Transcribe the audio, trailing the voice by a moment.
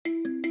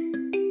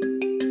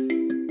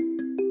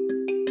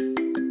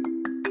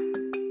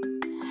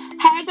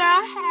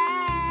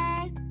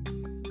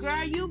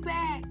you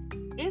back?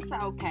 It's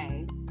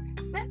okay.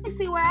 Let me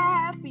see what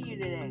I have for you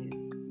today.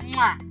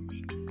 Mwah.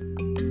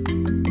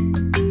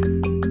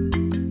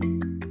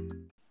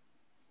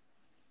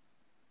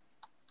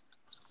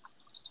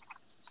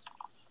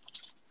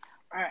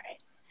 All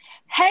right.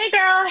 Hey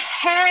girl,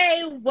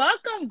 hey,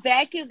 welcome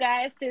back, you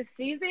guys, to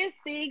season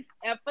 6,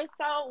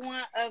 episode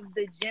 1 of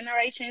the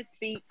Generation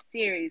Speak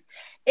series.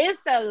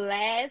 It's the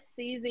last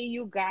season,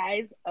 you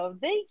guys,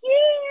 of the year.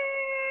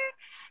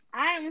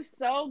 I am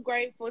so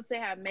grateful to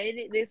have made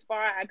it this far.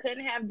 I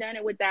couldn't have done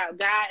it without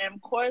God and,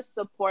 of course,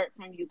 support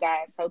from you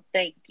guys. So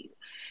thank you.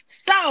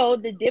 So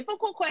the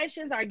difficult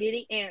questions are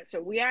getting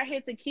answered. We are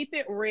here to keep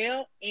it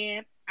real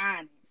and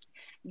honest.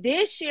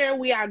 This year,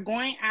 we are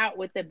going out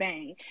with a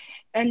bang.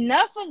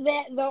 Enough of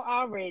that, though,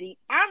 already.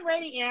 I'm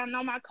ready, and I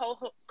know my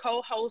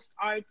co-hosts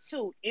are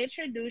too.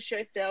 Introduce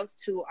yourselves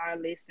to our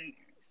listeners.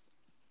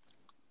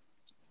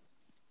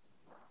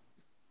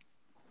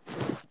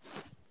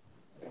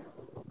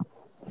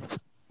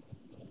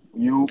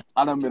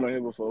 I done been on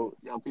here before.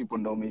 Y'all people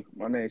know me.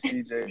 My name's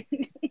CJ.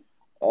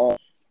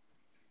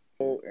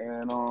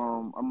 And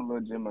I'm a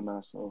little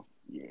Gemini, so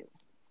yeah.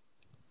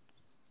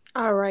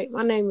 All right,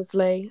 my name is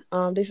Lay.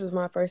 This is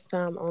my first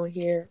time on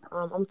here.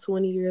 I'm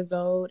 20 years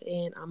old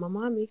and I'm a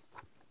mommy.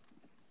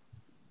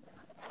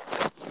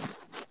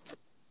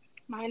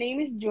 My name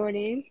is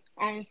Jordan.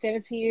 I am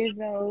 17 years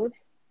old,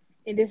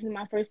 and this is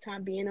my first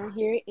time being on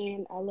here,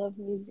 and I love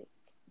music.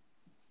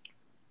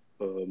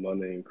 My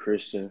name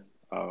Christian.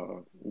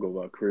 Go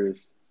by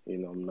Chris.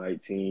 I'm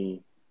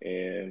 19,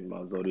 and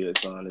my zodiac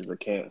sign is a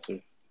Cancer.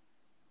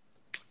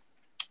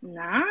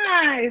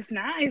 Nice.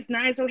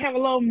 So we have a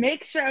little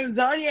mixture of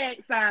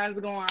zodiac signs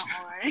going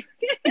on.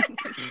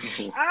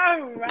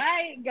 All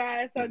right,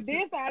 guys. So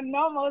this, I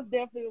know, most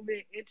definitely will be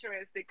an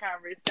interesting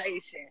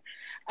conversation.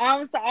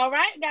 So all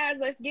right, guys,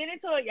 let's get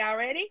into it. Y'all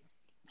ready?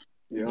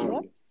 Yeah.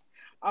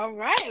 All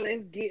right,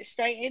 let's get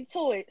straight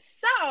into it.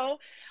 So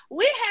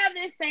we have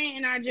this saying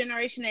in our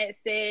generation that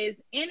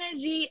says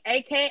energy,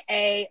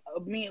 aka,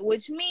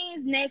 which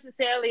means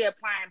necessarily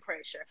applying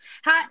pressure.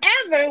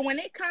 However, when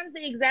it comes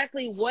to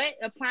exactly what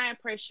applying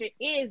pressure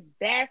is,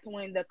 that's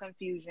when the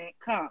confusion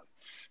comes.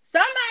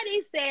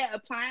 Somebody said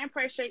applying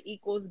pressure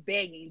equals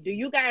begging. Do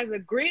you guys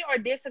agree or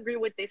disagree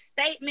with this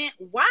statement?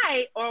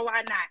 Why or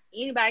why not?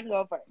 Anybody can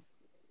go first.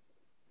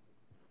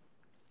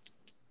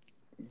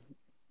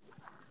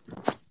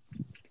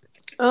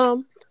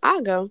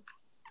 I'll go.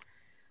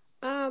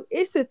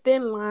 It's a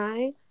thin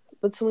line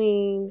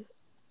between,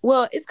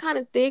 well, it's kind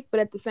of thick, but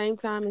at the same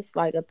time, it's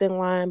like a thin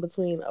line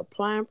between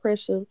applying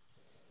pressure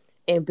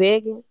and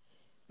begging.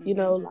 You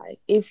know, like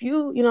if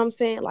you know what I'm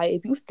saying? Like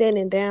if you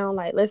standing down,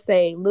 like let's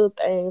say little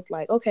things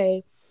like,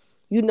 okay,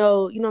 you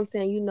know what I'm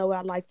saying? You know what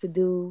I like to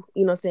do.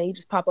 You know what I'm saying? You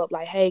just pop up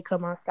like, hey,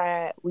 come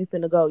outside. We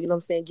finna go. You know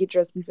what I'm saying? Get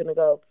dressed. We finna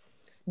go.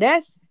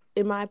 That's,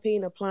 in my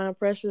opinion, applying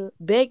pressure.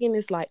 Begging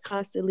is like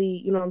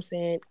constantly, you know what I'm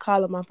saying,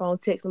 calling my phone,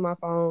 texting my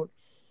phone.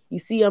 You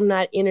see I'm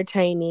not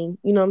entertaining,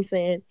 you know what I'm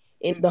saying,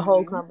 in the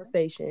whole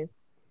conversation.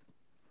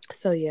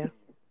 So, yeah.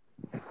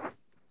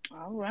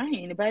 All right.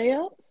 Anybody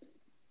else?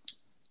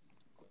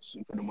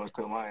 She pretty much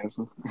took my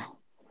answer.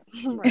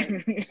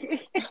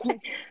 Right.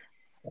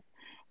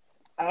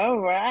 All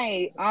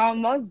right.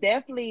 Most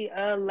definitely,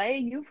 Lay,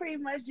 you pretty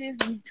much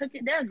just took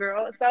it there,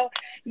 girl. So,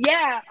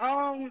 yeah,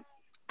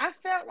 I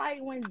felt like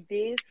when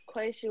this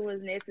question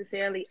was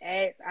necessarily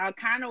asked, I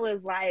kind of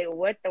was like,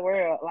 "What the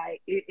world?"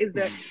 Like, is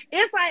the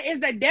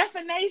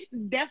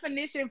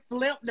definition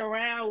flipped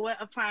around what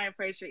applying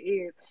pressure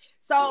is?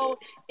 So,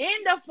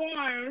 in the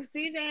forum,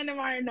 CJ and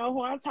Martin know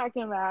who I'm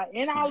talking about.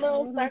 In our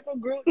little circle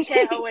group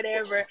chat or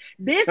whatever,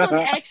 this was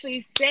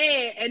actually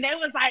said, and they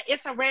was like,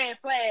 "It's a red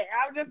flag."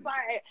 I'm just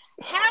like,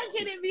 how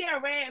can it be a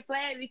red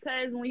flag?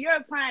 Because when you're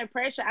applying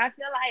pressure, I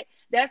feel like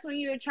that's when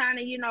you're trying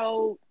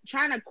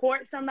to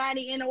court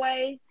somebody in a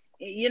way,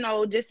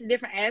 just the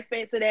different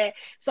aspects of that.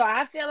 So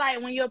I feel like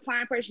when you're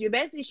applying pressure, you're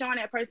basically showing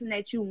that person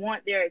that you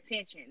want their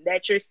attention,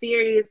 that you're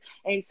serious,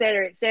 et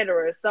cetera, et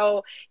cetera.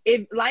 So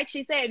if, like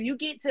she said, if you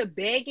get to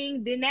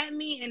begging, then that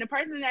means, and the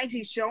person is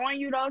actually showing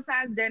you those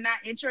signs they're not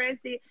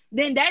interested,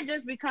 then that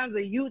just becomes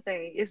a you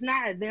thing. It's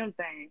not a them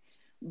thing.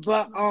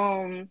 But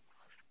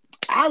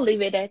I'll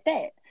leave it at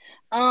that.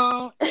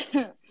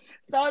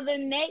 So the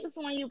next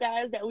one, you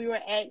guys, that we were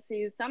asked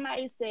is,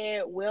 somebody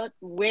said, well,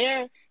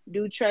 where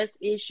do trust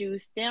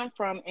issues stem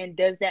from, and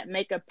does that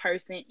make a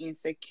person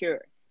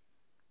insecure?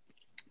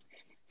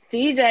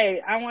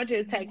 CJ, I want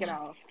you to take it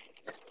off.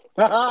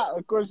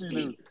 Of course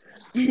you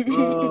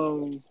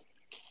do.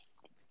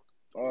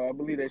 I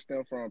believe they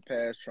stem from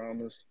past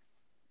traumas,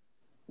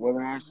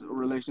 whether it's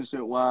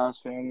relationship-wise,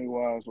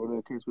 family-wise, whatever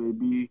the case may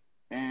be,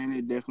 and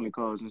it definitely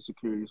causes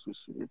insecurities for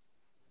sure.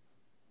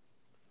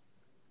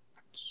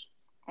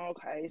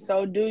 Okay,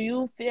 so do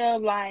you feel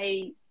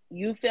like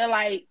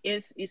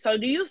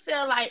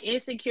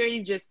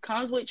insecurity just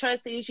comes with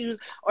trust issues,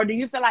 or do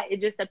you feel like it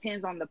just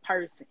depends on the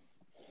person?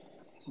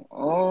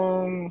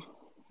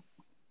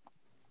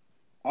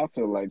 I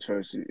feel like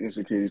trust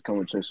insecurities come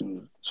with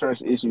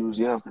trust issues.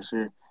 Yeah, for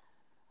sure.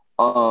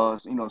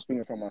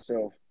 Speaking for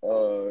myself,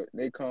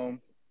 they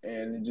come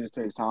and it just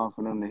takes time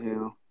for them to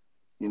heal.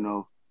 You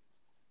know,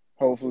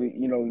 hopefully,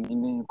 and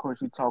then of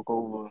course you talk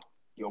over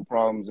your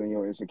problems and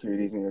your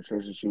insecurities and your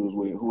trust issues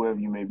with whoever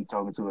you may be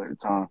talking to at the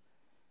time.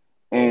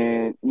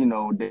 And,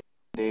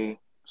 they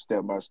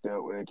step by step,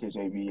 where the case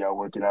may be, y'all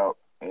work it out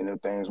and if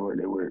things work,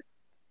 they work.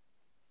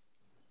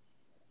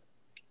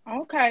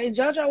 Okay,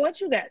 JoJo,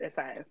 what you got to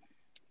say?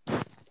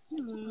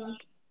 Hmm.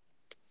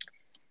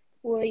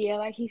 Well, yeah,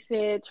 like he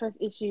said, trust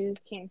issues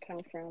can come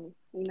from,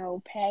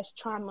 past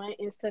trauma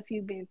and stuff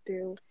you've been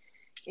through.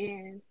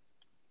 And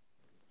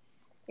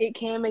it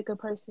can make a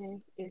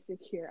person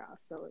insecure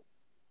also.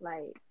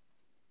 Like,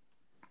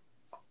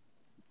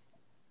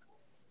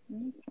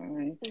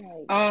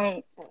 Okay.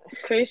 like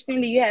Christian,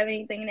 do you have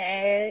anything to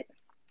add?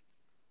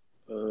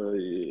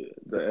 Yeah,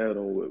 the add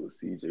on what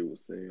CJ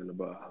was saying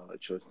about how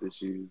trust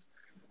issues,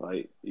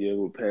 like yeah,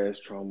 with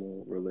past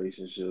trauma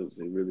relationships,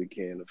 it really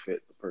can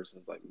affect the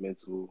person's like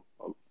mental,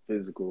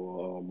 physical,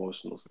 or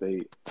emotional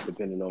state,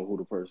 depending on who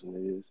the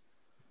person is.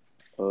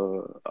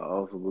 I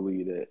also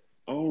believe that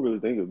I don't really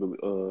think it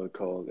really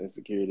cause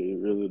insecurity. It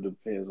really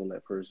depends on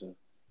that person.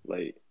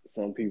 Like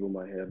some people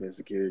might have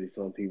insecurity,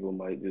 some people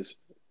might just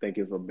think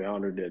it's a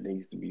boundary that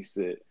needs to be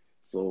set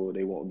so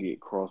they won't get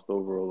crossed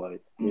over or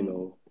like,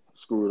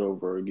 screwed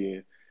over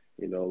again.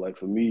 Like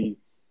for me,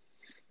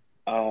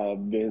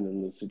 I've been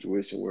in a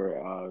situation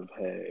where I've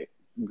had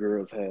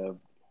girls have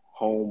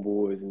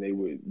homeboys and they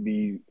would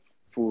be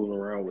fooling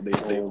around with their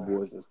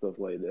homeboys and stuff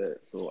like that.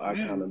 So I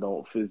kind Mm. of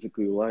don't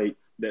physically like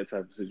that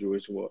type of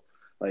situation where,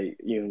 like,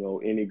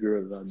 any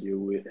girl that I deal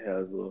with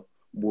has a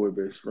boy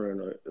best friend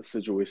or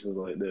situations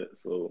like that.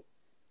 So,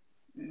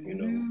 you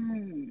know,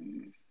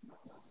 Mm.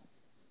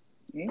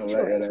 I like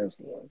that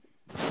answer. Interesting.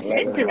 I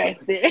like that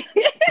answer.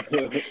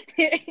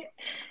 Interesting.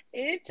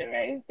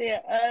 Interesting.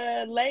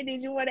 Lady,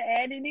 did you want to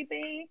add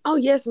anything? Oh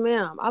yes,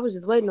 ma'am. I was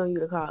just waiting on you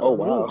to call Oh on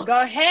me. wow.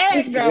 Go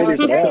ahead, girl. Ready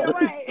for Take that. it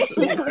away.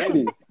 I'm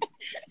ready.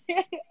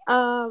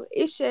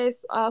 It's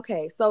just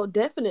okay. So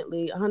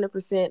definitely,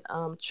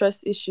 100%.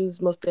 Trust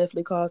issues most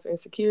definitely cause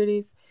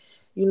insecurities.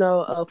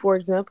 For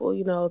example,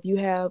 if you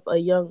have a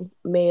young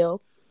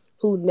male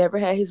who never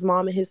had his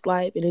mom in his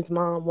life and his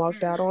mom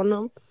walked out on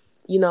him,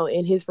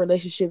 in his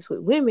relationships with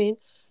women,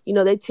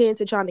 they tend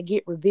to try to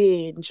get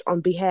revenge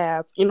on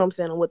behalf, what I'm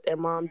saying, on what their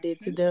mom did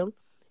to them.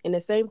 And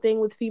the same thing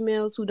with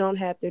females who don't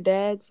have their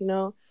dads,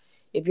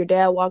 if your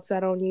dad walks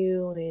out on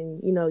you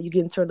and you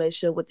get into a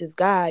relationship with this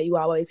guy, you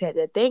always had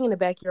that thing in the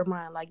back of your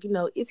mind, like,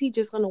 is he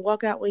just gonna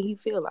walk out when he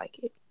feel like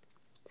it?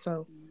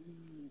 So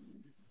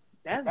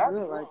That's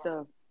good right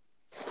there.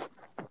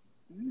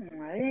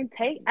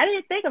 I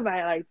didn't think about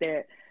it like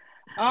that.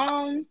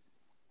 Um,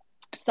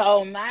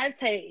 so my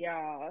take,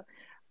 y'all,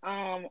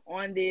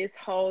 on this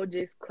whole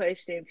just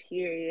question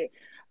period.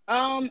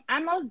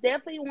 I most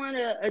definitely want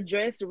to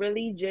address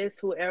really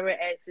just whoever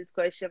asks this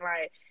question,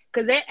 like,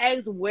 because they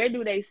ask where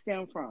do they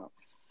stem from.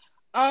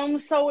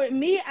 So with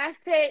me, I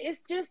said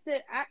it's just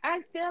that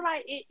I feel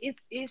like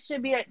it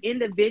should be an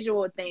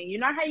individual thing. You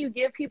know how you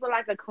give people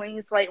like a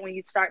clean slate when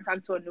you start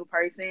talking to a new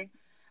person?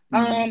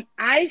 Mm-hmm.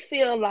 I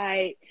feel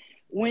like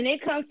when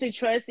it comes to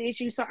trust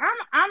issues, so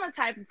I'm a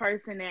type of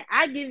person that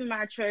I give you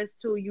my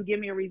trust to, you give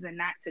me a reason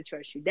not to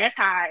trust you. That's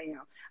how I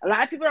am. A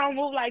lot of people don't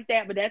move like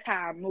that, but that's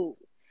how I move.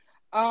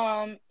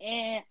 And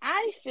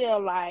I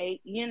feel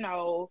like,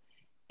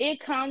 it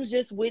comes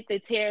just with the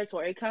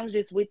territory. It comes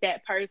just with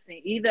that person.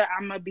 Either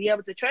I'm gonna be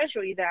able to trust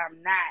you, or either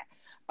I'm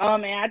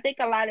not. And I think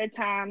a lot of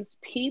times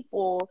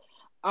people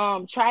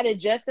try to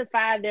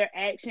justify their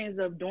actions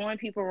of doing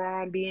people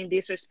wrong, being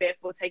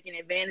disrespectful, taking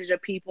advantage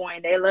of people,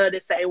 and they love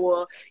to say,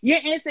 well, you're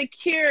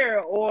insecure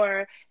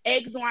or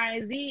X, Y,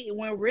 and Z,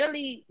 when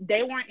really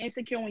they weren't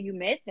insecure when you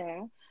met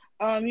them.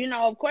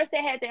 Of course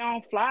they had their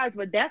own flaws,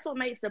 but that's what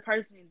makes the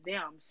person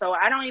them. So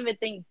I don't even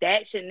think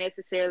that should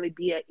necessarily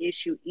be an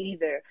issue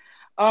either.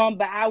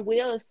 But I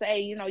will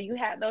say, you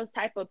have those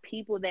type of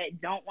people that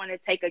don't want to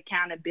take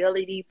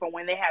accountability for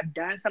when they have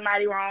done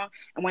somebody wrong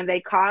and when they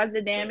cause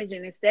the damage.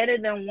 And instead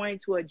of them wanting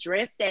to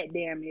address that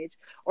damage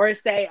or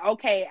say,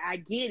 okay, I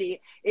get it,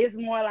 it's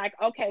more like,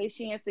 okay,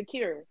 she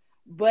insecure.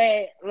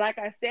 But like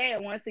I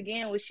said, once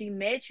again, when she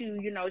met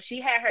you,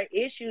 she had her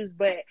issues,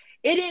 but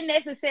it didn't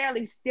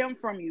necessarily stem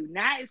from you.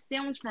 Now it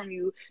stems from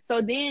you.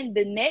 So then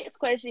the next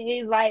question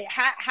is like,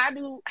 how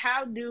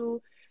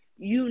do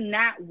you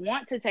not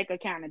want to take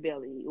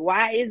accountability?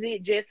 Why is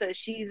it just a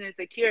she's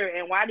insecure?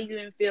 And why do you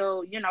even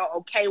feel,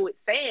 okay with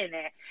saying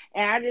that?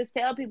 And I just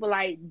tell people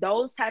like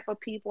those type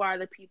of people are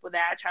the people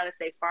that I try to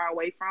stay far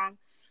away from.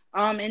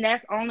 And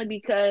that's only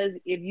because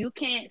if you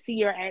can't see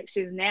your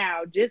actions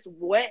now, just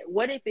what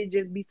if it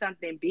just be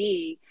something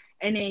big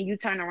and then you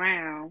turn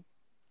around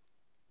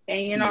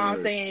and you know what I'm Right.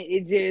 saying?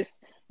 It just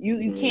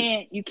you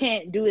Right.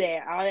 can't do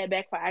that. All that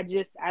backfire.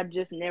 I've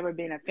just never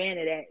been a fan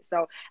of that.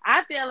 So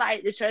I feel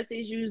like the trust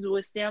issues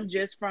would stem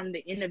just from the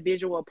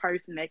individual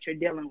person that you're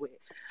dealing with.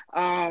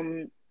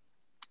 Um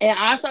And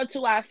also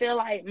too, I feel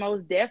like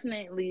most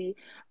definitely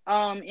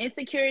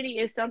insecurity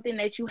is something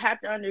that you have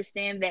to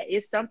understand that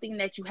it's something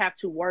that you have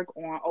to work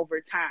on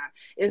over time.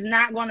 It's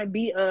not going to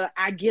be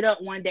I get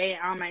up one day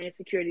and all my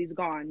insecurities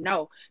gone.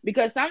 No,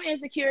 because some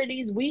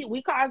insecurities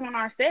we cause on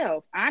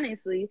ourselves,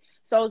 honestly.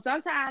 So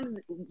sometimes,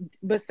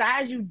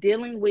 besides you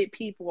dealing with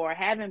people or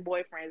having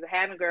boyfriends or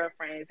having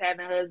girlfriends,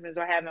 having husbands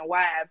or having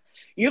wives,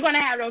 you're going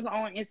to have those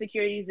own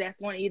insecurities that's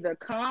going to either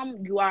come,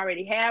 you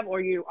already have, or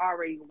you're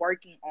already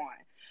working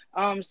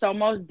on. So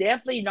most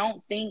definitely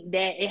don't think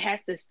that it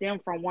has to stem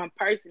from one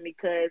person,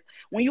 because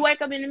when you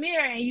wake up in the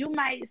mirror and you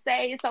might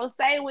say, so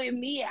say with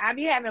me, I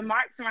be having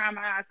marks around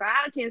my eyes, so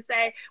I can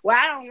say, well,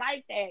 I don't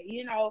like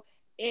that,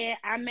 and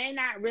I may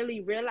not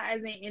really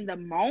realize it in the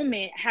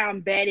moment how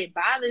bad it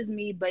bothers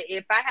me, but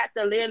if I have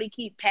to literally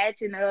keep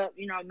patching up,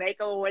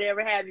 makeup or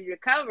whatever have you to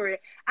cover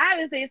it,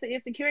 obviously it's an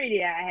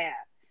insecurity I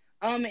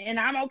have. And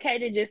I'm okay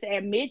to just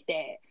admit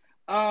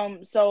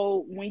that.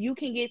 So when you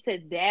can get to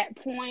that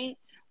point,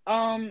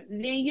 then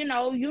you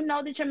know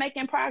that you're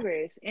making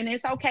progress, and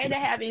it's okay to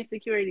have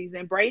insecurities.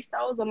 Embrace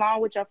those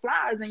along with your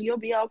flaws, and you'll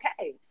be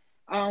okay.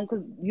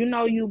 Because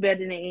you better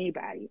than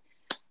anybody.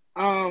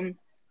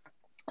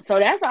 So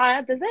that's all I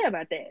have to say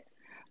about that.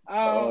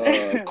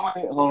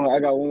 Hold on, I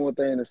got one more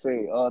thing to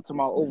say. To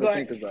my Go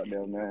ahead. overthinkers out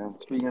there, man.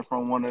 Speaking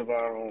from one of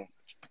our own,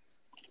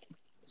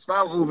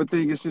 stop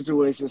overthinking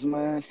situations,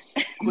 man.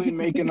 Quit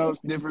making up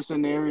different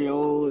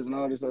scenarios and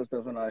all this other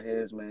stuff in our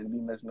heads, man. Be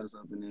messing us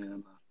up in the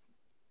end.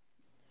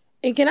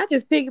 And can I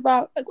just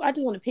piggyback? I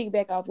just want to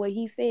piggyback off what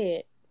he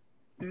said.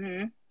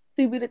 Mm-hmm.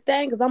 See, be the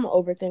thing, because I'm an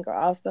overthinker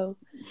also.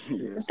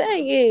 Yes. The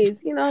thing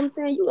is, you know what I'm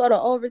saying? You go to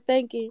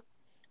overthinking,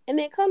 and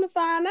then come to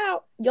find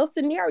out, your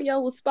scenario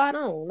was spot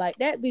on. Like,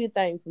 that be the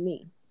thing for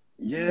me.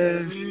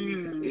 Yeah,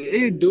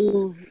 it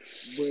do,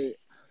 but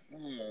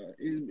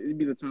it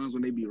be the times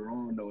when they be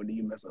wrong, though, and then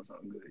you mess up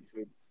something good. You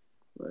feel?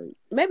 Like,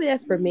 Maybe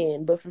that's for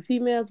men, but for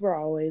females, we're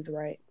always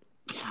right.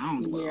 I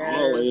don't know Yeah. about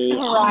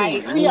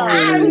always. Right. We are.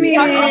 I mean,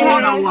 I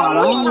don't know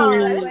about Wait,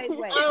 always. wait,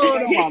 wait. I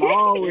don't know about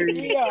always.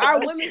 We are. Our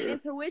women's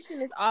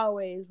intuition is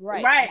always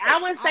right. right. I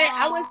would say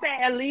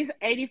at least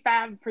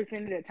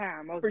 85% of the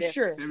time, most For definitely.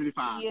 sure.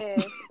 75.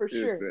 Yeah, for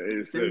sure.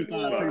 It's 75,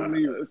 Yeah. take a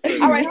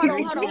leave. All right, hold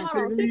on. 75, take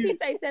a Since he leave.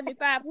 say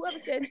 75, whoever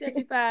said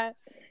 75,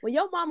 when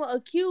your mama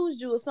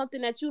accused you of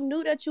something that you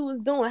knew that you was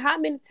doing, how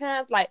many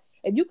times, like,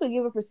 if you could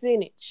give a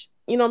percentage,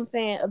 you know what I'm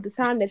saying, of the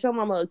time that your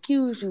mama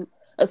accused you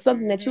of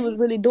something that you was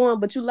really doing,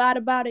 but you lied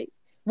about it,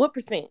 what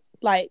percent?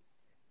 Like,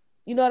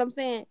 you know what I'm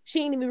saying?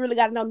 She ain't even really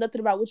got to know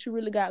nothing about what you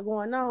really got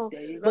going on,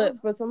 There you go.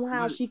 but for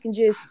somehow she can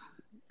just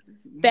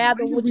Why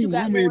fathom what we you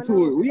got woman going into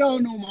on. it? We all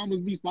know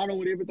mamas be spot on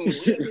with everything. Why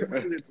you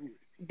mamas into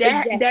it?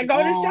 That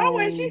go to show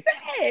what she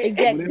said.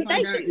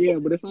 Exactly.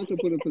 But if I could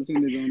put a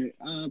percentage on it,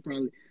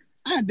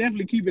 I'd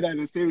definitely keep it at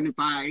a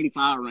 75,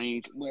 85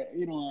 range. But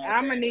you know what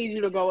I'm gonna need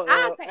you to go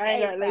I'll up. take I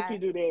ain't the gonna let you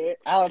 85. do that.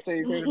 I'll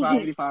take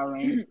 75, 85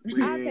 range.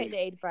 But I'll yeah, take the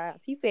 85.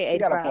 He said she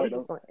got a 85. We point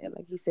just though. want to act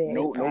like he said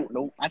No,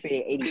 85. I said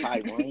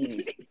 85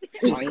 range.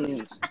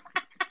 Range.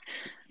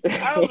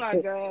 Oh my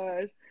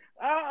gosh.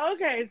 Oh,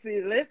 okay.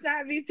 See, let's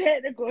not be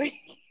technical.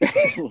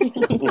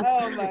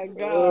 Oh my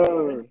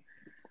god.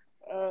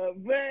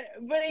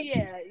 But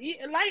yeah,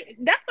 like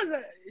that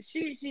was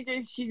she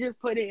just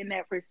put it in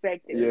that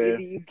perspective.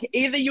 Yeah.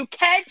 Either you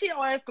catch it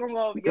or it's gonna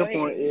go over your Good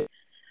point. head.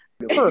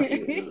 Yeah.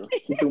 Perfect.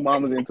 She threw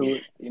mamas into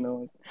it, you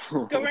know.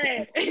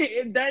 Correct.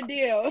 It's done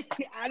deal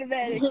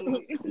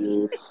automatically.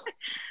 Yeah.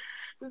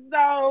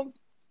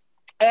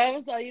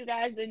 So you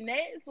guys, the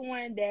next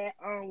one that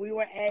we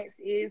were asked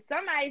is,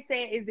 somebody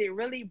said, is it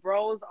really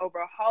bros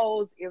over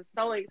hoes? If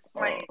so,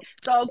 explain.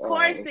 So of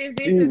course, since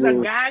this is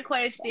a guy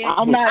question,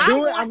 I'm not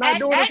doing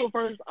this one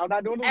first. I'm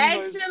not doing this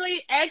one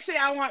first. Actually,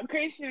 I want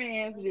Christian to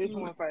answer this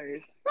one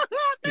first.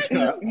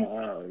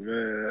 Oh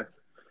man.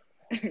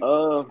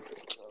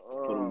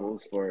 For the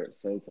most part,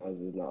 sometimes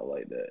it's not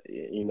like that.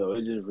 You know,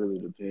 it just really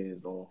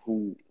depends on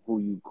who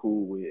you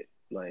cool with,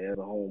 like as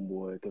a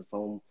homeboy. Cause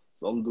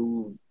some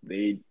dudes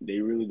they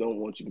really don't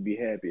want you to be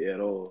happy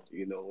at all.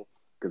 You know,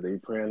 cause they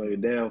praying on your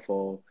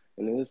downfall.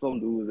 And then there's some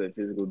dudes that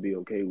physically be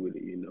okay with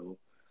it. You know,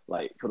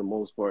 like for the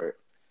most part,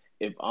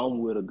 if I'm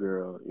with a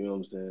girl, you know what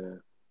I'm saying,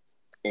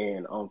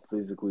 and I'm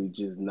physically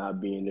just not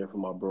being there for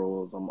my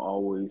bros. I'm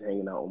always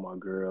hanging out with my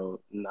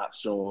girl, not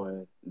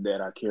showing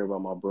that I care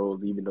about my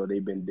bros, even though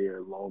they've been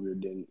there longer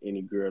than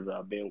any girl that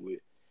I've been with.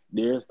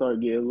 They'll start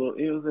getting a little,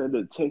 you know what I'm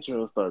saying, the tension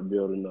will start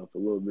building up a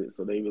little bit.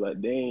 So they be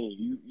like, dang,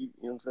 you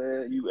know what I'm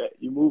saying,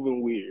 you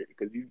moving weird.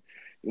 Because you know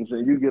what I'm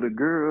saying, you get a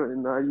girl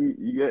and now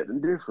you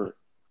acting different.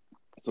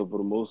 So for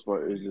the most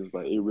part, it's just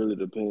like, it really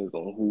depends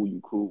on who you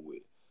cool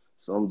with.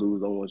 Some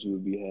dudes don't want you to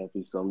be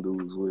happy. Some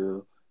dudes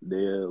will.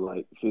 They'll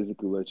like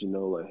physically let you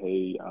know, like,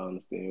 hey, I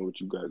understand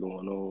what you got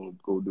going on.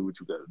 Go do what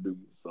you got to do.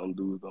 Some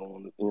dudes don't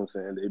want to, you know what I'm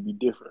saying? They'd be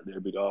different.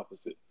 They'd be the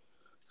opposite.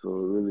 So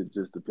it really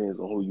just depends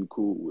on who you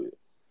cool with.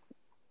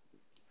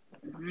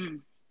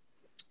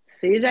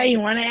 CJ, you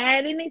want to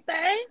add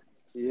anything?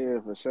 Yeah,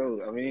 for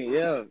sure. I mean,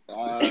 yeah.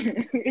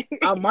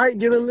 I might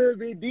get a little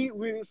bit deep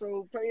with it,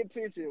 so pay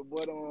attention.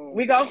 But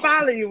We gonna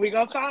follow you. We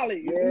gonna follow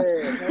you.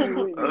 yeah, hang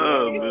with me.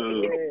 Oh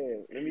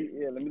man.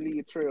 Let me lead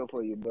a trail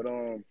for you. But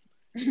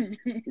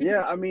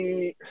yeah. I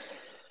mean,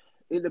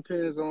 it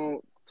depends on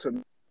to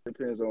me, it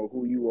depends on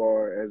who you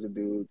are as a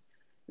dude.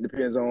 It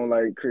depends on,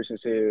 like Christian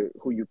said,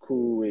 who you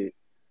cool with.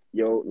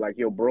 Your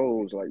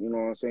bros, like, you know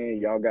what I'm saying?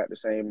 Y'all got the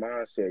same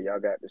mindset. Y'all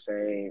got the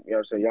same, you know what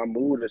I'm saying? Y'all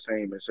move the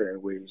same in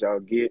certain ways. Y'all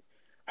get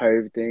how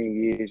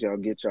everything is. Y'all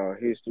get y'all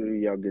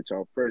history. Y'all get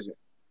y'all present.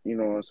 You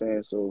know what I'm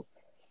saying? So,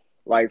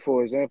 like,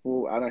 for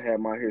example, I done had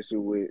my history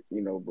with,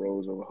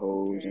 bros over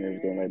hoes and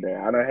everything like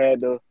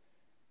that.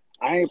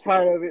 I ain't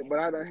proud of it, but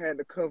I done had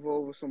to cover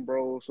over some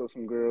bros or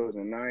some girls,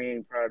 and I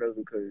ain't proud of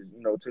it because,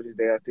 to this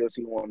day, I still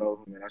see one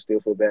of them, and I still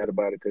feel bad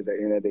about it because at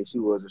the end of the day, she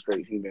was a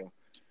straight female.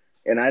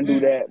 And I knew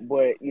that,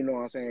 but, you know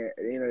what I'm saying,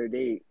 at the end of the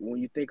day, when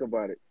you think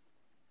about it,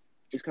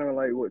 it's kind of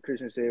like what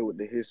Christian said with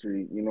the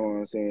history, you know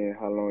what I'm saying,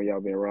 how long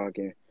y'all been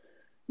rocking.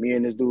 Me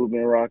and this dude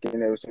been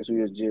rocking ever since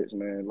we was jits,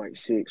 man, like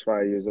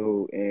 5 years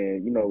old.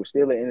 And,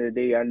 still at the end of the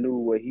day, I knew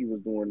what he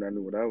was doing. I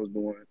knew what I was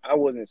doing. I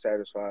wasn't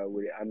satisfied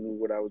with it. I knew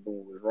what I was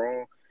doing was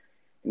wrong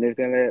and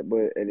everything like that.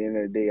 But at the end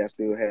of the day, I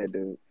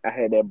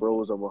had that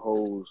bros over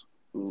hoes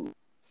in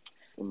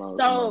my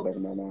So back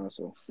of my mind.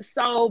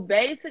 so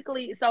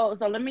basically, so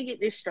let me get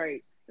this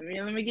straight.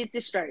 Let me get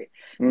this straight.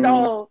 Mm-hmm.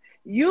 So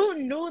you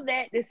knew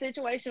that the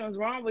situation was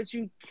wrong, but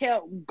you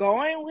kept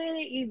going with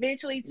it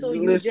eventually till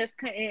you Listen, just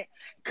couldn't.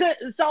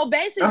 So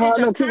basically, did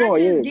your no, keep going.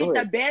 conscience Yeah, go get the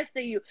ahead. best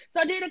of you?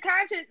 So did the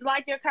conscience,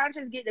 like your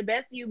conscience, get the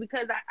best of you?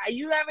 Because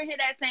you ever hear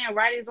that saying,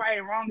 "Right is right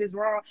and wrong is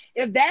wrong"?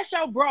 If that's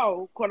your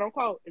bro, quote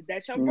unquote, if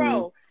that's your Mm-hmm.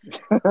 bro,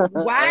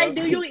 why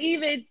do you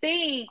even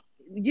think,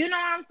 you know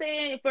what I'm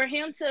saying, for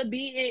him to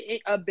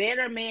be a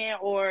better man,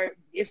 or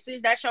if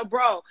since that's your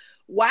bro,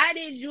 why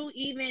did you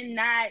even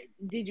not,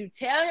 did you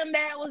tell him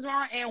that was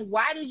wrong, and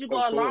why did you Of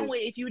go along course. with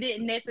it if you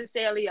didn't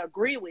necessarily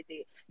agree with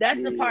it? That's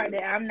the part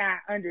Yeah. that I'm not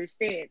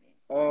understanding.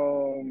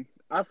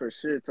 I for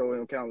sure told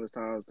him countless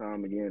times,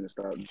 time again, to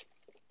stop.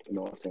 You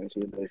know what I'm saying?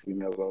 She a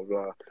female, blah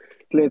blah.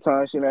 Plenty of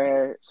times he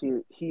done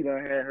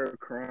had her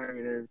crying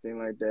and everything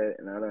like that,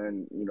 and I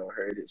done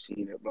heard it,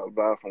 seen it, blah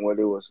blah, from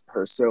whether it was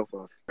herself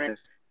or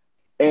friends.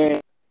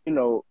 And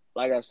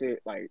like I said,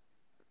 like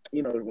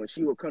when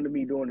she would come to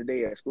me during the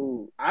day at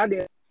school, I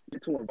didn't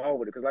get too involved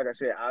with it because, like I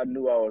said, I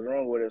knew I was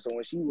wrong with it. So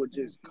when she would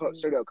just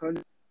straight up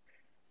come,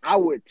 I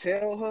would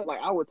tell her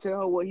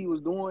what he was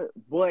doing,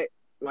 but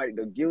like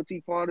the guilty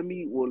part of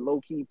me would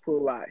low key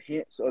pull out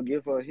hints or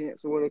give her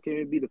hints or whatever it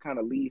can be to kind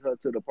of lead her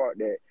to the part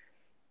that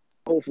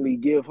hopefully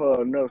give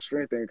her enough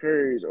strength and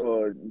courage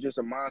or just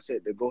a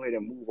mindset to go ahead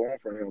and move on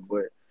from him.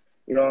 But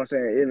you know what I'm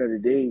saying? At the end of the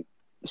day,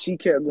 she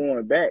kept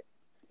going back.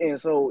 And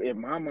so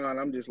in my mind,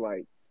 I'm just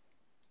like,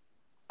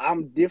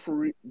 I'm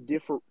differentiating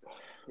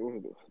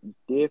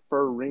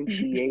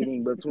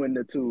between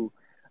the two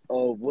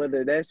of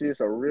whether that's just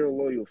a real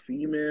loyal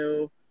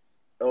female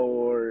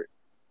or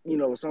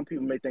some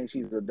people may think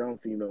she's a dumb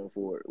female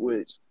for it,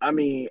 which I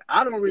mean,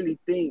 I don't really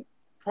think,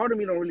 part of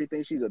me don't really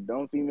think she's a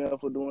dumb female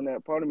for doing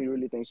that. Part of me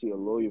really thinks she's a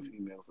loyal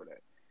female for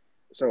that.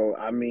 So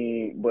I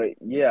mean, but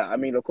yeah, I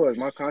mean, of course,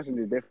 my conscience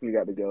has definitely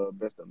got to go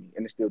best of me,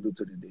 and it still do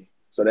to this day.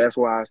 So that's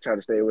why I try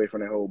to stay away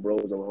from that whole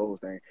bros over hoes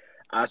thing.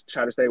 I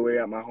try to stay away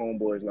out my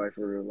homeboys' life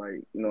for real,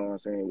 like you know what I'm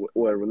saying,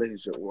 or a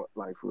relationship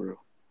life for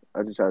real.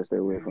 I just try to stay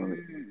away from it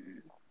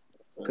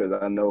because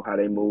I know how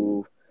they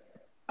move.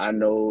 I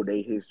know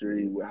their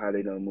history with how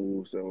they done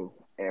move, so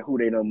and who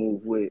they done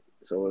move with.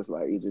 So it's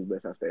like it's just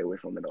best I stay away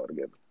from it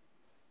altogether.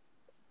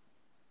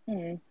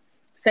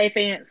 Safe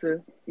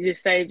answer. You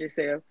just saved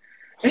yourself.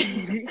 She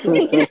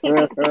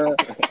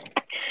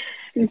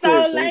said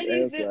So, safe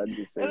answer. I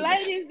just say that.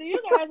 ladies, do you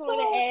guys want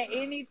to add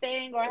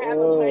anything or have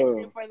a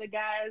question Oh, for the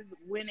guys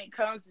when it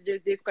comes to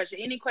just this question?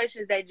 Any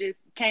questions that just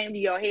came to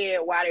your head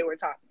while they were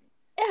talking?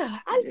 Yeah,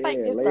 I think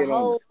yeah, just lay it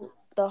on us.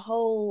 the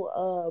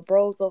whole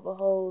bros over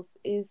hoes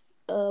is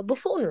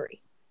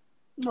buffoonery.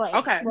 Right.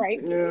 Okay. Right.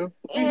 Yeah.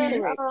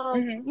 And Correct.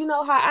 you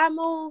know how I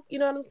move, you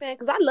know what I'm saying?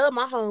 Because I love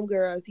my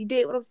homegirls. You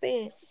did what I'm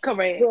saying?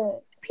 Correct.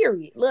 But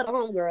period. Love the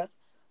homegirls.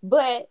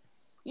 But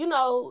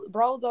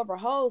bros over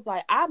hoes,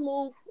 like I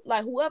move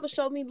like whoever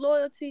showed me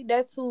loyalty,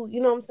 that's who,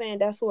 you know what I'm saying,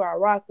 that's who I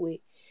rock with.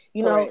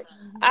 Correct.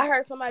 I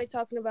heard somebody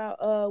talking about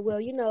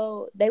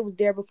well, they was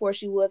there before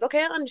she was.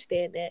 Okay, I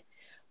understand that.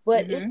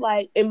 But it's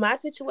like in my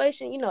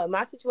situation, in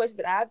my situation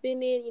that I've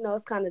been in,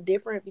 it's kind of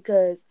different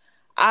because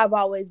I've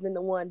always been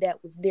the one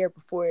that was there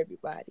before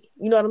everybody.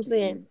 You know what I'm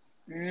saying?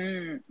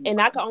 And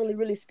I can only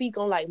really speak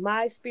on like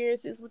my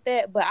experiences with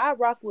that. But I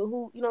rock with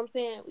who, you know what I'm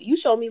saying? You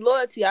show me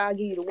loyalty, I'll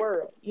give you the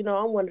world.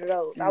 I'm one of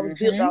those. I was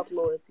built off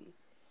loyalty.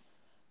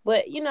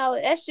 But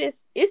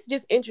it's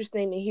just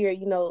interesting to hear,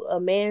 a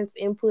man's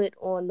input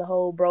on the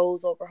whole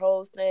bros over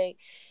hoes thing.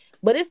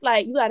 But it's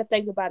like you got to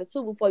think about it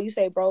too before you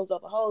say bros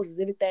over hoes. Is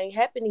anything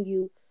happening to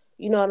you?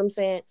 You know what I'm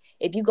saying?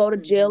 If you go to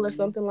jail or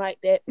something like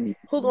that,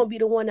 who gonna be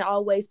the one that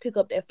always pick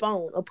up that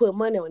phone or put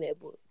money on that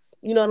books?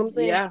 You know what I'm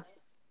saying? Yeah.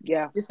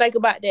 Yeah. Just think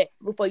about that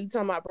before you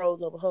talk about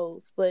bros over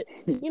hoes. But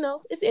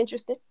it's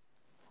interesting.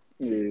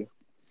 Yeah.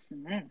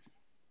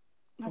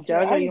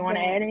 Jojo, you want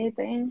to add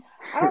anything?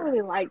 I don't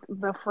really like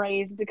the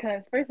phrase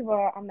because first of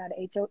all, I'm not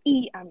a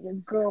HOE. I'm your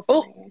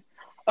girlfriend.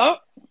 Oh.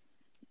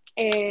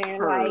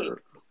 And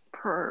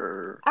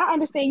I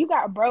understand you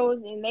got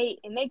bros and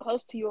they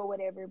close to you or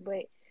whatever,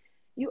 but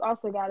you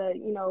also gotta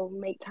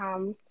make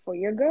time for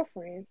your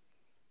girlfriend.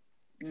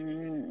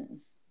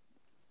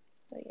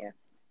 So yeah.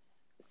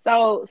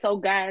 So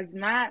guys,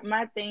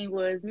 my thing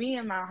was me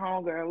and my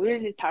homegirl. We were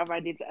just talking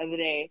about this the other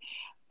day.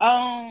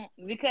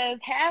 Because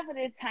half of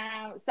the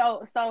time,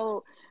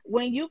 so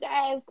when you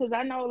guys, because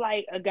I know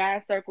like a guy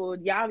circle,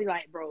 y'all be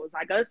like bros,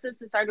 like us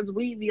sister circles,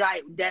 we be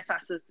like that's our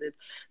sisters.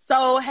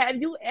 So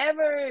have you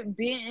ever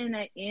been in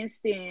an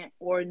instant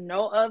or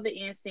no other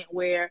instant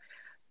where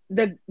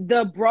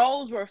the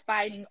bros were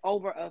fighting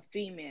over a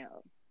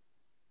female?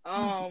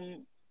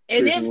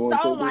 And Christian, if you want to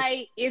so, take this?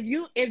 like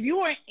if you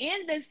were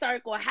in this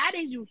circle, how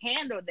did you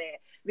handle that?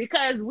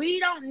 Because we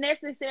don't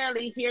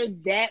necessarily hear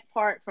that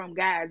part from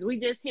guys. We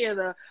just hear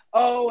the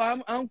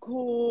I'm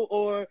cool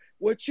or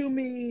what you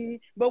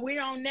mean, but we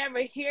don't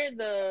never hear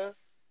the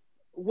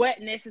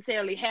what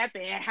necessarily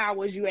happened and how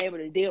was you able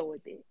to deal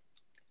with it.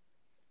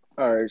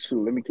 All right,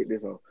 shoot. Let me kick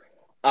this off.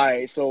 All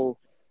right, so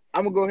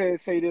I'm gonna go ahead and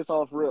say this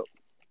off rip.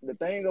 The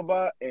thing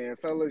about, and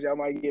fellas, y'all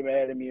might get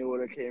mad at me or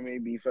whatever it may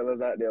be,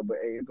 fellas out there, but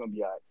hey, it's gonna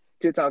be all right.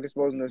 TikTok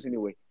exposing us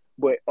anyway.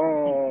 But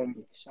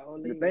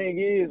the thing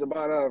is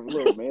about our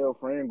little male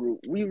friend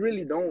group, we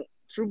really don't.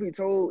 Truth be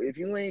told, if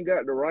you ain't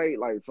got the right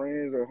like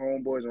friends or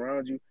homeboys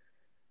around you,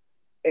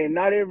 and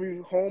not every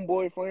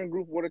homeboy friend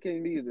group, what it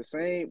can be, is the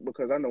same.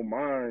 Because I know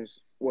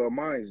mine's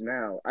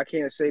now. I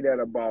can't say that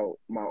about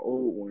my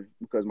old one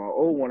because my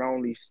old one I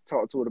only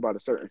talk to it about a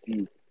certain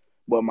few.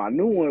 But my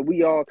new one,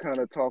 we all kind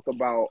of talk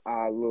about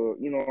our little,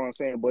 you know what I'm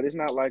saying? But it's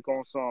not like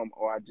on some,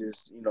 or I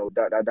just,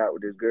 dot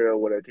with this girl,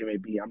 whatever it may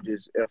be. I'm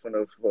just effing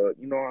her for,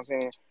 you know what I'm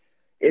saying?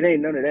 It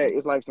ain't none of that.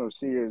 It's like some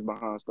serious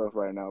behind stuff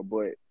right now.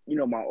 But,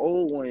 my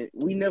old one,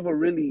 we never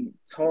really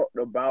talked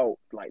about,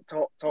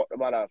 talked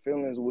about our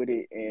feelings with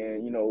it.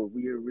 And, if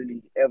we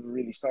really ever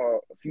really saw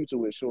a future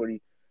with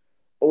Shorty,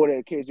 or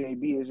that case may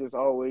be, it's just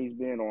always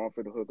been on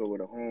for the hookup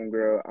with a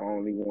homegirl. I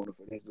only want her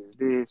for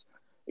this.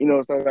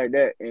 Stuff like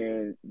that.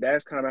 And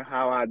that's kind of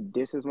how I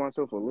distance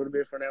myself a little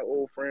bit from that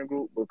old friend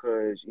group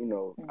because,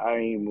 I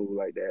ain't move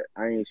like that.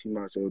 I ain't see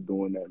myself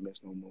doing that mess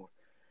no more.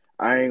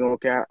 I ain't gonna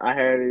count. I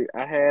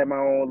had my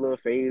own little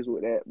phase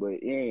with that, but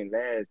it ain't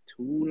last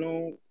too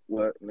long.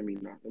 Well, let me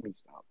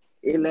stop.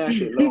 It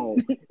lasted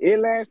long. It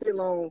lasted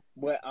long,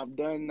 but I'm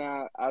done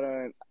now.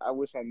 I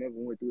wish I never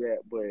went through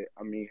that, but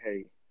I mean,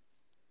 hey,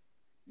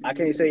 I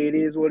can't say it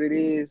is what it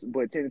is,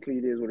 but technically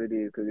it is what it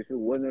is. Because if it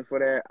wasn't for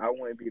that, I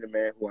wouldn't be the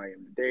man who I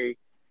am today.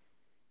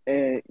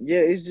 And yeah,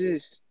 it's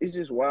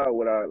just wild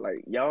what I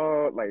like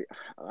y'all like.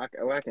 I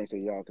can't say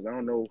y'all because I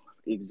don't know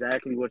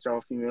exactly what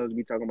y'all females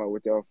be talking about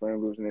with y'all friend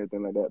groups and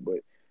everything like that. But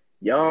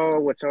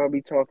y'all, what y'all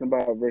be talking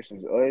about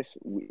versus us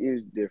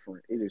is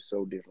different. It is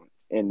so different,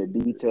 and the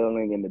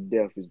detailing and the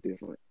depth is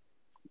different.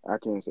 I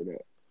can't say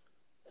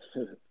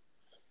that.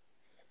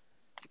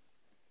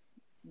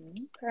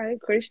 Okay,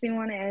 Christian,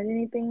 want to add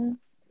anything?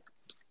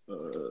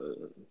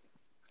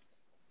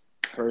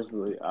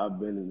 Personally, I've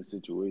been in a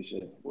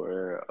situation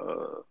where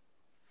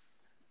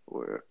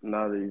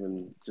not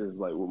even just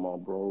like with my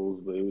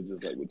bros, but it was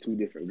just like with two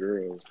different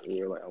girls.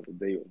 Where like I was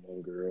dating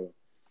one girl,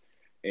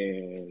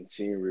 and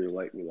she didn't really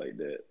like me like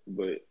that,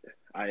 but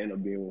I ended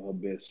up being with her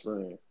best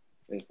friend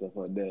and stuff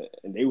like that,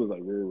 and they was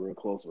like real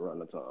close around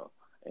the time.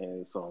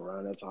 And so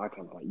around that time, I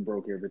kind of like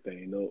broke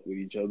everything up with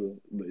each other.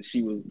 But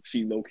she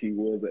low key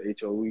was a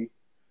HOE.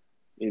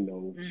 She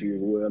was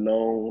well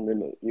known in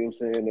the, you know what I'm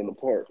saying, in the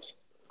parts.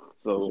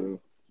 So,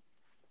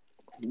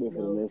 but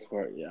for the most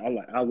part, yeah,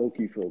 I low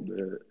key felt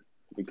bad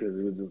because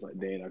it was just like,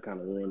 dang, I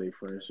kind of ruined a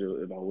friendship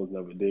if I was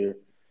never there.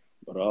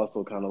 But I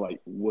also kind of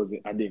like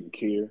I didn't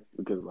care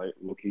because like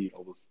low key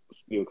I was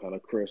still kind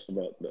of crushed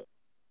about that I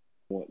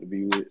want to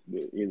be with.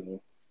 But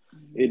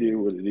it is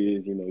what it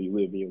is. You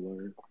live and you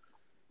learn.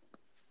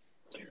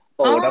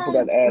 Oh, and I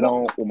forgot to add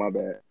on. Oh, my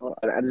bad.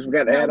 I just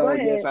forgot to add on.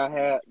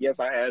 Ahead. Yes,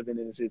 I have been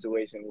in a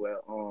situation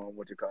where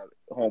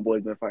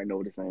homeboys been fighting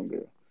over the same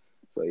girl.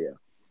 So yeah,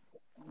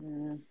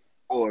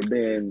 or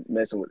been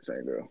messing with the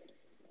same girl.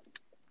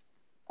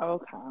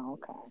 Okay.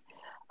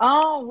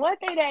 One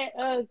thing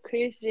that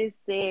Chris just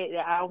said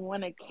that I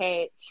want to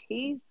catch.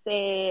 He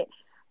said,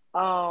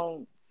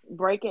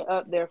 breaking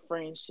up their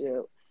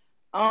friendship.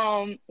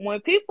 When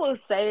people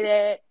say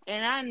that,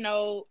 and I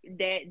know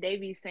that they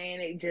be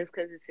saying it just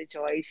because of the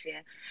situation,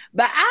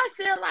 but I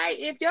feel like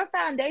if your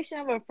foundation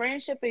of a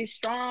friendship is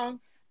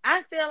strong,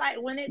 I feel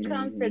like when it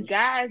comes to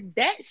guys,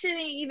 that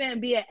shouldn't even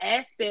be an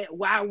aspect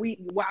why we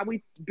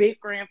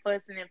bickering,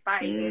 fussing, and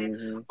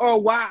fighting,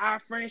 or why our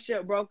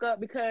friendship broke up.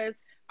 Because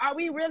are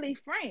we really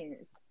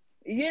friends?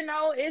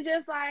 It's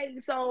just like,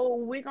 so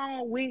we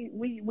gonna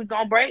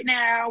break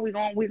now. We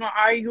gonna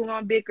argue, we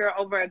gonna bicker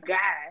over a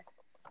guy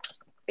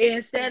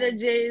instead of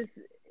just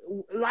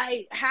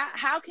like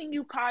how can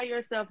you call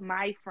yourself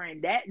my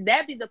friend?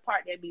 That be the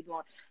part that be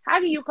going. How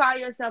can you call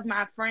yourself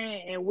my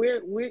friend and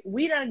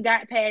we done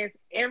got past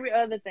every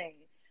other thing?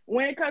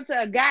 When it comes to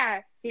a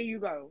guy, here you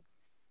go.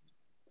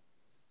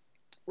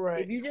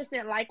 Right. If you just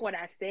didn't like what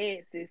I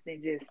said, sis,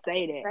 then just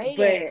say that.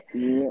 Say But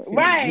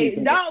right,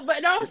 Yeah.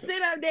 don't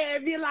sit up there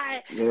and be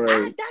like, I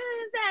Right.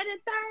 done that and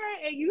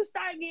third, and you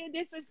start getting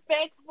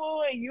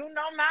disrespectful, and you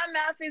know my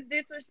mouth is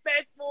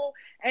disrespectful,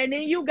 and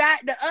then you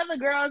got the other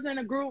girls in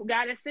the group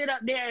got to sit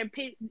up there and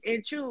pick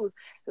and choose.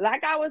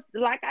 Like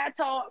I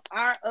told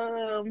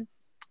our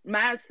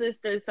my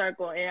sister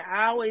circle, and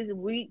I always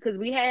because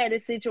we had a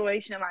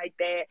situation like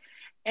that.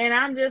 And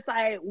I'm just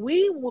like,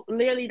 we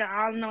literally don't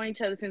all know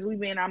each other since we've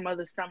been in our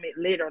mother's stomach,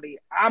 literally.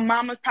 Our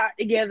mamas taught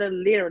together,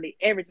 literally,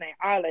 everything,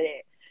 all of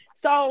that.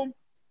 So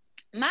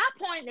my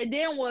point to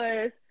them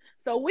was,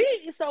 so let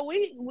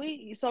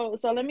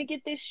me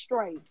get this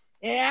straight.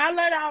 And I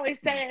let always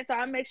say it, so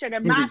I make sure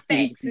that my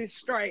facts is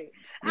straight.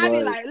 I be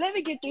Right. like, let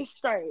me get this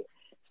straight.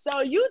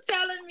 So you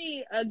telling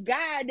me a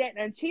guy that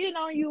done cheated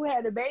on you,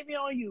 had a baby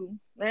on you,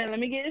 man, let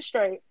me get it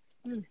straight.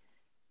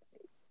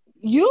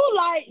 You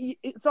like,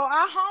 so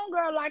our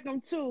homegirl like him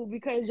too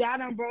because y'all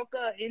done broke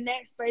up in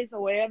that space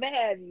or wherever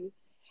have you,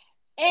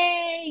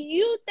 and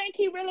you think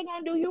he really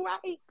gonna do you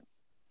right?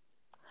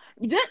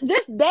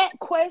 Just that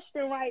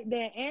question right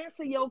there.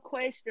 Answer your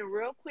question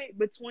real quick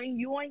between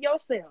you and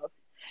yourself,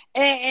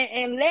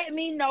 and let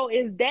me know,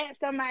 is that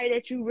somebody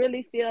that you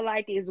really feel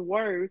like is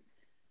worth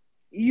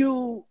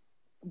you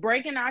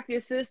breaking off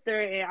your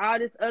sister and all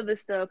this other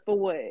stuff for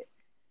what?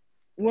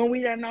 When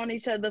we done known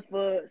each other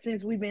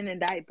since we've been in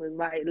diapers,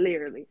 like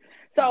literally.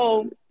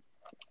 So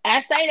I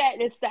say that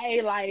to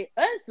say, like,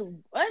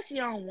 us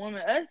young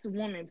women, us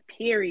women,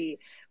 period,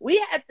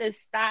 we have to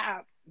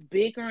stop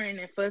bickering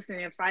and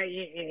fussing and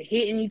fighting and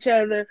hitting each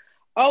other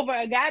over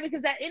a guy,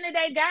 because at the end of the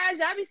day, guys,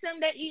 y'all be sitting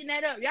there eating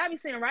that up. Y'all be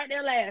sitting right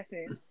there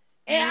laughing.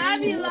 And I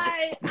be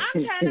like,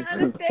 I'm trying to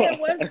understand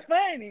what's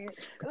funny.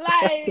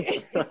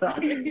 Like,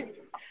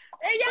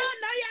 and y'all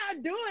know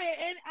y'all do it,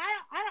 and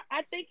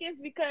I think it's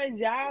because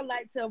y'all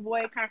like to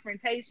avoid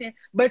confrontation,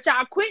 but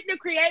y'all quick to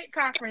create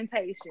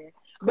confrontation.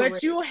 Correct.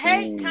 But you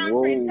hate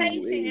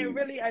confrontation Whoa, and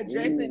really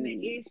addressing the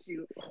hey,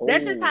 issue.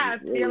 That's just how I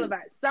feel wait.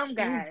 about some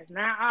guys,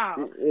 not all,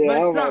 Yeah, but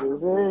I'm about to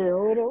some. say,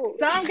 hold on.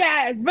 Some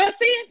guys. But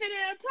see, if it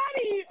didn't apply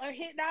to you, a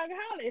hit dog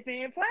holler. If it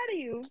didn't apply to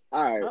you,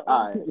 All right, Uh-oh.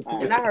 all right,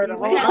 all And I right. heard a you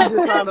would whole have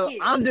lot. to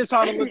I'm just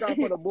trying to look out for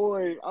take the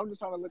boys. I'm just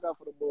trying to look out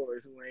for the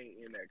boys who ain't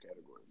in that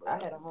category. But I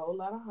had a whole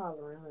lot of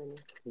hollering, honey.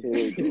 here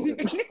they go.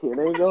 Here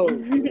they go.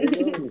 Here they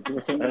go.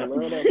 She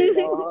love that hit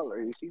dog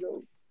holler. Here she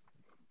go.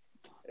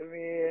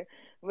 Man.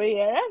 But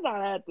yeah, that's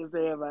all I have to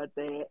say about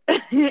that.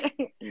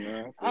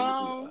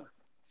 Nah,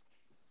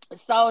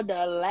 So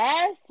the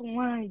last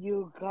one,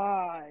 you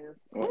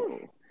guys. uh-oh.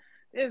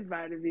 This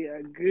about to be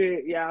a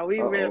good, y'all.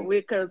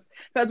 Uh-oh. Cause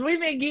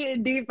we've been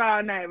getting deep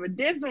all night, but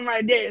this one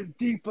right there is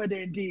deeper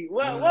than deep.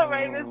 What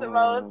Raven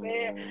Simone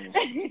said.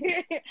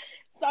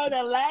 So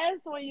the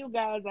last one, you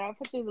guys, I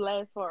put this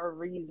last for a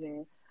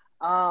reason.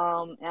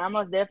 And I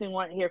most definitely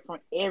want to hear from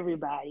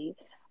everybody.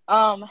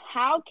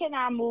 How can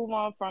I move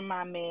on from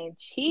my man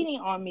cheating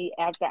on me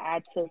after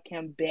I took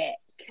him back?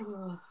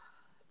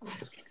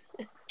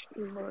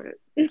 Lord.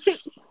 Jeez.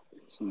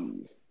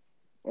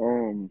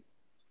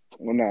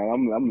 Well, nah,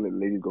 I'm gonna let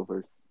ladies go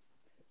first.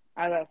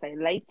 I was gonna say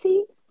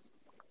lady.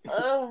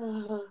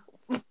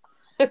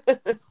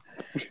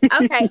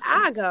 Okay,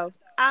 I'll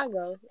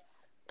go.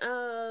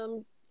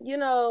 You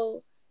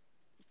know,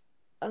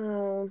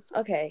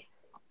 okay.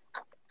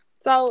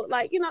 So,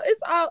 like,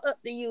 it's all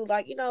up to you.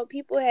 Like,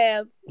 people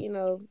have,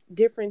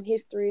 different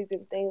histories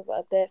and things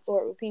like that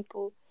sort with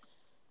people.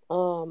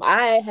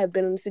 I have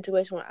been in a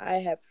situation where I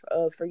have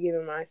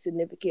forgiven my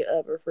significant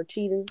other for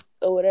cheating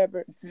or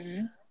whatever.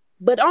 Mm-hmm.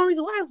 But the only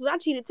reason why is because I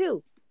cheated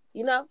too.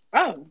 Oh,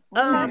 I'm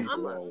gonna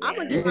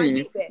get my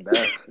lick back.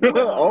 That's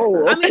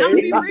Oh, I mean, I'm gonna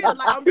okay. be real.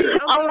 Like, I'm being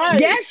All real. right.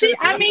 yeah,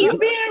 I mean, you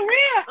being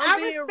real. I'm I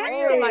being respect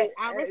real. that. Like,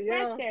 I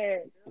respect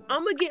that.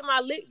 I'm gonna get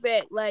my lick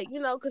back. Like,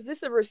 because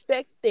it's a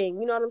respect thing.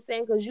 You know what I'm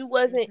saying? Because you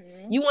wasn't,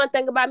 Mm-hmm. you want to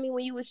think about me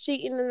when you was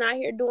cheating and out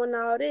here doing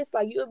all this.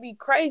 Like, you'd be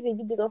crazy if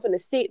you think I'm finna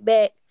sit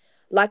back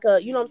like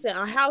a, you know what I'm saying,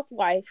 a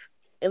housewife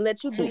and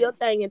let you do your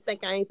thing and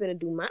think I ain't finna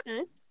do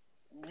mine.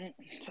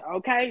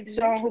 Okay,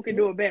 show 'em who can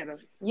do it better.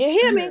 You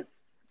hear me?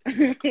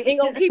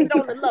 Ain't gonna keep it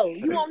on the low.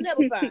 You won't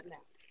never find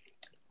out.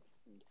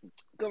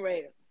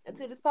 Correct.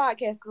 Until this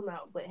podcast come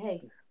out. But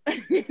hey.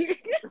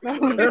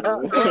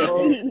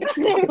 Uh-oh.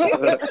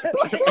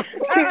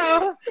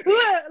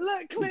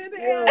 Look, clear the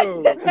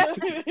Yo. air.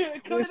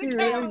 Clear Did she the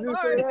really camera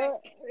just for say me. that?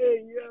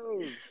 Hey,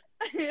 yo.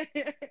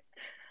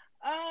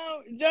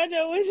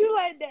 Jojo, would you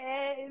like to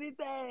add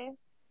anything?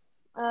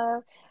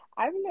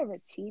 I've never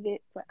cheated,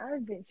 but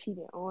I've been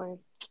cheated on.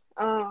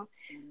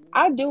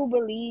 I do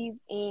believe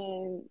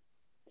in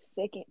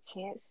second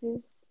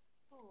chances.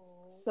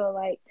 So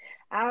like,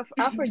 I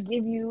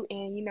forgive you,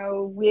 and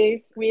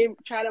we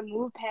try to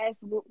move past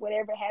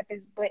whatever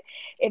happens. But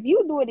if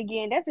you do it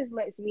again, that just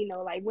lets me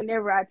know, like,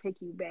 whenever I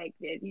take you back,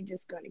 that you're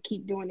just gonna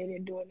keep doing it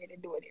and doing it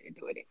and doing it and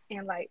doing it,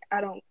 and like,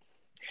 I don't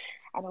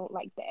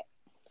like that.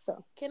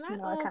 So Can I I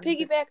kind of just.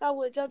 piggyback on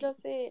what JoJo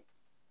said?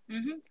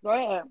 Go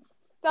ahead.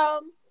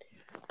 So,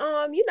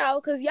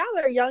 because y'all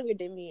are younger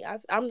than me.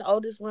 I'm the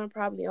oldest one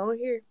probably on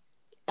here.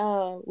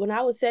 When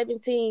I was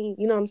 17,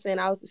 you know what I'm saying,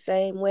 I was the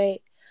same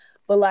way.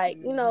 But like,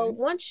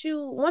 once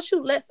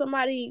you let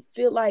somebody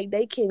feel like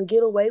they can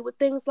get away with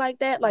things like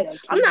that, like, Yeah,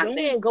 I'm keep not doing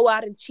saying it. go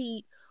out and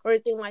cheat or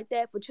anything like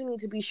that, but you need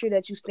to be sure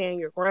that you stand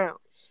your ground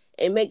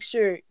and make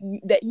sure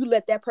that you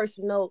let that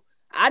person know,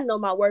 I know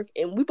my worth,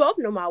 and we both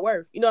know my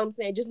worth. You know what I'm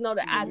saying? Just know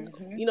that I know.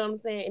 Mm-hmm. You know what I'm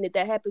saying? And if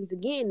that happens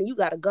again, then you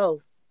gotta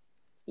go.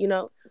 You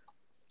know.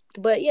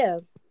 But yeah,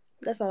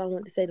 that's all I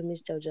wanted to say to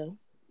Miss JoJo.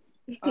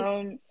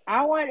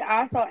 I want to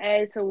also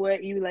add to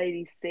what you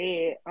ladies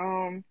said.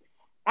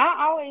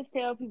 I always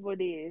tell people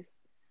this.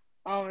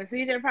 And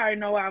CJ probably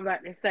know what I'm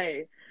about to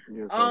say.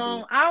 Yes, I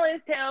do. I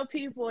always tell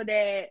people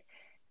that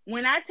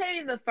when I tell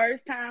you the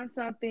first time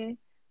something,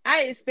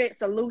 I expect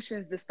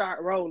solutions to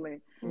start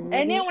rolling. And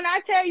Mm-hmm. then when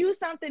I tell you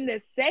something the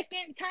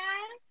second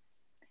time,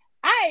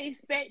 I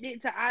expect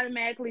it to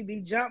automatically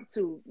be jumped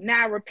to.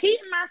 Now,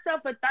 repeating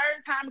myself a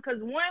third time,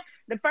 because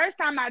the first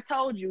time I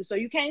told you, so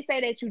you can't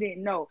say that you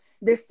didn't know.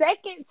 The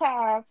second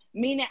time,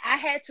 meaning I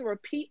had to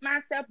repeat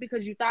myself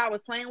because you thought I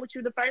was playing with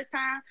you the first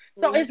time.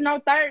 So it's no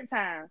third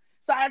time.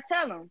 So I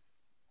tell them,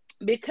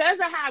 because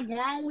of how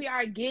grown we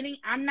are getting,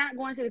 I'm not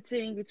going to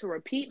continue to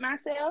repeat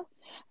myself.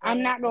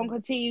 I'm not going to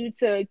continue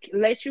to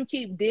let you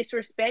keep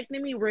disrespecting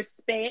me.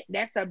 Respect,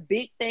 that's a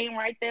big thing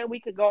right there.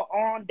 We could go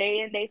on day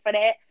and day for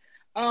that.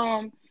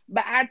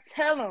 But I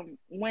tell them,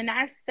 when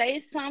I say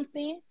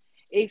something,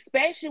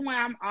 especially when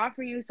I'm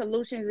offering you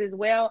solutions as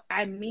well,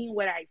 I mean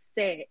what I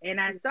said. And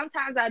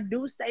sometimes I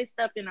do say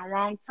stuff in the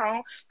wrong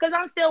tone because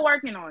I'm still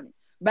working on it.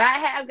 But I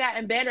have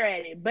gotten better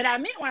at it. But I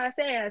meant what I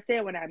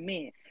said what I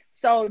meant.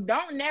 So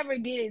don't never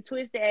get it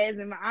twisted as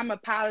I'm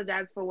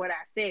apologizing for what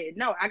I said.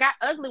 No, I got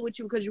ugly with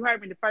you because you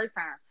heard me the first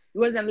time.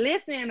 You wasn't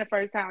listening the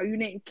first time. You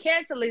didn't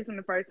care to listen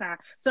the first time.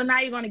 So now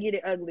you're going to get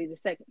it ugly the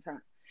second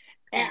time.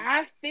 And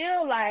I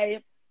feel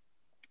like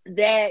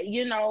that,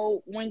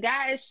 when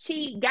guys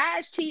cheat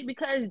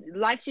because,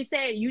 like she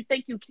said, you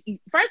think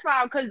first of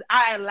all, because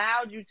I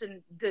allowed you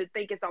to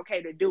think it's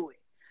okay to do it.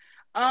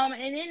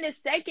 And then the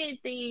second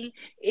thing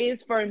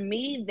is for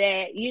me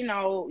that,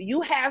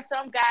 you have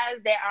some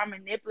guys that are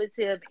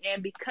manipulative,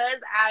 and because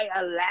I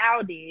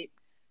allowed it,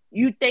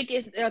 you think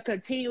it's a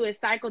continuous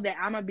cycle that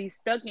I'm gonna be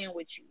stuck in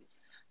with you.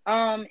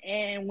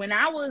 And when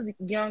I was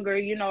younger,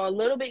 a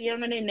little bit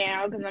younger than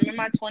now, because I'm in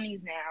my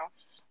 20s now,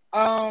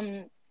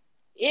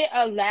 it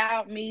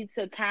allowed me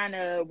to kind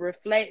of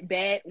reflect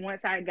back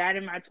once I got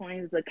in my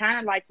 20s, to kind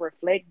of like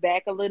reflect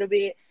back a little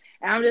bit.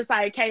 And I'm just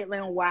like,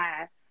 Caitlin,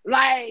 why?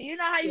 Like, you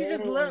know how you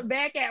just look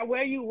back at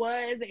where you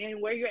was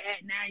and where you're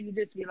at now, and you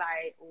just be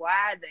like,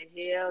 why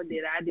the hell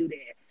did I do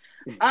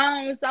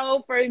that?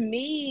 So for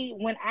me,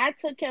 when I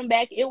took him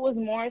back, it was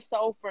more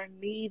so for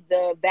me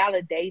the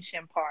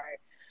validation part.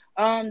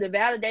 The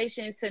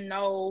validation to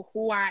know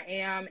who I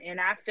am, and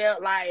I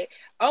felt like,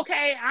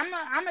 okay,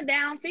 I'm a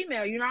down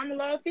female, I'm a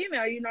little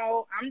female,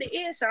 I'm the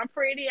ish, I'm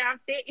pretty, I'm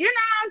thick, what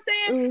I'm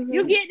saying? Mm-hmm.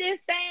 You get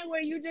this thing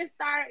where you just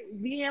start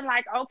being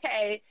like,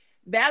 okay,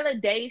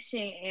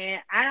 validation.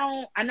 And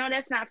I know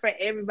that's not for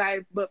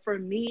everybody, but for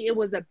me, it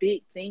was a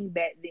big thing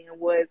back then,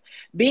 was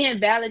being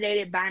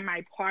validated by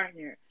my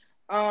partner.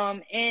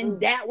 And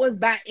that was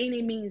by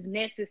any means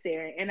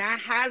necessary. And I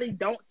highly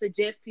don't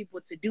suggest people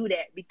to do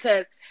that,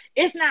 because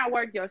it's not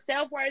worth your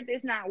self-worth.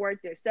 It's not worth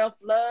your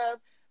self-love.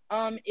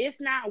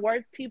 It's not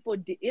worth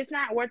it's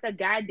not worth a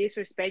guy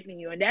disrespecting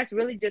you. And that's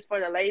really just for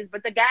the ladies,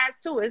 but the guys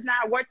too. It's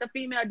not worth the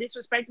female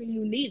disrespecting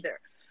you neither.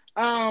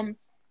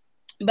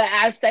 But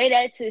I say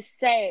that to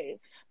say,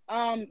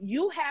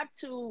 you have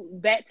to,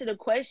 back to the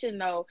question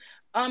though,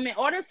 in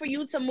order for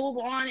you to move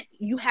on,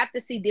 you have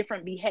to see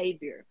different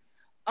behavior.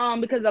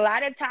 Because a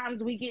lot of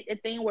times we get the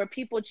thing where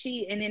people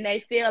cheat and then they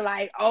feel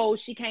like, oh,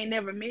 she can't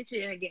never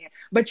mention it again,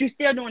 but you're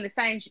still doing the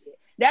same shit.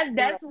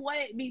 That's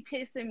what be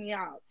pissing me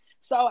off.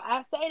 So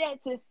I say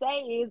that to say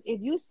is,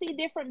 if you see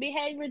different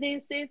behavior,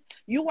 then sis,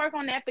 you work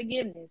on that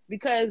forgiveness,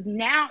 because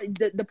now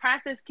the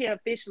process can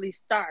officially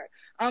start.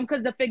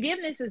 Because the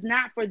forgiveness is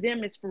not for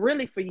them, it's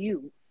really for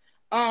you.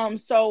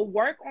 So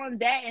work on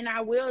that. And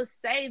I will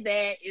say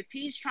that if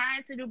he's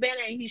trying to do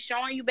better and he's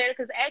showing you better,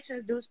 because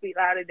actions do speak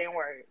louder than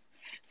words.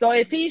 So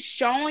if he's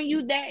showing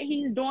you that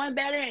he's doing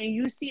better and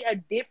you see a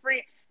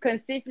different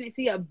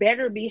consistency of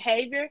better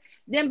behavior,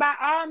 then by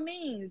all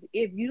means,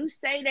 if you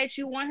say that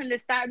you want him to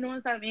stop doing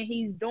something and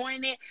he's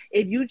doing it,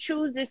 if you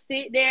choose to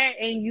sit there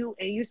and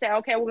you say,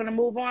 okay, we're gonna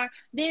move on,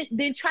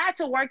 then try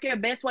to work your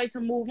best way to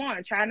move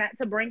on. Try not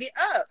to bring it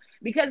up,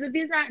 because if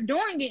he's not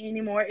doing it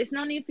anymore, it's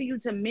no need for you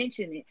to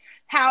mention it.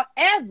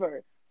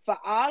 However, for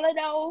all of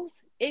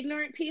those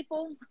ignorant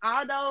people,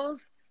 all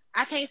those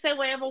I can't say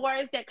whatever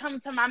words that come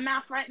to my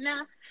mouth right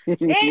now.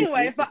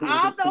 Anyway, for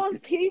all those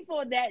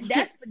people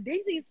that's for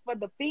this is for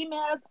the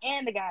females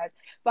and the guys.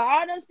 For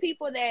all those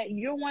people that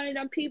you're one of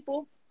them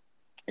people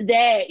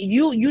that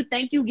you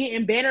think you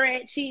getting better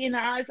at cheating and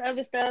all this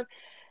other stuff,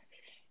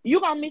 you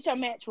gonna meet your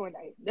match one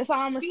day. That's all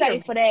I'm gonna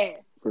say for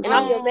that. For And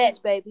I'm your sure.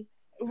 match, baby.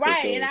 For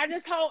Right, and sure. I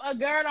just hope a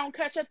girl don't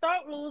cut your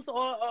throat loose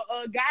or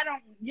a guy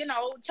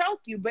don't,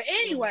 choke you. But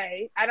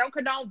anyway, I don't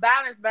condone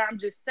violence, but I'm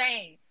just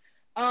saying,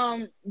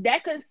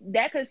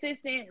 that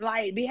consistent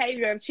like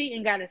behavior of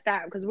cheating got to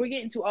stop because we're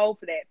getting too old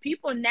for that.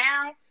 People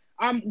now,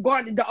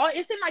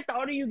 it seems like the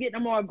older you get, the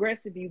more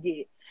aggressive you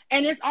get,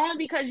 and it's only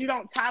because you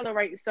don't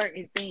tolerate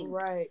certain things.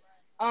 Right.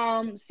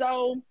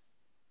 So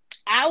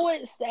I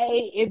would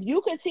say if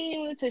you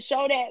continue to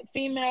show that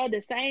female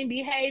the same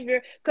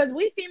behavior, because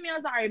we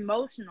females are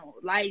emotional,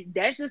 like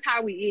that's just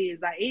how we is.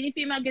 Like any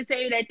female can tell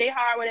you that they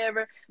hard,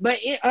 whatever, but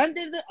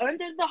under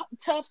the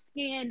tough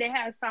skin, they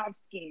have soft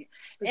skin,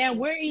 and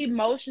we're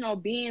emotional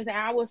beings. And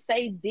I will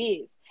say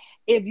this: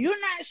 if you're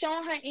not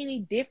showing her any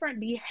different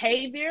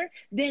behavior,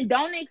 then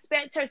don't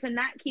expect her to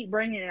not keep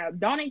bringing it up.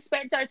 Don't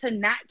expect her to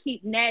not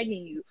keep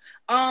nagging you.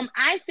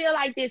 I feel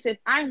like this: if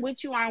I'm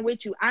with you, I'm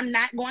with you. I'm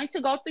not going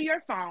to go through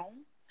your phone.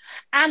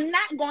 I'm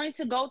not going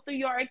to go through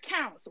your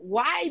accounts.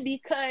 Why?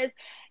 Because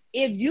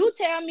if you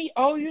tell me,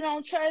 oh, you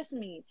don't trust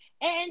me,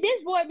 and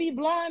this boy be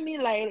blowing me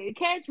lately,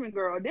 catch me,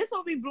 girl. This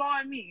will be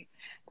blowing me.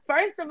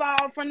 First of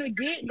all, from the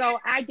get-go,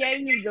 I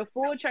gave you the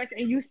full trust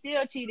and you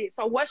still cheated.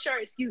 So what's your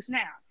excuse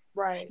now?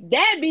 Right.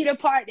 That be the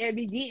part that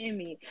be getting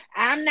me.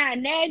 I'm not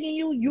nagging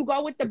you. You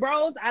go with the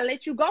bros. I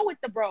let you go with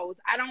the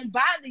bros. I don't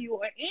bother you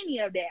or any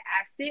of that.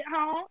 I sit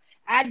home.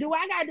 I do what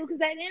I gotta do because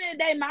at the end of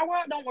the day, my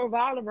world don't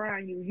revolve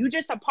around you. You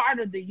just a part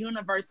of the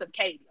universe of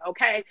Katie.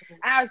 Okay,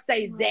 I'll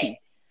say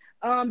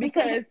that.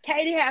 Because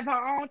Katie have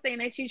her own thing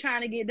that she's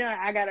trying to get done.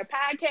 I got a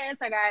podcast.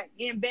 I got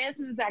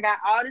investments. I got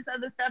all this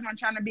other stuff. I'm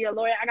trying to be a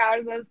lawyer. I got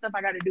all this other stuff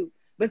I got to do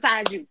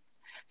besides you.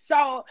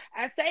 So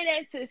I say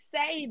that to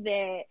say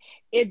that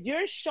if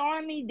you're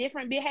showing me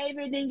different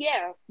behavior, then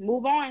yeah,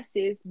 move on,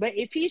 sis. But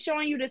if he's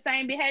showing you the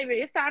same behavior,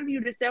 it's time for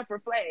you to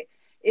self-reflect.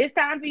 It's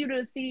time for you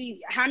to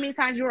see how many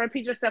times you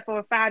repeat yourself of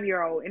a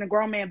 5-year-old in a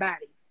grown man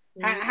body.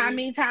 How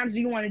many times do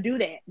you want to do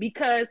that?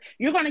 Because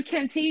you're going to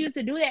continue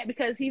to do that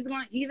because he's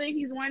one of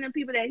the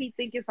people that he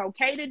think it's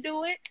okay to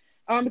do it,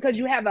 because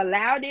you have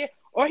allowed it,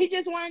 or he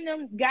just one of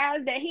them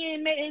guys that he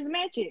ain't met his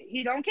match yet.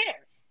 He don't care.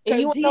 And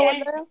you want to know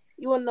what else?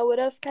 You want to know what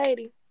else,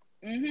 Katie?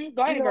 Go ahead, you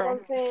know girl. What I'm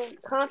saying?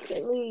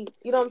 Constantly,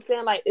 you know what I'm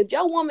saying? Like, if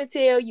your woman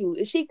tell you,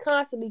 if she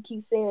constantly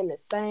keeps saying the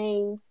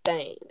same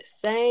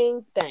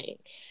thing,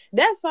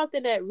 that's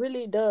something that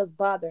really does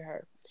bother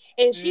her.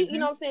 And she, you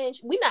know what I'm saying?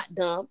 We not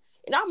dumb.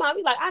 And our mom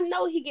be like, I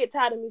know he get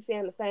tired of me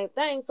saying the same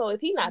thing. So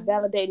if he not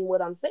validating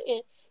what I'm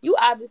saying, you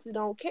obviously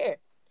don't care.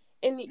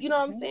 And you know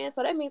what I'm saying?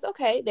 So that means,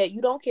 okay, that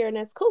you don't care and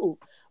that's cool.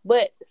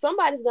 But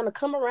somebody's going to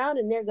come around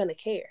and they're going to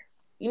care.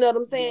 You know what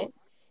I'm saying?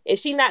 Is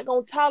she not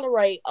going to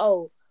tolerate,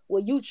 oh,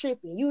 well, you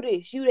tripping, you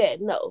this, you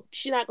that? No,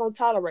 she not going to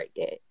tolerate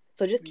that.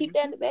 So just keep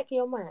that in the back of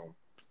your mind.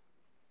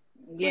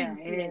 Yeah,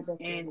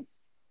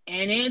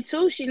 and then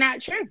too, she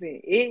not tripping.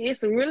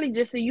 It's really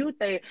just a you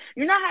thing.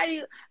 You know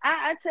how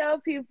I tell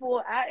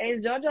people,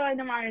 and JoJo and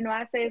them already know,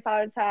 I say this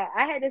all the time.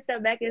 I had to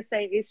step back and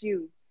say it's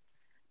you.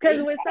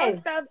 Because with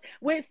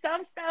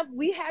some stuff,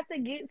 we have to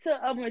get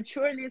to a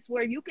matureness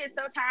where you can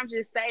sometimes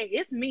just say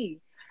it's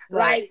me.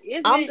 Right.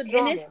 Like I'm the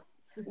drama.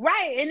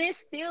 Right, and it's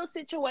still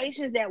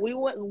situations that we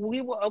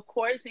will of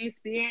course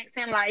experience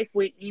in life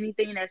with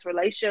anything that's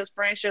relationships,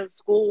 friendships,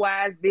 school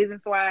wise,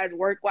 business wise,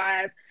 work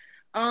wise.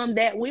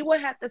 That we will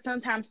have to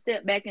sometimes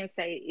step back and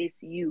say it's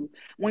you.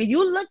 When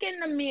you look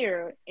in the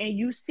mirror and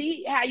you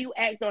see how you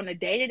act on a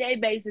day-to-day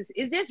basis,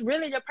 is this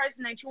really the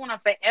person that you want to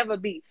forever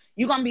be?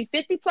 You're gonna be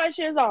 50 plus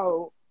years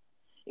old,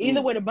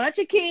 either with a bunch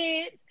of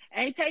kids,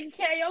 ain't taking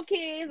care of your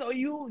kids, or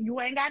you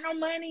ain't got no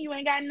money, you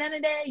ain't got none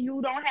of that,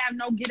 you don't have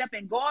no get up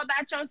and go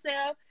about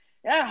yourself.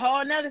 That's a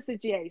whole nother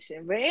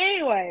situation. But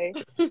anyway,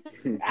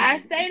 I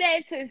say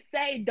that to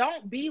say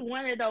don't be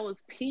one of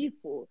those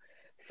people.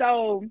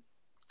 So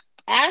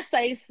I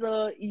say,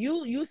 so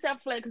you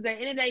self-reflect, because at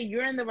the end of the day,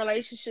 you're in the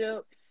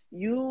relationship.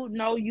 You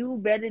know you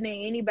better than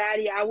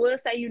anybody. I will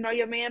say you know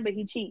your man, but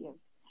he cheating.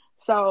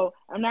 So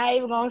I'm not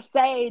even gonna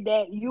say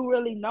that you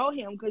really know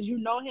him, because you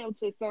know him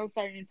to some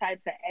certain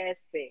types of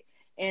aspect,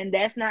 and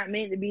that's not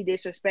meant to be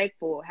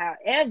disrespectful.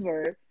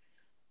 However,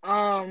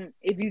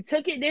 if you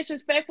took it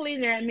disrespectfully,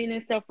 then that means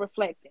it's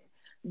self-reflecting.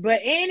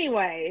 But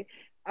anyway,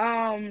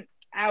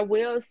 I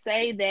will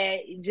say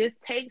that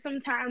just take some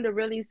time to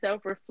really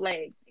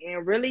self-reflect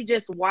and really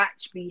just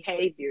watch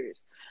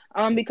behaviors,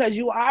 because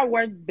you are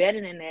worth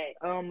better than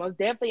that. Most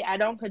definitely, I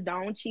don't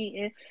condone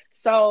cheating.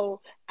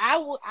 So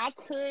I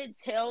could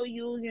tell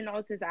you,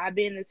 since I've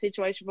been in the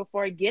situation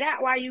before, get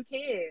out while you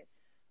can.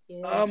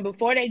 Yeah.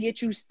 Before they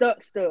get you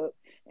stuck.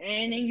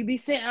 And then you be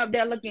sitting up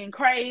there looking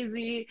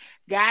crazy,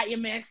 got your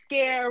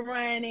mascara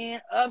running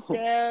up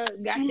there,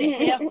 got your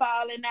hair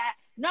falling out.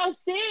 No,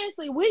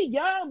 seriously, we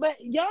young, but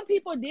young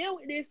people deal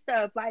with this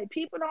stuff. Like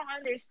people don't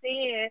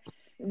understand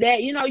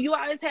that, you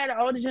always had an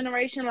older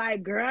generation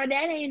like, girl, that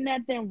ain't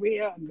nothing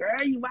real. Girl,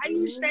 why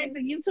you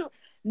stressing? You too.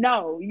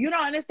 No, you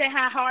don't understand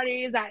how hard it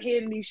is out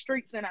here in these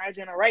streets in our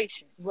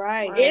generation.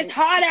 Right. It's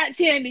hard out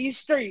here in these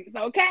streets,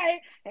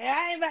 okay? And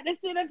I ain't about to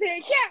sit up here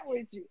and cat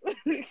with you.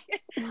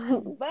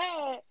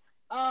 But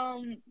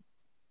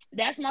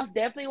that's most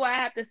definitely what I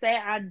have to say.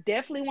 I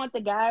definitely want the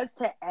guys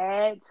to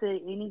add to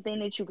anything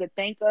that you could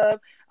think of.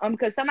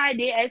 Because somebody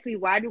did ask me,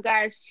 why do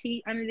guys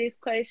cheat under this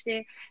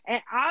question?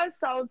 And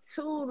also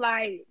too,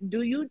 like,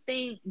 do you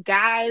think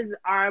guys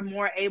are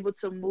more able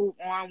to move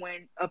on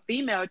when a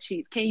female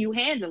cheats? Can you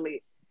handle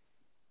it?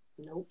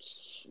 Nope.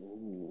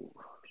 Ooh.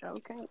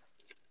 Okay.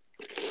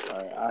 All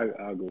right,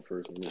 I'll go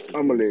first on this.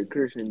 I'm gonna let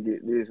Christian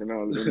get this, and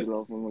I'll leave it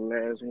off on the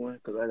last one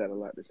because I got a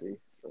lot to say.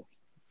 So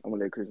I'm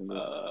gonna let Christian go.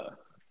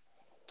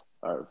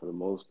 All right, for the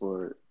most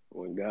part,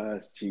 when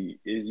guys cheat,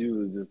 it's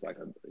usually just like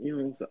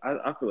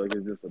I feel like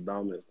it's just a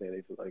dominance thing.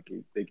 They feel like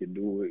they can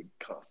do it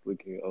constantly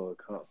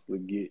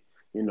get,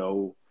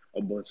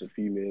 a bunch of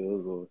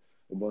females or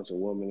a bunch of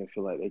women and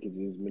feel like they can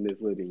just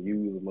manipulate and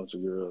use a bunch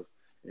of girls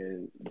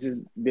and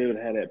just be able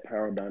to have that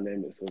power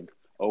dynamics of,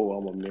 oh,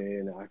 I'm a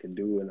man and I can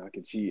do it and I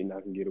can cheat and I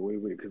can get away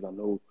with it because I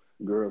know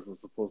girls are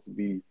supposed to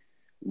be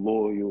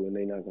loyal and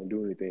they're not gonna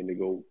do anything to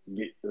go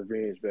get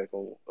revenge back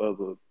on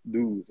other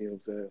dudes. You know what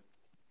I'm saying?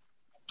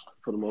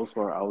 For the most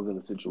part, I was in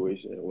a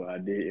situation where I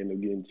did end up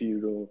getting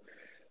cheated on.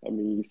 I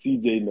mean,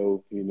 CJ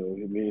know, me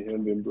and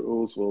him been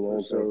bros for a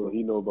long time, so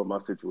he know about my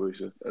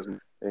situation.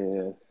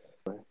 And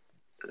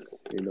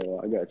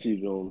I got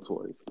cheated on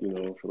twice.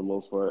 For the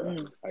most part,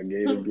 I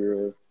gave a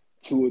girl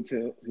 2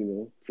 attempts,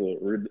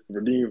 to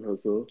redeem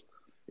herself.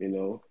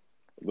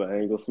 But I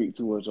ain't gonna speak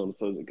too much on the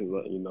subject because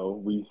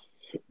we.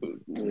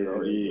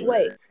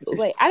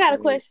 Wait. I got a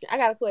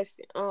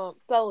question.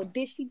 So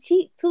did she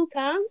cheat 2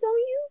 times on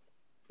you?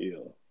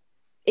 Yeah.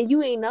 And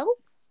you ain't know?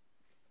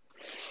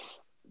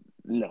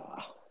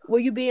 Nah. Were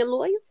you being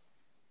loyal?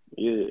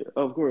 Yeah,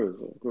 of course.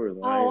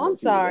 Oh, I'm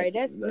sorry.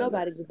 That's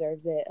nobody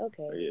deserves that.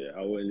 Okay. Yeah,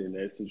 I wasn't in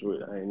that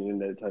situation. I ain't even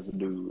that type of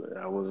dude.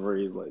 I was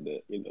raised like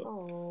that,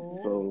 Oh.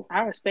 So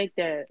I respect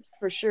that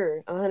for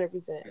sure,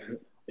 100%.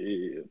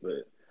 Yeah,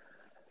 but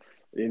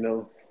it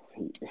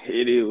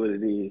is what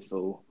it is.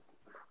 So,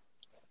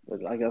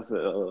 but like I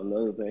said,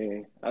 another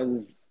thing, I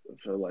just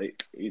feel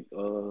like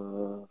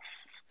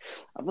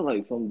I feel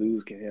like some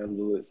dudes can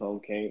handle it,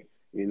 some can't.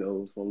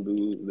 Some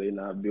dudes they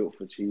not built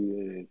for cheating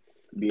and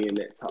being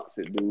that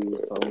toxic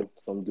dude.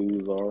 Some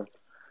dudes are.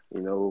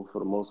 For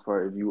the most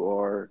part, if you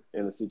are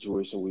in a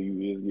situation where you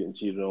is getting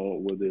cheated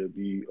on, whether it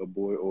be a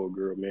boy or a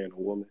girl, man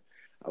or woman,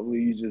 I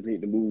believe you just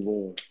need to move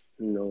on.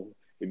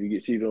 If you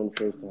get cheated on the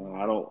first time,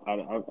 I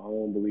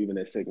don't believe in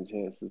that second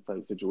chances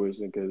type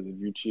situation because if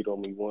you cheat on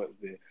me once,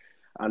 then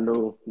I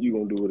know you're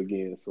gonna do it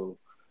again. So,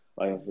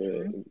 like I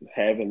said,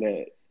 having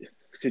that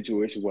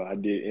situation where I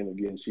did end up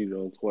getting cheated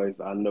on twice,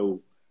 I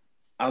know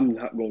I'm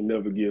not gonna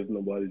never give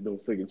nobody no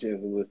second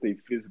chance unless they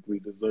physically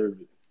deserve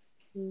it.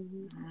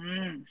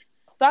 Mm-hmm.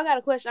 So I got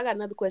a question. I got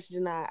another question,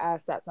 and I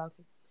stop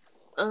talking.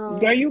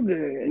 Girl, you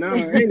good? No,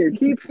 ain't it?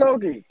 Keep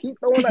talking. Keep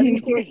throwing out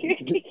these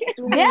questions.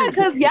 Yeah,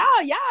 cause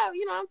y'all,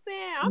 you know what I'm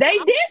saying? They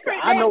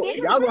different. I know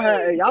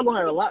y'all gonna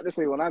have a lot to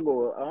say when I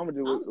go. I'm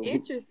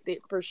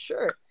interested for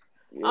sure.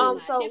 Yeah.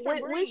 So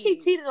when she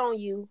cheated on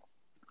you,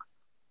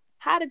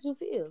 how did you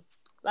feel?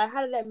 Like,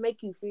 how did that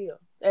make you feel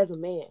as a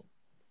man?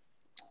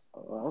 I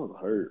was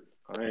hurt.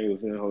 I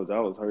ain't gonna say I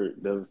was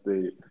hurt,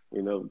 devastated,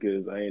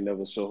 because I ain't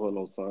never show her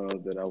no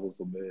signs that I was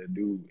a bad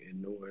dude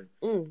and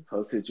knowing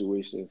her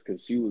situations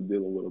because she was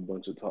dealing with a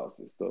bunch of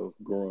toxic stuff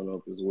growing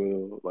up as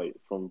well, like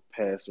from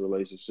past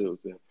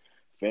relationships and her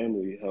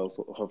family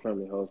household.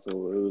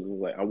 It was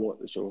just like I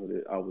wanted to show her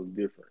that I was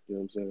different. You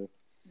know what I'm saying?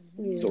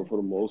 Yeah. So for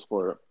the most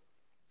part,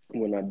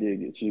 when I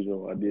did get cheated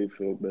on, I did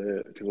feel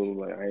bad because it was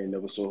like I ain't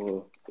never show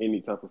her any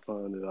type of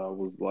sign that I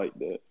was like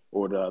that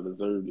or that I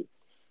deserved it.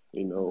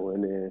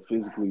 And then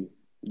physically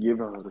giving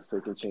her the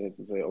second chance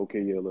to say,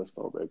 okay, yeah, let's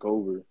start back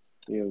over.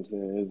 You know what I'm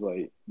saying? It's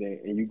like,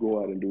 and you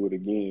go out and do it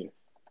again.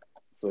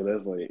 So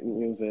that's like, you know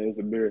what I'm saying? It's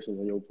embarrassing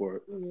on your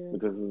part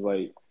because it's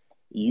like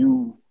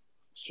you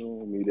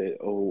showing me that,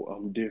 oh,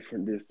 I'm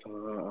different this time.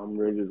 I'm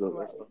ready to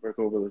let's start back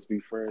over. Let's be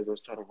friends.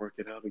 Let's try to work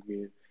it out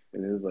again.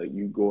 And then it's like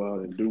you go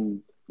out and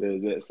do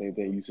that same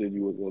thing you said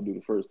you was going to do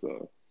the first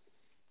time.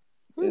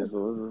 And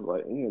so it's just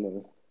like,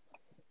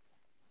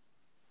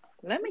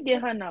 Let me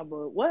get her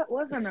number.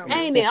 What's her number?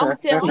 Ain't it? I'm gonna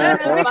tell her.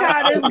 Let me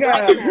call this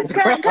girl.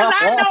 Because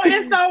I know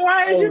it's some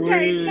words you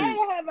can't say to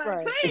her,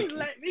 but please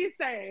let me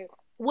say it.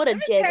 What a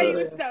jacket. Tell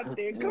you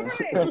something.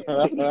 Correct.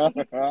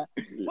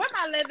 Where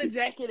my leather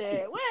jacket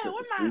at?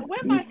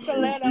 Where my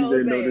stilettos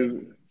at?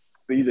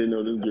 CJ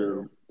know this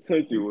girl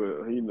plenty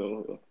well. He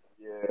know her.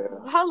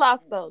 Yeah. Her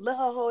lost though. Let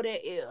her hold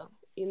that L.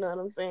 You know what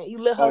I'm saying? You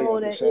let her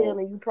hold that L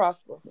and you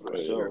prosper. For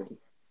sure.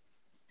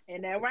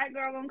 And that right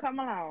girl gonna come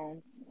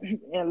along.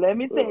 And let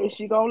me tell you,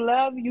 she gonna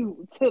love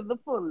you to the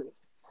fullest.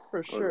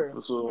 For sure.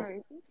 For sure.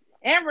 Right.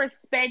 and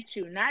respect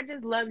you. Not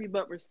just love you,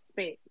 but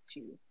respect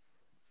you.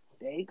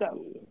 There you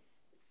go. Yeah.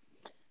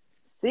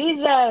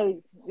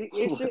 CJ,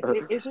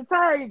 it's your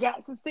turn. You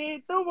got to see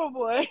it through, my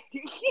boy.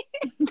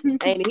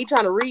 And he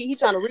trying to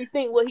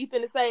rethink what he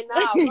finna say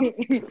now.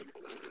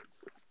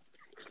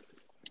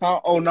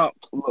 Oh no!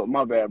 Look,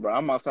 my bad, bro.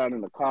 I'm outside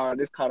in the car.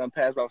 This car done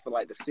passed by for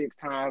like the sixth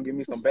time. Give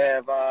me some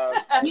bad vibes.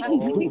 I ain't gonna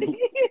hold you.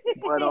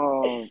 But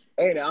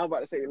hey, I was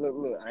about to say,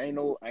 look. I ain't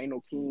no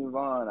King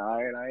Von.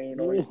 I ain't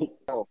no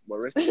off. But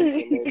rest in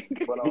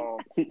peace,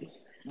 legend.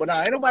 But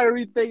ain't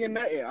nobody rethinking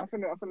nothing. I'm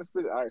finna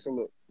split it. All right, so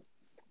look.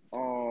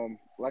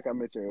 Like I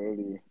mentioned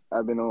earlier,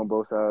 I've been on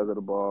both sides of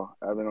the ball.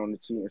 I've been on the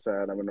cheating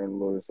side. I've been on the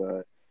loyal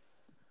side.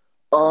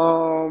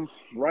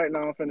 Right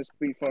now I'm finna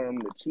speak from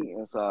the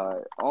cheating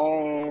side.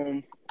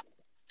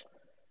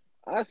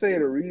 I say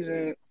the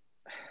reason.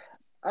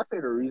 I say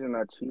the reason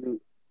I cheated.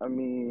 I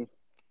mean,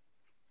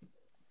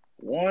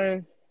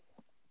 one,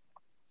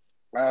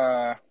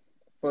 for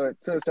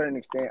to a certain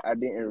extent, I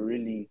didn't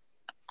really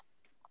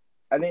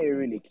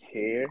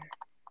care.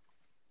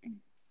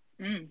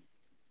 Mm.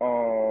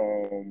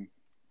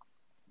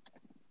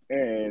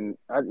 And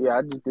I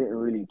just didn't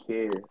really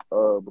care.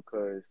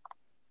 Because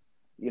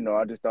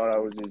I just thought I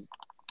was just,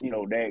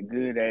 that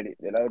good at it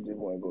that I just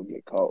wasn't gonna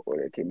get caught or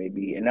that kid may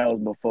be. And that was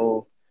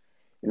before,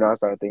 I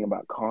started thinking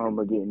about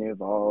karma getting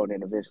involved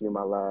and eventually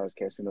my lies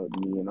catching up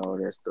to me and all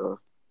that stuff.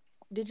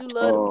 Did you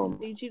love the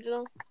people you cheated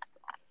on?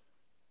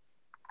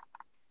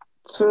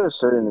 To a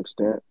certain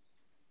extent.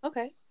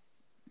 Okay.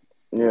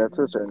 Yeah,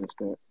 to a certain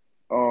extent.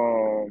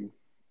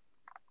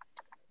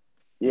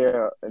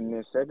 Yeah, and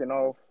then second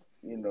off,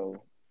 I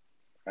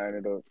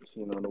ended up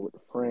cheating on her with a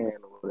friend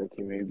or whatever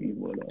it may be.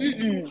 But,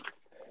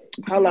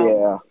 Hold on.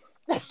 yeah.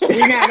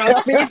 We're not gonna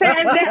speak past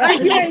that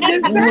like you ain't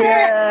just said.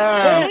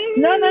 Yeah.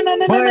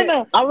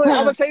 No. I'm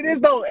gonna say this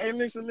though. Hey,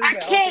 listen. I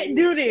can't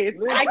do this.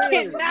 I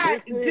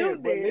cannot do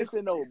But this.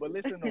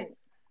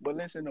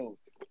 listen though.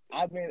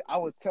 I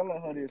was telling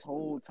her this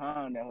whole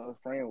time that her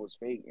friend was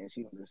fake and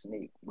she was a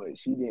snake, but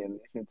she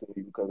didn't listen to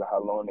me because of how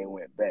long they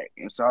went back,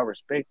 and so I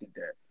respected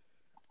that.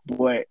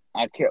 But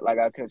I kept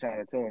trying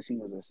to tell her she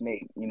was a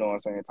snake. You know what I'm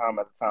saying? Time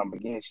after time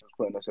again, she was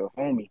putting herself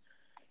on me,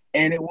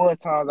 and it was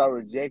times I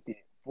rejected.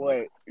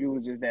 But it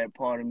was just that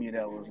part of me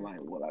that was like,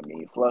 well, I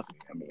mean, fluffy.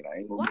 I mean, I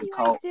ain't gonna Why get you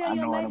caught. ain't tell I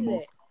your know how to lady move.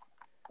 that?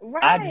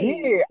 Right.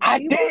 I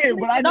did,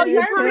 but I No, you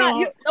didn't talking tell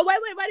about her. no, wait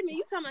a minute.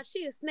 You talking about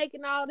she a snake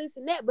and all this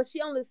and that, but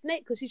she only a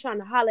snake because she trying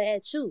to holler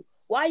at you.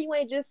 Why you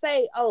ain't just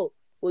say, oh,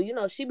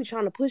 well, she be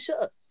trying to push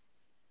up.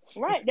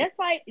 Right. That's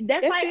like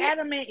That's it.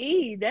 Adam and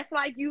Eve. That's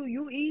like you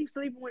Eve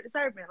sleeping with the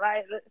serpent.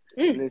 Like,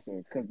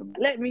 Listen, because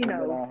let me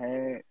know.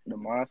 the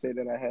mindset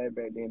that I had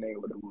back then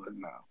ain't what it was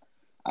now.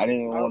 I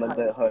didn't want to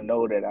Okay. let her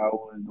know that I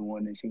was the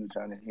one that she was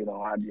trying to hit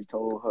on. I just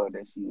told her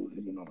that she was,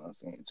 you know what I'm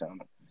saying, trying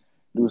to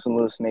do some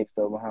little snake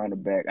stuff behind the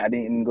back. I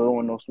didn't go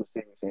on no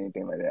specifics or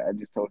anything like that. I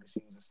just told her she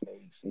was a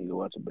snake. She need to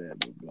watch a bad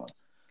blah blah.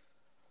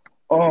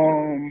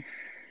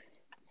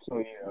 So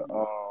yeah, that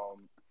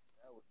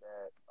was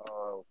that.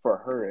 For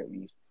her at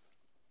least.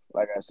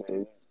 Like I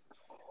said,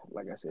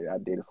 I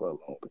did it for a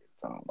long period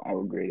of time. I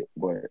regret it,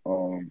 but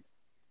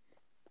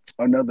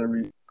another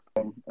reason,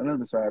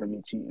 another side of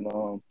me cheating.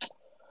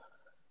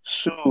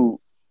 Shoot,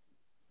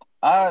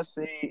 I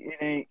say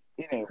it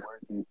ain't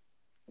worth it.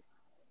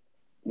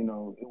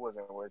 It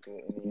wasn't worth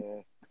it in the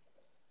end.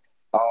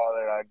 All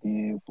that I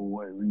did for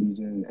what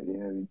reason at the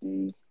end of the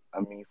day? I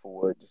mean, for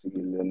what? Just to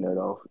get a little nut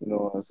off. You know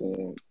what I'm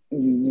saying?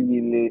 Just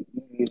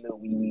get a little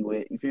wee wee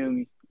wet. You feel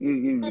me? It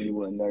really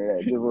wasn't none of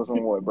that. Just was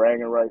some more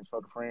bragging rights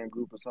for the friend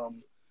group or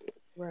something.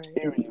 Right.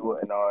 It really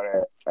wasn't all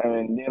that. I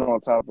mean, then on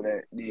top of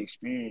that, the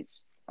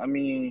experience. I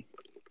mean,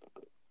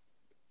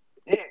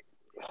 it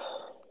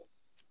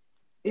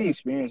the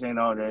experience ain't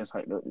all that it's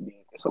hyped up to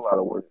be. It's a lot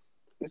of work.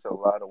 It's a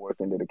lot of work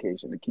and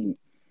dedication to keep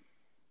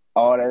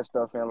all that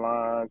stuff in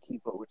line,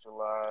 keep up with your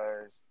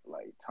lives,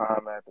 like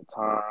time after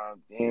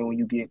time. Then when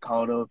you get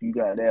caught up, you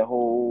got that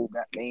whole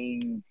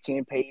goddamn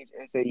 10-page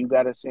essay you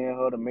gotta send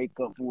her to make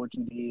up for what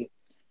you did.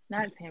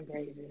 Not 10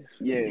 pages.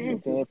 Yeah,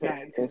 it's a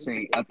 10-page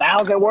essay.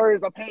 1,000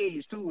 words a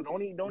page too.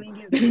 Don't even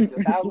get it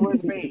twisted. 1,000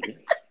 words a page.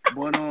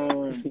 But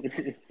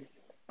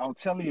I'm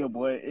telling you,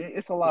 boy,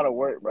 it's a lot of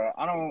work, bro.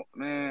 I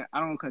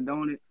don't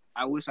condone it.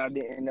 I wish I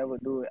didn't never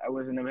do it. I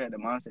wish I never had the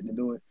mindset to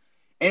do it.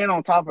 And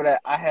on top of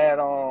that, I had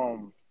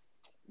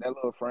that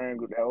little friend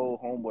group, that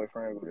old homeboy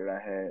friend group that I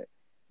had.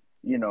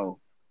 You know,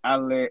 I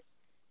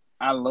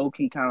low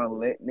key kind of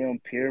let them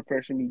peer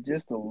pressure me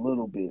just a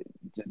little bit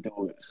to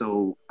do it.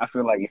 So I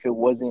feel like if it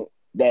wasn't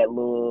that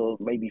little,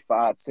 maybe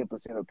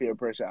 5-10% of peer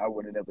pressure, I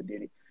would have never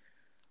did it.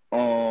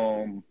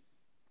 And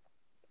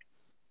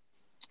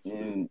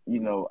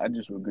I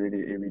just regret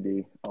it every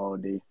day, all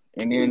day.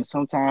 And then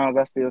sometimes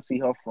I still see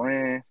her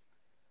friends,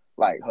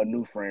 like her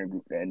new friend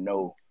group that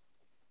know,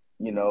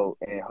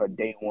 and her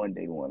day one,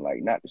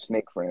 like not the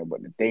snake friend,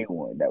 but the day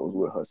one that was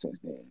with her since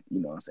then. You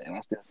know what I'm saying?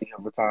 I still see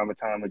her from time and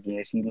time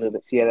again. She had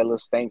that little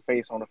stank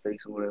face on her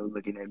face or whatever,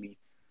 looking at me.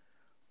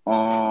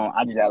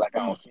 I just act like I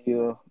don't see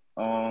her.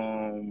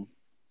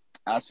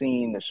 I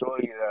seen the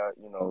shorty that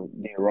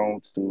did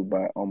wrong to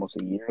about almost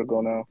a year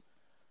ago now.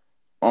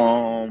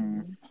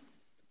 Um,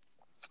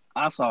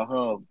 I saw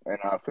her and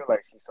I feel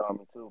like she saw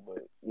me too,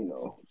 but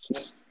she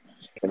ain't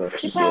finna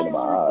She be dead in probably my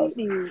want to eyes.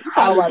 see you. You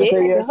I was probably about to did say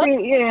that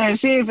yeah, to her.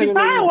 she ain't She finna let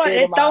probably me dead in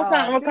wanted to my throw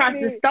something eyes. across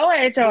the store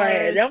at your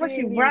ass. That's She what she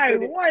ain't even probably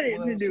finna, wanted to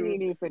boy, she do.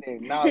 ain't even finna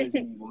acknowledge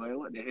me, boy.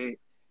 What the heck?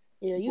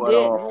 Yeah, you But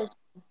did to her.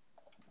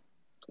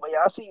 but yeah,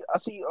 I see, I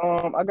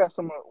got I got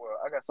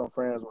some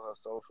friends with her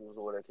socials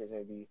or whatever the case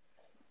may be.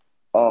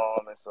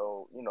 And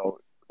so,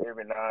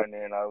 every now and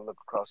then I look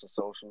across the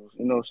socials.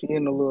 She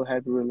in a little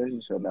happy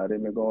relationship now.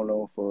 They've been going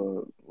on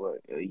for what,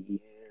 a year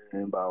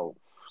and about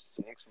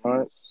 6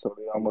 months. So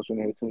they almost been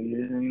here 2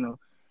 years,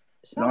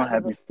 Shout I'm out to her.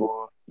 happy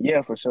for her.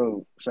 Yeah, for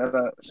sure. Shout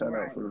out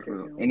Right, for because real.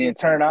 you don't And then get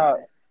paid turn for out,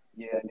 that.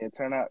 yeah, and then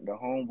turn out the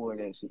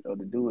homeboy or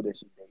the dude that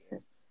she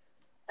dating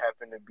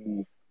happened to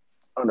be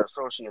an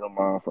associate of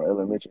mine from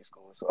elementary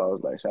school. So I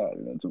was like, shout out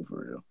to them too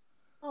for real.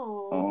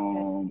 Oh, okay.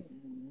 Um,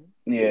 Mhm.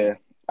 yeah,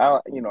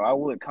 I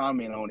would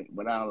comment on it,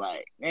 but I'm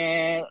like,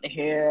 man, what the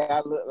hell I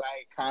look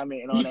like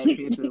commenting on that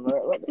picture,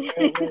 bro? What the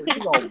hell, man?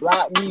 She gonna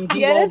block me? He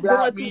Yeah, gonna that's doing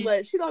block too me?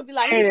 much. She gonna be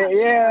like, he trying And to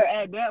see yeah, something.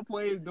 at that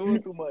point, it's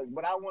doing too much.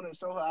 But I want to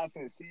show her how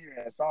sincere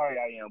and sorry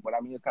I am. But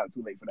I mean, it's kind of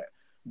too late for that.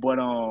 But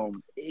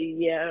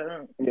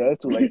Yeah. yeah, it's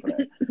too late for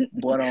that.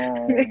 But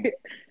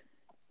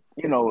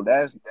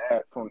that's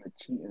that from the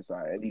cheating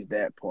side. At least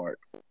that part,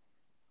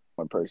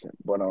 one person.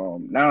 But now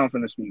I'm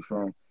finna speak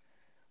from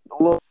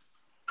look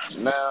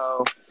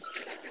now.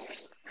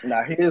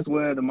 Now here's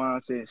where the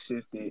mindset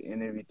shifted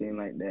and everything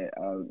like that.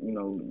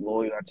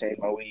 Loyal. I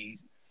changed my ways.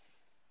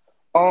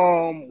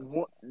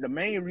 The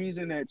main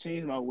reason that I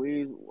changed my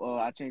ways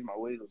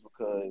was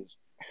because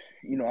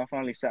I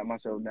finally sat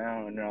myself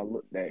down and then I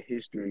looked at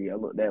history. I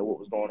looked at what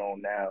was going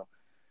on now.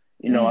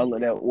 I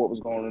looked at what was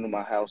going on in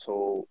my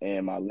household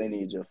and my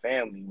lineage of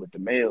family with the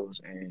males,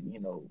 and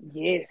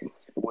Yes.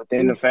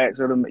 within the facts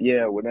of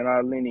within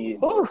our lineage,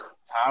 Whew.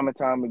 time and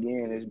time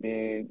again, it's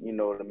been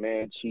the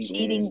man cheating,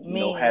 Cheating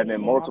men having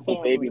in our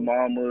multiple baby family.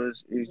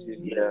 mamas. It's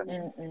just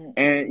Mhm.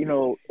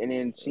 and and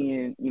then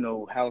seeing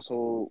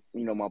household,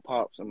 my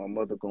pops and my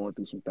mother going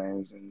through some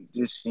things, and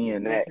just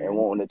seeing that and Mm-hmm.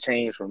 wanting to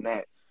change from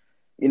that.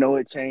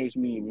 It changed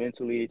me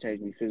mentally, it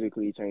changed me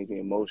physically, it changed me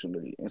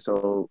emotionally, and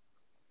so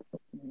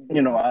to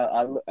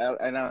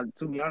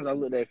be honest, I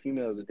looked at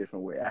females a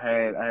different way. I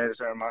had a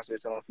certain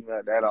mindset on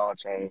female that all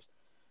changed,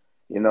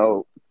 you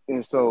know,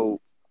 and so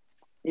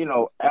you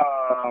know,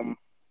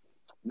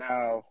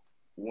 now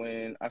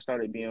when I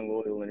started being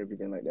loyal and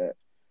everything like that,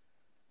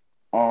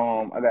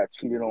 I got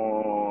cheated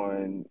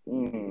on,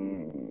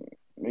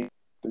 maybe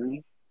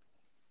three,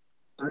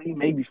 three,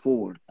 maybe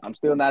four. I'm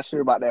still not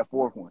sure about that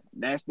fourth one.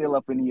 That's still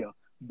up in the air,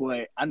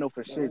 but I know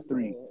for sure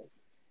three.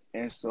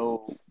 And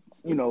so,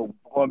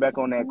 going back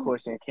on that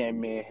question, can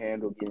men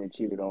handle getting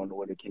cheated on, or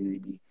what it can really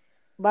be?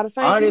 By the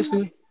same female?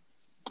 Honestly,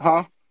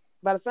 huh?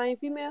 By the same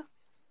female?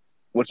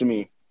 What you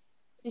mean?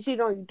 She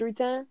cheated on you 3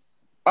 times?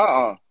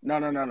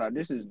 No.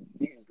 These is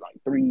like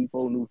three,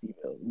 four new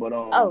females. But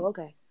Oh,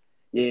 okay.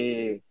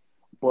 yeah.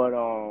 But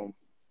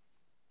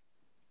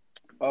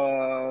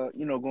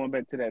going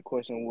back to that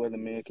question whether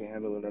men can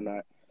handle it or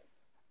not,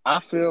 I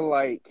feel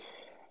like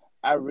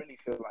I really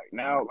feel like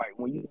now, like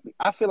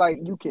I feel like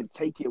you can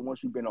take it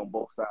once you've been on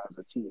both sides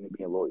of cheating and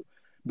being loyal.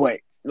 But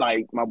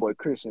like my boy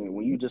Christian,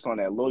 when you just on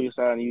that loyal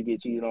side and you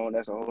get cheated on,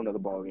 that's a whole nother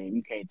ball game.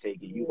 You can't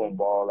take it. You gonna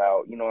ball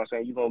out. You know what I'm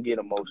saying? You gonna get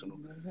emotional.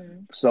 Mm-hmm.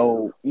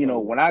 So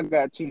when I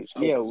got cheated,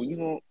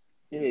 you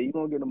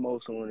gonna get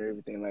emotional and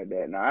everything like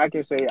that. Now I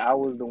can say I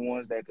was the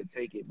ones that could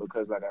take it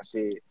because, like I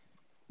said,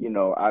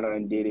 I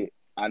done did it.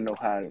 I know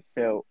how it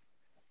felt.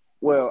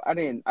 Well, I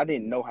didn't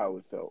know how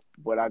it felt,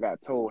 but I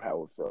got told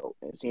how it felt,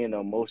 and seeing the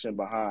emotion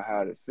behind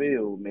how it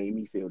feel made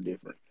me feel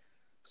different.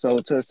 So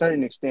to a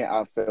certain extent,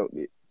 I felt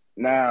it.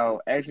 Now,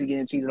 actually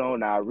getting cheated on,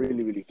 now I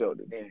really, really felt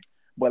it then.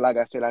 But like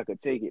I said, I could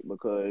take it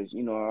because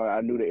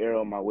I knew the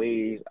error of my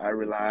ways. I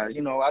realized,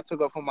 I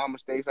took up for my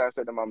mistakes. I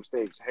said to my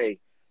mistakes, hey,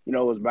 it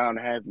was bound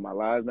to happen. My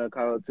lies done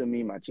caught up to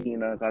me. My cheating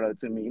done caught up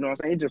to me. You know what I'm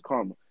saying? It's just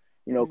karma.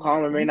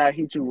 Karma may not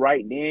hit you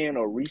right then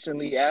or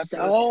recently after.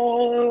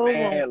 So,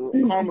 Man,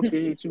 karma could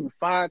hit you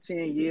 5, 10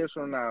 years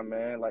from now,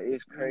 man. Like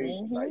it's crazy.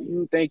 Like hmm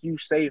you think you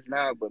safe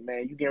now, but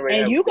man, you getting ready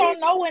to and have a you bad gonna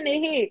know day. when it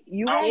hit.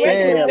 You I'm gonna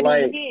saying, recognize when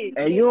it like, hit.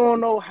 and you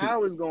don't know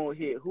how it's gonna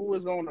hit, who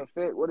it's gonna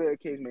affect, whatever the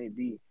case may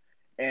be.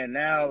 And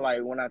now,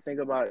 like, when I think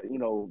about,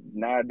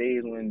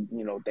 nowadays when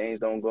things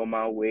don't go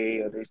my way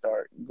or they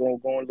start going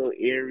a little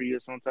airy or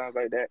sometimes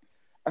like that,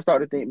 I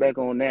start to think back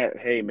on that.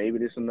 Hey, maybe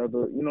this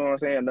another, you know what I'm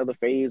saying, another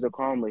phase of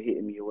karma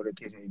hitting me or whatever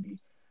the case may be.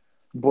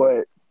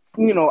 But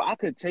I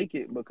could take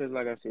it because,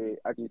 like I said,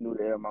 I just knew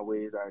that in my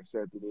ways. I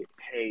accepted it.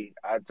 Hey,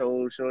 I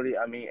told Shorty,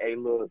 I mean, hey,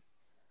 look,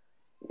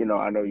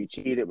 I know you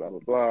cheated, blah blah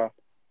blah.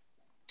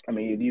 I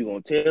mean, either you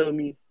gonna tell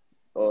me,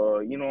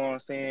 you know what I'm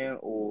saying,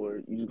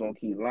 or you just gonna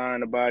keep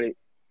lying about it.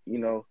 You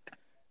know,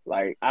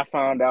 like I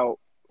found out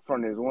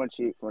from this one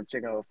chick from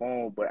checking her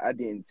phone, but I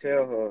didn't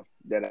tell her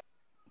that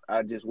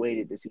I just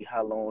waited to see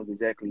how long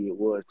exactly it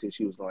was till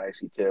she was gonna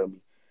actually tell me.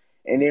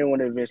 And then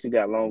when it eventually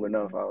got long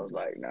enough, I was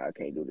like, nah, I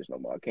can't do this no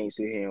more. I can't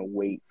sit here and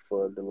wait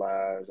for the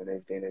lies and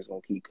everything that's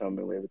gonna keep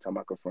coming every time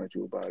I confront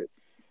you about it.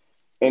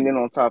 And then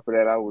on top of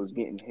that, I was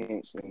getting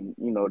hints, and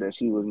that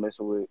she was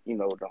messing with,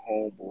 the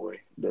homeboy,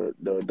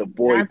 the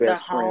boy Not the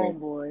best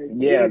friend. homeboy.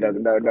 Yeah, the,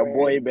 Jesus the the Christ.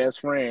 boy best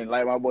friend,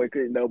 like my boy,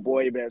 the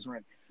boy best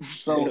friend.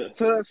 So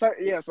to a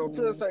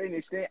certain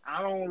extent,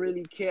 I don't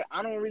really care.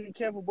 I don't really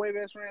care for boy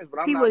best friends,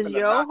 but I'm He not was gonna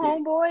your knock it.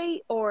 homeboy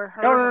or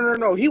No, her no, no,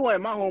 no. homeboy? He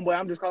wasn't my homeboy.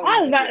 I'm just calling I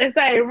him was about homeboy. to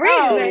say Yeah,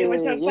 renegade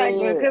with your yeah,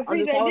 cycle yeah. because I'm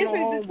just CJ, calling this him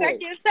is the homeboy.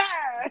 second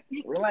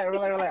time.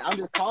 Relax. I'm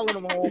just calling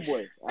him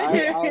homeboy. All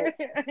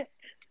right.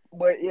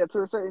 But yeah,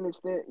 to a certain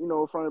extent,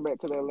 from back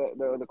to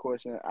the other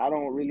question, I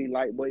don't really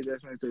like boy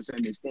best friends to a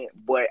certain extent,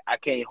 but I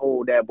can't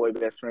hold that boy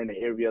best friend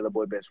and every other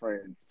boy best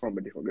friend from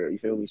a different girl. You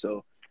feel me?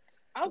 So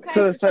to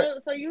Okay, a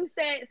certain, so you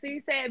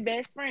said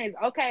best friends.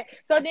 Okay,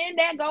 so then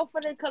that go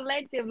for the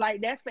collective, like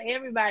that's for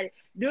everybody.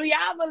 Do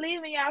y'all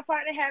believe in y'all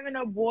partner having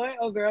a boy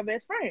or girl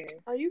best friend?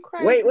 Are you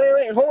wait,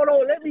 crazy? hold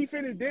on. Let me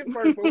finish this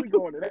first before we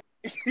go into that,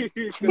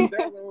 because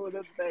that's a whole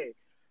other thing.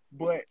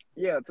 But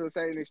yeah, to a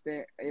certain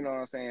extent, you know what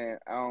I'm saying.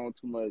 I don't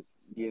too much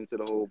get into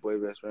the whole boy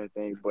best friend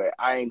thing, but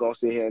I ain't gonna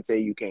sit here and tell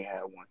you can't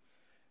have one.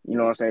 You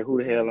know what I'm saying?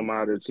 Who the hell am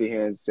I to sit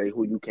here and say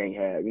who you can't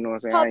have? You know what I'm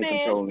saying? Her I ain't man?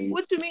 controlling you.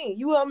 What you mean?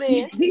 You a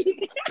man?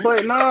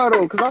 But no,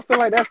 though, because I feel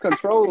like that's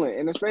controlling,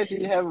 and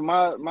especially having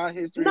my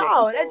history of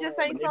No, that controlling just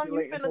and ain't something you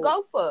manipulating finna folks.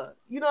 go for.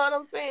 You know what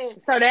I'm saying?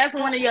 So that's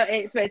one of your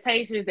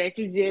expectations that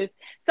you just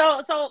so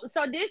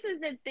this is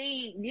the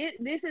thing.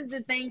 This is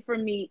the thing for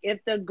me. If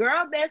the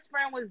girl best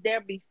friend was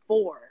there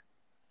before,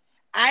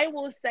 I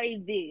will say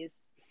this.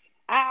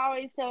 I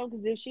always tell them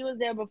because if she was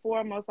there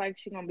before, most likely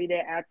she's gonna be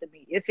there after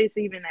me. If it's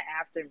even an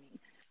after me.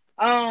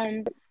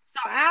 So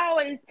I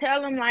always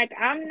tell them like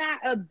I'm not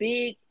a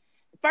big.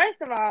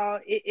 First of all,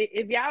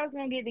 if y'all was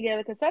gonna get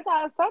together, because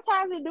sometimes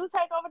it do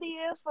take over the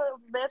years for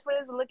best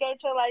friends to look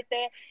at you like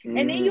that, and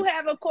then Mm-hmm. you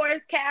have of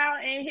course Cal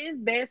and his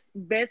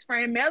best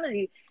friend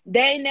Melody.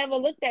 They never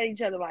looked at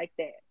each other like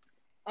that.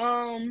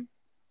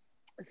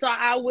 So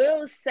I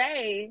will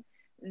say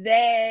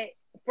that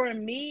for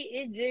me,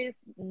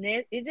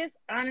 it just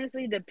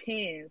honestly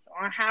depends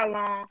on how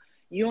long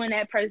you and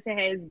that person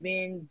has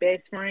been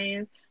best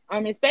friends.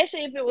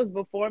 Especially if it was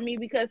before me,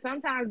 because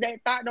sometimes that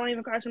thought don't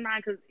even cross your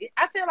mind. Because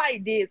I feel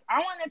like this, I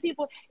want the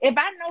people. If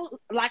I know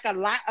like a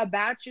lot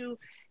about you,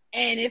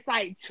 and it's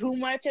like too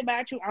much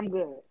about you, I'm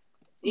good.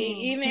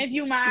 Even if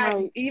you my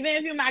Right. even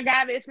if you my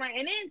guy best friend,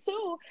 and then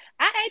too,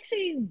 I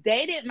actually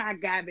dated my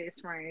guy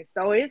best friend,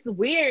 so it's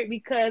weird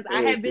because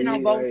I Yeah, have been on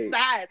see, both like,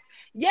 sides.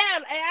 Yeah,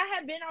 and I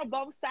have been on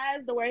both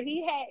sides to where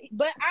he had,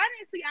 but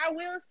honestly, I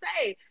will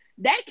say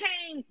that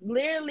came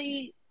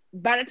literally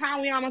by the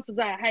time we almost was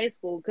out of high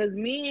school, because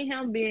me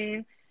and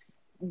him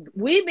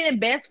we've been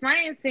best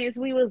friends since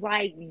we was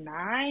like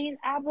 9,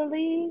 I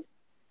believe.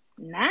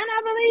 9,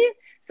 I believe.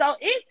 So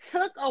it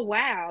took a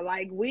while.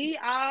 We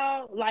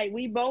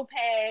both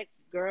had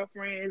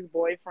girlfriends,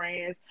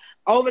 boyfriends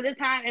over the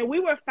time, and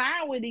we were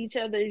fine with each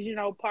other's,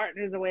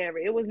 partners or whatever.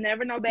 It was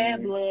never no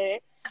bad mm, blood.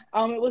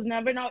 It was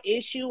never no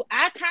issue.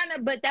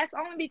 But that's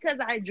only because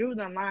I drew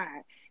the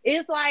line.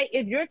 It's like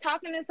if you're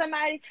talking to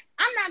somebody,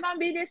 I'm not gonna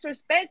be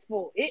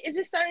disrespectful. It's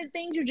just certain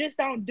things you just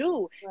don't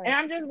do. Right. And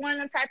I'm just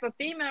one of the type of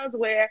females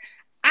where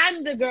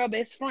I'm the girl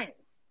best friend.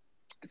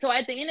 So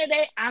at the end of the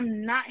day,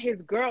 I'm not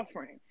his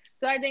girlfriend.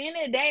 So at the end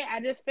of the day,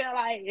 I just feel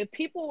like if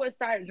people would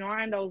start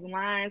drawing those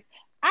lines,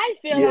 I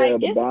feel like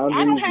yeah, the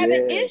I don't boundaries, have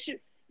an yeah. issue.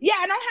 Yeah,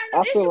 I don't have I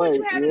no feel issue with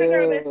you like, having a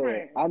girl best yeah,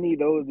 friend. I need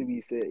those to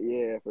be set,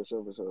 yeah, for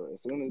sure, for sure.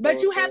 As soon as But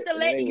those you have set to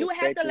and then let they you have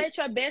to respect it, let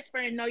your best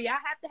friend know. Y'all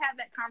have to have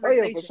that oh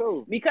yeah, for conversation,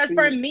 sure. because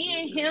for See,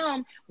 me and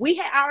him, we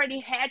had already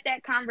had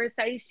that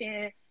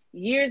conversation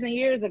years and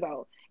years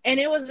ago, and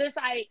it was just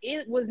like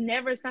it was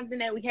never something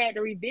that we had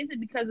to revisit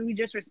because we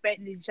just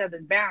respected each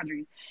other's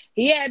boundaries.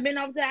 He had been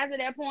over to us at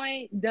that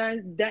point.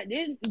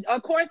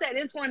 Of course, at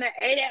this point,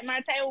 ate at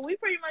my table. We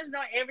pretty much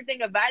know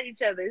everything about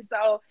each other,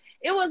 so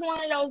it was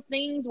one of those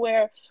things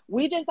where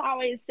we just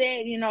always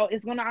said,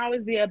 it's gonna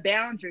always be a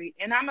boundary,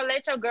 and I'm gonna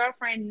let your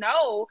girlfriend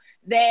know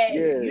that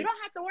yeah, you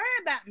don't have to worry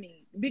about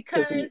me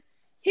cause he, because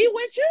he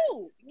with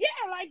you.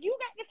 Yeah, like you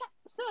got to talk.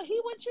 So he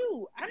with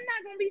you. I'm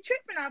not gonna be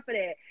tripping off of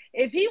that.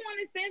 If he want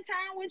to spend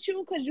time with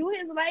you because you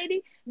his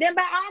lady, then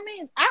by all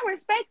means, I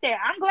respect that.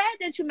 I'm glad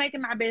that you're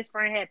making my best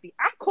friend happy.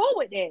 I'm cool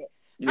with that.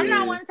 I'm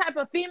not yeah, one type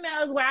of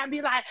females where I'd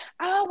be like,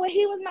 oh, well,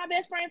 he was my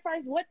best friend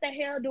first. What the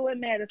hell do it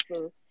matter,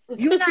 Sue?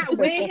 You not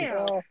with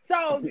him.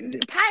 So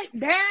pipe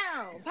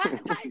down.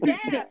 Pipe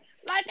down.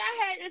 Like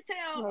I had to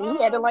tell No, you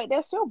had to like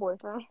that's your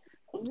boyfriend.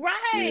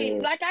 right.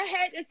 yeah, Like I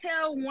had to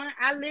tell one.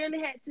 I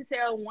literally had to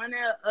tell one of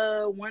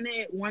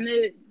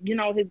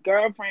his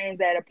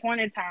girlfriends at a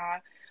point in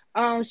time.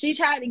 She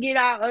tried to get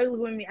all ugly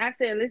with me. I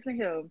said, "Listen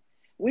here,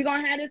 we're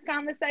gonna have this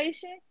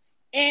conversation,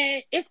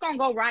 and it's gonna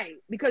go right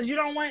because you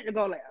don't want it to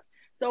go left."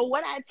 So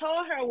what I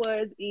told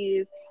her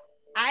is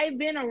I've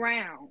been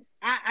around.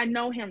 I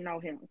know him.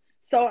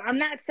 So I'm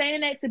not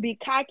saying that to be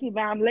cocky,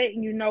 but I'm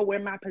letting you know where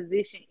my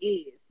position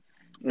is.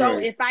 So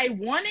right, if I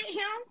wanted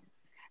him,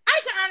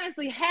 I can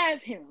honestly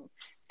have him.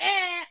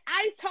 And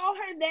I told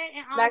her that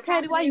in all Now,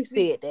 Katie, why you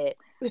confidence. said that?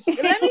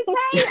 Let me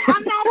tell you,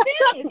 I'm not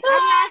finished.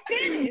 I'm not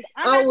finished.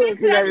 I'm I not wouldn't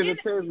finished. see that in a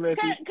text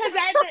message.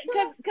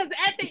 Cause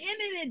at the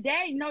end of the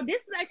day, no,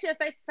 this is actually a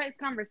face-to-face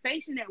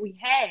conversation that we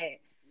had.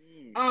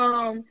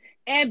 Mm.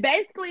 And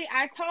basically,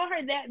 I told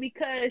her that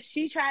because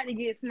she tried to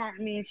get smart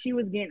with me and she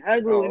was getting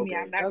ugly with Oh, me.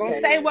 I'm okay. not gonna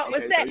Okay. say Yeah. what was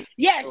Okay. said. So you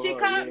Yeah, told she her,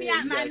 called me yeah,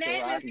 out you my gotta show her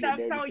name I and can get stuff.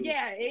 dirty So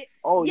too.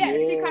 Oh yeah,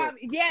 she yeah. called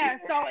me. Yeah,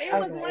 so it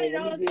was Okay. one of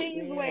Let me those get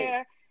things yeah.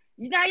 where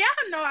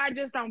y'all know I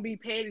just don't be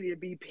petty to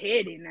be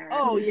petty now.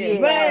 Oh yeah, no, Yeah.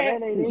 But that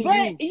ain't in but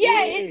you.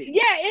 yeah,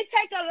 Yeah. it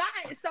take a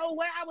lot. So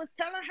what I was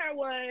telling her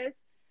was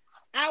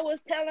I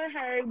was telling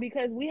her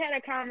because we had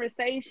a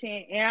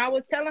conversation and I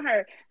was telling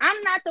her,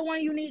 I'm not the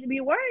one you need to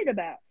be worried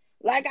about.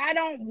 Like, I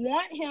don't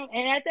want him.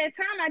 And at that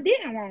time, I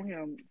didn't want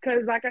him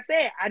because, like I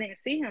said, I didn't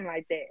see him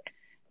like that.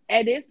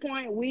 At this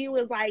point, we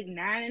was like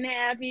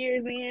 9.5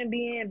 years in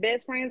being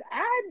best friends.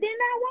 I did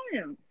not want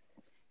him.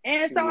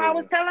 And so I Yeah.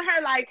 was telling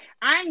her, like,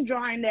 I'm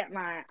drawing that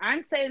line.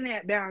 I'm setting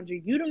that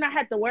boundary. You do not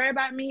have to worry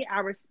about me. I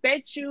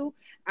respect you.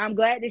 I'm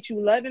glad that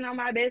you loving on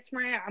my best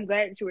friend. I'm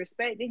glad that you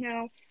respecting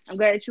him. I'm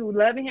glad that you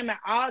loving him and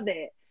all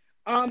that.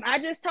 I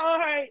just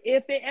told her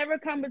if it ever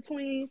come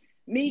between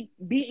me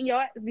beating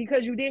your ass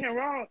because you did him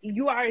wrong,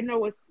 you already know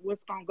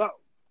what's gonna go.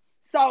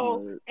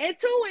 So, Right. and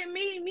two, with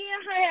me and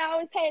her had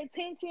always had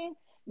tension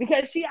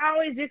because she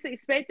always just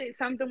expected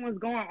something was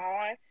going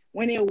on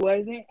when it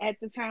wasn't at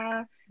the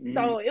time. Mm-hmm.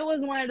 So it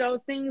was one of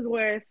those things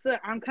where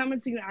I'm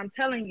coming to you, I'm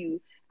telling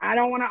you, I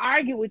don't want to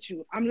argue with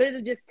you. I'm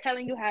literally just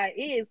telling you how it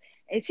is.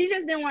 And she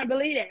just didn't want to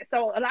believe that.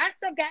 So a lot of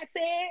stuff got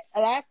said,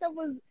 a lot of stuff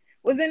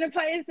was in a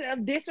place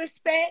of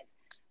disrespect.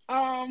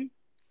 Um,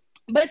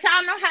 but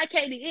y'all know how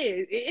Katie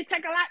is. It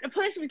take a lot to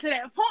push me to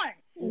that point.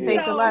 It Yeah, take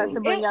a for So lot sure. to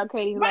it bring out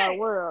Katie's Law right,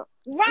 World.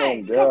 Oh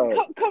right,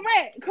 God.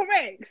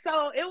 correct.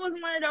 So it was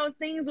one of those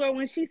things where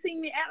when she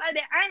seen me act like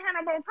that, I ain't had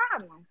no more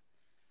problems.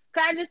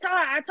 Cause I just told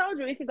her, I told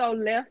you it could go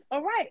left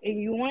or right, and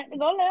you want to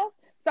go left.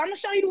 So I'm gonna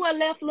show you what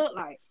left look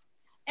like,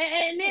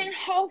 and then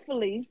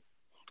hopefully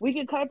we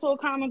can come to a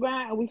common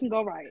ground and we can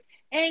go right.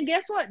 And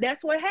guess what?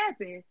 That's what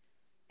happened.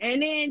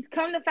 And then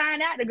come to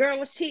find out, the girl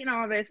was cheating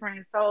on her best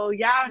friend. So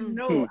y'all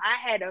knew Hmm. I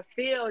had a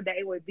field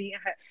day with being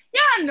her.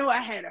 Y'all knew I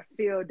had a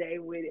field day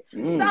with it. So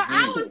I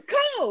Mm-hmm. was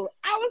cool.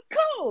 I was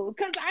cool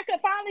because I could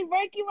finally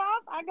break you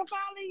off. I could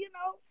finally,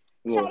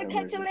 try Lord to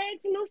have cut your mercy.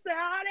 legs loose and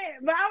all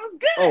that. But I was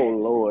Oh good.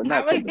 Lord, I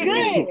not was cut the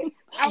leg. good.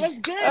 I was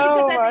good because Oh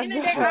at the my end of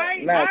the day, god.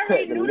 I Not already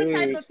cut the knew the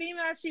type of legs.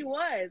 female she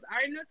was. I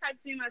already knew the type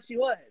of female she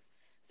was.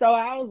 So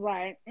I was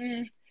like,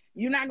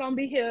 you're not gonna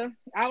be here.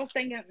 I was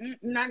thinking,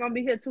 you're not gonna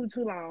be here too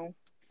long.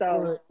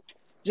 So Right.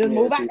 just Yeah,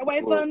 move out see, the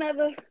way well,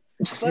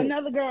 for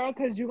another girl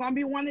because you're gonna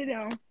be one of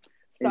them.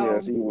 yeah,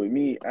 So see, with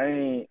me, I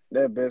ain't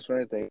that best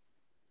friend thing.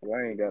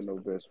 I ain't got no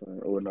best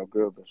friend or no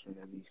girl best friend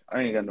at least.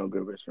 I ain't got no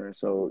girl best friend.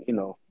 So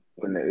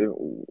when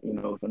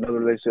if another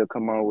relationship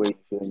come our way,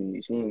 you feel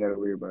me? She ain't gotta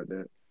worry about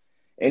that.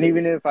 And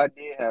even if I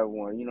did have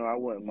one, I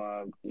wouldn't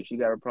mind if she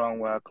got a problem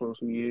with how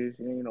close we is.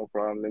 Ain't no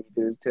problem. Let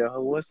me just tell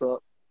her what's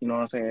up. You know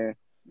what I'm saying?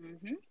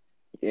 hmm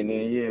And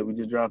then yeah, we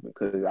just drop it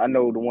because I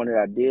know the one that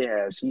I did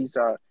have. She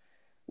saw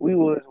we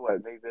was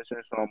what maybe best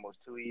friends for almost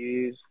 2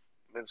 years,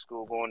 middle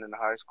school going into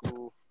high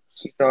school.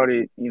 She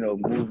started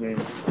moving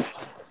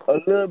a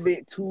little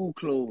bit too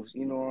close.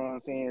 You know what I'm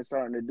saying?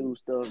 Starting to do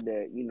stuff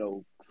that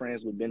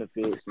friends with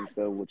benefits and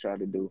stuff would try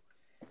to do.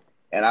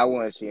 And I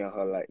wasn't seeing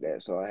her like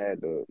that, so I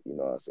had to, you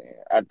know what I'm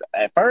saying.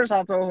 At first,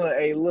 I told her,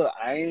 "Hey, look,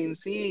 I ain't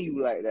seeing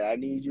you like that. I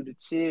need you to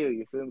chill.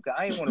 You feel me? Cause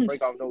I ain't want to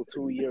break off no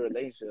 2 year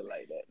relationship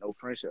like that, no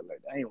friendship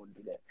like that. I ain't want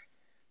to do that."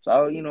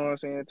 So you know what I'm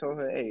saying. I told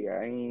her, "Hey,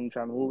 I ain't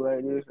trying to move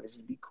like this. Let's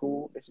just be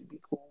cool. Let's just be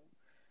cool."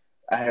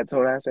 I had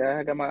told her, I said,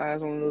 "I got my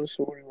eyes on a little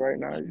shorty right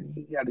now.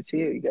 You gotta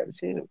chill. You gotta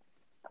chill."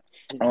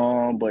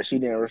 But she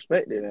didn't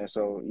respect it, and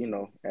so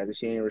after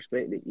she didn't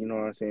respect it, you know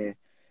what I'm saying.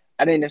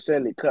 I didn't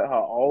necessarily cut her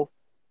off.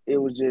 It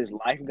was just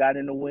life got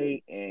in the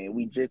way and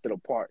we drifted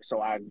apart.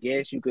 So I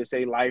guess you could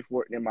say life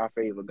worked in my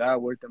favor. God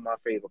worked in my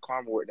favor.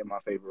 Karma worked in my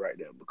favor right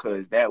there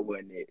because that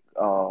wasn't it.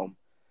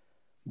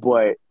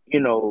 But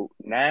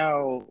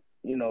now,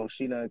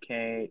 she done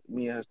came,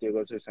 me and her still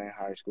go to the same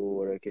high school,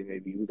 whatever the case may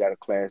be. We got a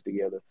class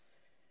together.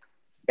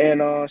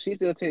 And she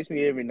still texts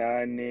me every now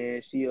and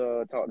then. She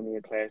talk to me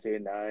in class every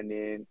now and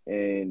then.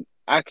 And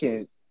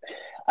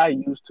I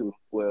used to.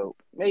 Well,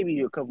 maybe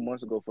a couple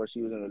months ago before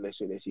she was in a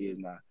relationship that she is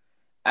now.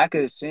 I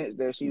could sense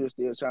that she was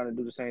still trying to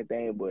do the same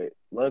thing, but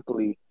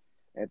luckily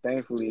and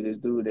thankfully, this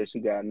dude that she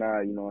got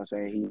now, you know what I'm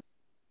saying, he's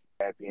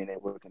happy and they're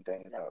working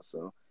things out.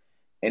 So,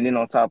 and then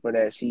on top of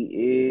that, she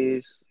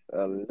is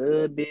a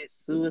little bit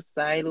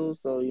suicidal.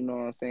 So, you know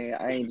what I'm saying,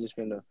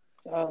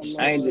 oh Lord.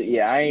 I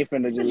ain't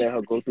finna just let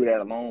her go through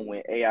that alone.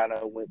 When I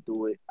done went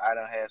through it, I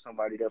done had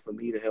somebody there for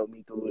me to help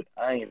me through it.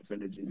 I ain't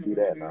finna just do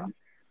that now. hmm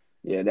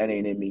Yeah, that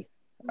ain't in me.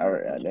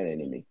 That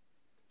ain't in me.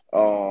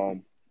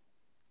 Um,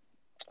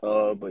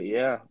 but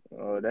yeah,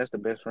 that's the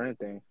best friend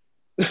thing.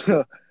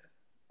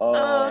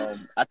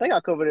 Um, I think I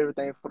covered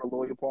everything for the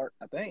lawyer part.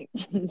 I think.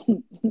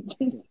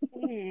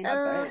 Hmm. I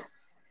uh, think.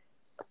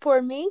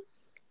 For me,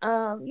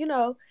 you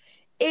know,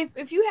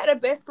 if you had a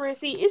best friend,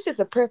 see, it's just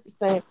a preference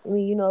thing for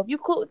me. You know, if you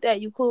cool with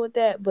that, you cool with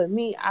that. But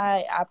me,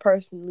 I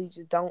personally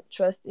just don't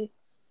trust it.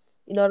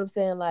 You know what I'm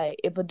saying? Like,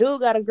 if a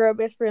dude got a girl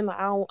best friend, like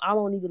I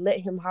won't even let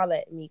him holler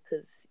at me,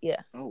 cause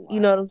yeah, Oh wow. you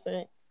know what I'm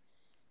saying.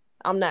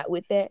 I'm not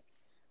with that.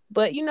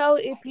 But you know,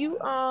 if you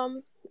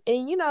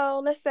and you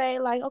know, let's say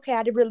like, okay,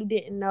 I really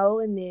didn't know,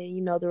 and then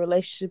you know the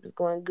relationship is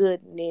going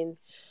good, and then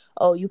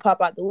oh, you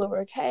pop out the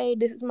woodwork, hey,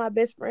 this is my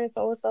best friend,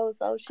 so and so and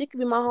so. She could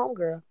be my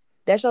homegirl.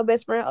 That's your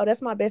best friend. Oh,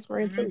 that's my best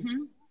friend too.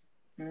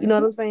 You know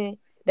what I'm saying?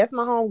 That's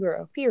my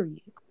homegirl.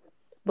 Period.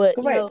 But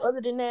you know,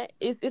 other than that,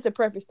 it's a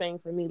preference thing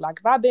for me. Like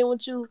if I've been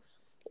with you,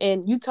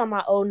 and you talking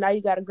about, oh, now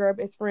you got a girl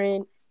best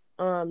friend,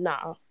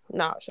 nah,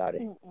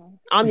 shawty,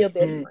 I'm your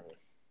best friend.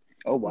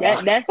 Oh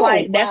wow. That's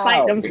like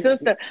them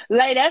sister,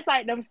 like that's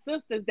like them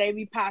sisters they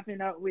be popping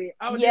up with.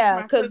 Oh, Yeah,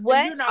 this my cause sister.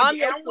 what? You know I'm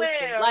your damn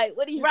sister. well. Like,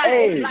 what do you Right.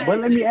 say? Hey, Like, but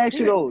let me ask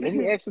you though.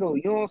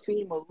 You don't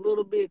seem a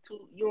little bit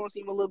too. You don't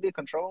seem a little bit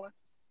controlling.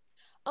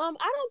 I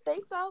don't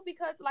think so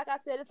because, like I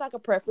said, it's like a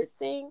preference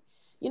thing.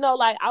 You know,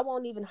 like I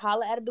won't even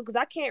holler at a dude because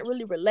I can't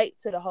really relate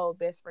to the whole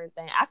best friend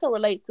thing. I can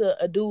relate to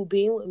a dude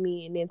being with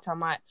me and then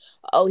talking about,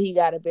 oh, he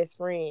got a best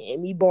friend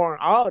and me born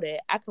all that.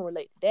 I can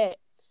relate to that,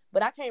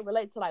 but I can't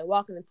relate to like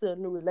walking into a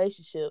new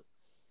relationship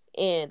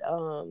and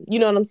you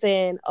know what I'm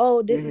saying?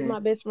 Oh, this is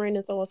my best friend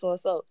and so and so and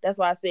so. That's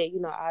why I said,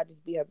 you know, I'll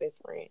just be her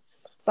best friend.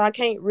 So I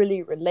can't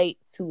really relate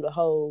to the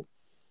whole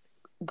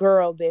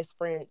girl best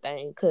friend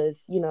thing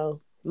because, you know,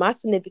 my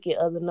significant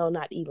other know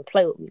not to even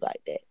play with me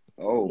like that.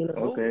 Oh, You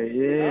know? okay,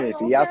 yeah.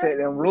 See, y'all set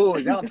them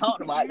rules. Y'all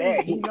talked about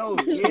that. He knows.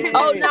 Yeah.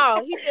 Oh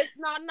no, he just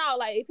no.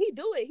 Like if he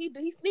do it,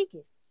 he's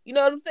sneaking. You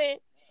know what I'm saying?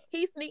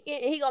 He's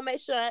sneaking and he gonna make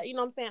sure, you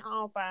know what I'm saying, I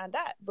don't find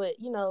out. But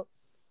you know,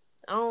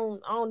 I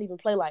don't even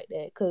play like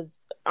that because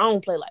I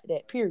don't play like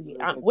that. Period.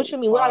 What you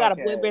mean? What I got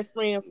a boy best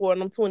friend for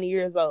and I'm 20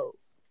 years old?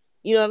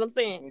 You know what I'm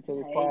saying? Listen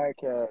to this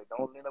podcast.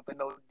 Don't end up in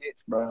no ditch,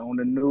 bro. On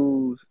the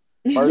news.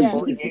 First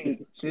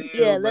 48. Chill,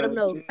 Yeah, let bro. him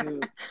know. Chill.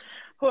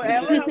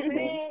 whoever her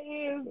man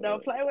is,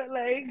 don't play with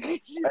like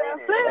Hey,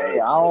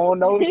 I don't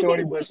know,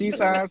 shorty, but she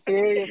sounds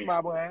serious,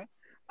 my boy.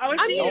 Oh,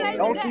 I mean, it ain't even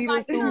Don't that. see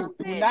Like, this you know what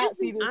through. I'm Do saying? not Just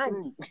see be this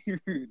honest.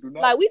 through. Do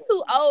not. Like, we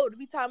too old to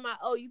be talking about,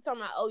 oh, you talking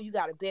about, oh, you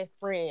got a best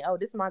friend. Oh,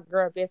 this is my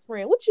girl best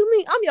friend. What you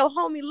mean? I'm your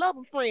homie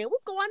lover friend.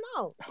 What's going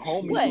on?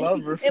 Homie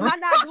lover Am friend. I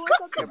not doing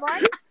something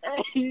right?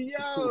 Hey,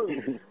 yo.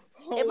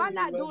 Am I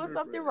not doing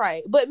something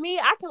right? But me,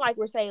 I can like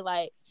say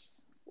like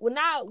when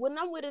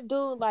I'm with a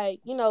dude,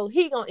 like, you know,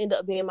 he gonna end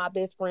up being my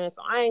best friend.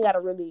 So I ain't gotta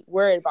really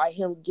worry about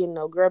him getting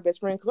no girl best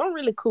friend because I'm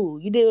really cool.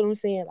 You dig what I'm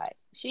saying? Like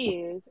she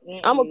is.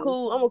 I'm a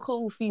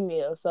cool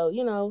female. So,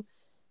 you know,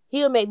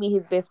 he'll make me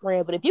his best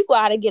friend. But if you go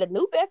out and get a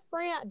new best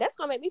friend, that's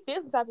gonna make me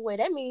feel some type of way.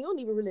 That means you don't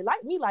even really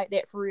like me like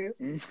that for real.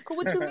 Cause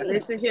what you mean?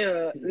 Listen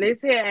here.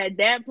 At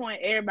that point,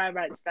 everybody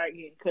about to start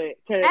getting cut.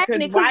 Cause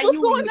Why what's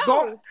you going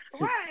on?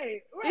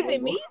 Right. Is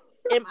it me?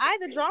 Am I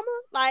the drama?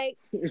 Like,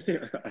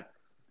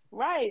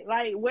 right.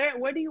 Like,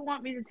 where do you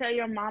want me to tell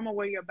your mama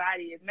where your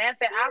body is? Matter of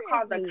fact, I'll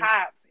call the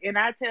cops and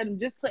I tell them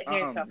just put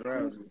handcuffs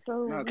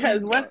on.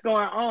 Because what's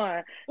going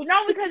on?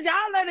 No, because y'all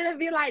let it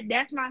be like,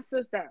 that's my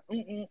sister. I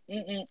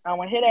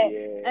want to hear that.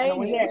 Yeah. I don't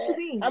want to hear what you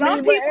mean? I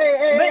mean, but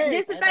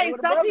this is the thing.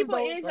 Some people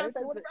is your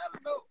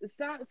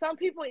sister. some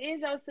people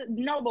is your sister.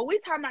 No, but we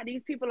talking about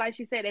these people, like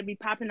she said, they be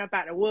popping up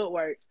out the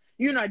woodworks.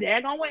 You know,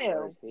 they're gonna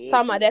well.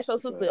 Talking about that's your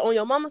sister on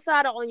your mama's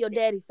side or on your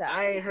daddy's side?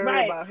 I ain't heard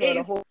about her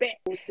the whole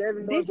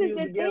 7 This months is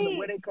the together. thing.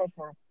 Where they come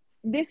from?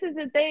 This is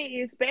the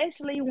thing,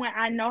 especially when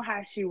I know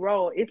how she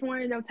roll. It's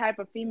one of them type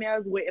of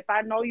females where if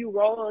I know you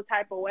roll a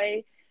type of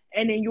way,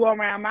 and then you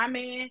around my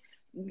man,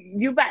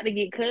 you about to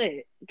get cut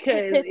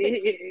because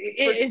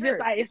it's just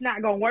like it's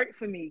not gonna work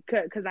for me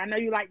because I know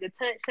you like the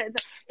touch.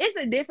 It's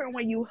a different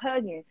when you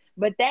hugging,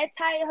 but that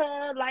tight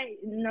hug, like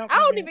no, I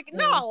don't even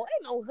no,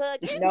 ain't no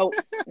hugging. No,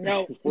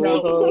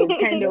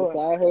 can't do it.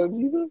 Side hugs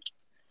either.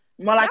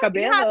 More like a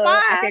bear hug.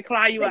 I can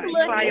claw you out,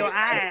 claw your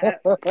eye.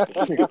 Y'all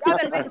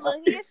better make a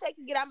little handshake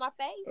and get out my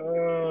face.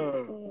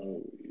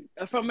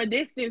 From a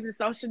distance, and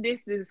social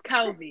distance,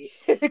 COVID.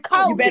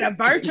 COVID. You better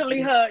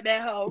virtually hug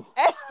that hoe.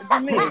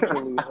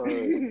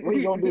 What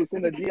you gonna do?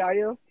 Send a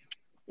GIF?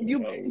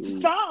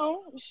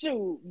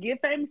 Shoot,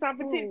 get famous off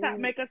of TikTok,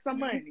 make us some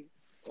money.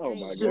 Oh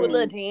my god! Do a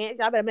little dance.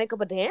 Y'all better make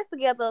up a dance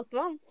together or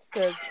something.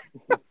 Cause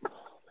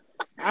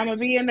I'm gonna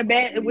be in the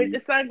back with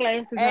the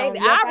sunglasses on.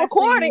 I'll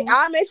record it.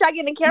 I'll make sure I get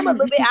in the camera a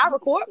little bit. I'll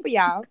record for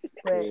y'all.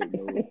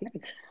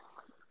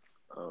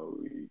 Oh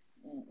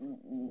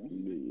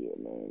yeah,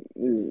 man.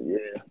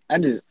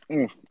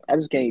 Yeah, I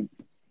just can't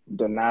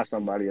deny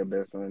somebody a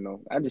best friend.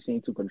 No, I just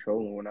seem too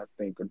controlling when I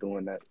think of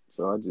doing that.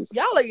 So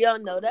y'all are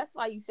young though. That's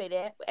why you say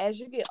that. As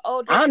you get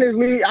older,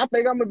 honestly, I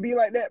think I'm gonna be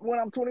like that when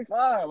I'm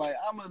 25. Like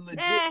I'm a legit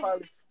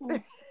probably.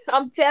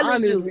 I'm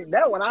telling you.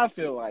 That's what I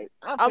feel like.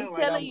 I'm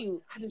telling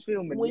you. I just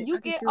feel when you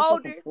get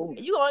older,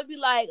 you gonna be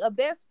like a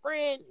best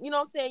friend. You know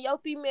what I'm saying? Your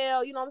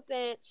female. You know what I'm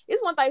saying?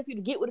 It's one thing for you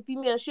to get with a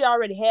female. She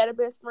already had a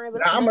best friend.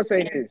 But I'm gonna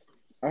say this.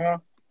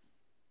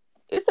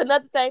 it's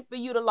another thing for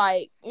you to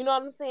like, you know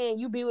what I'm saying?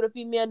 You be with a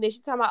female and then she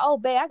talking about, oh,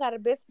 babe, I got a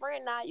best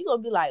friend now. You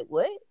gonna be like,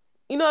 what?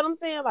 You know what I'm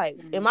saying? Like,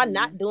 am I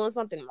not doing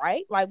something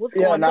right? Like, what's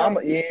going on?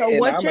 So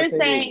what you're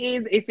saying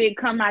is, if it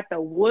come out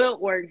the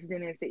woodworks,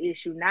 then it's the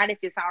issue, not if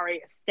it's already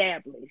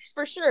established.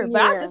 For sure,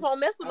 but I just won't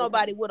mess with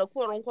nobody with a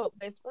quote unquote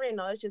best friend.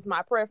 No, it's just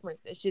my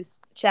preference. It's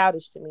just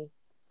childish to me.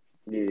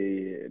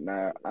 Yeah,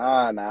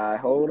 nah,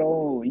 hold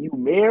on. You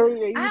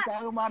married and you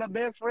talking about a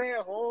best friend?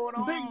 Hold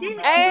on.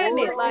 Ain't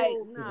it? Like,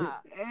 nah.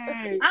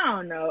 Hey. I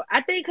don't know.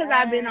 I think because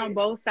I've been on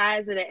both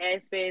sides of the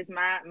aspects,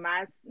 my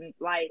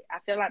like, I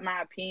feel like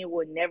my opinion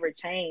will never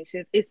change,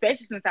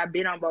 especially since I've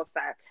been on both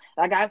sides.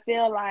 Like, I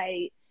feel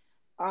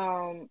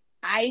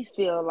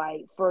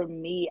like for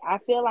me, I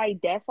feel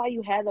like that's why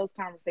you have those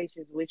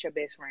conversations with your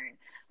best friend.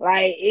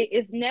 Like,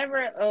 it's never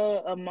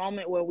a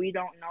moment where we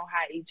don't know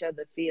how each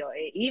other feel.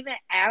 And even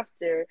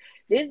after,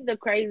 this is the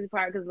crazy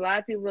part, because a lot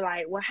of people are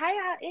like, well, how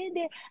y'all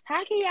ended?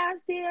 How can y'all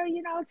still,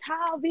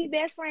 talk, be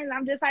best friends?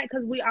 I'm just like,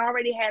 because we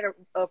already had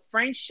a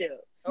friendship.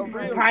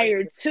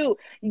 Prior to,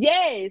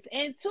 yes,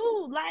 and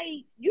two,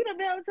 like, you done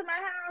been over to my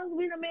house,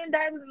 we done been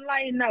diving,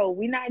 like, no,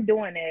 we not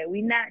doing that.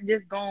 We not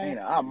just going,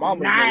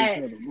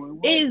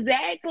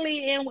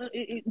 exactly. And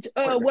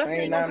what's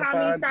name gonna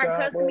call me, start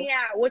cussing me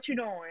out? What you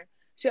doing?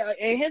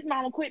 And his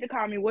mama quit to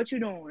call me, what you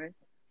doing?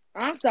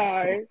 I'm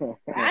sorry.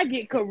 I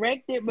get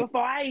corrected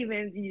before I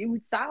even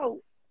you thought.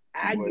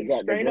 I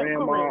get straight up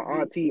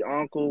corrected. Auntie,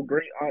 uncle,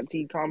 great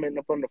auntie commenting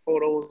up on the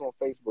photos on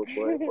Facebook,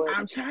 boy.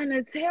 I'm trying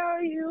to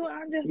tell you.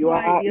 I'm just you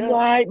like, you all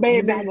right,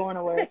 baby? You're not going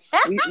away.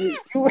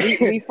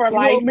 we for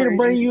life. You want me to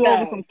bring you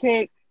over some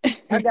cake?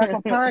 I got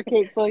some pie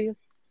cake for you.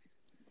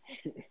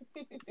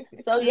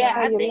 So yeah,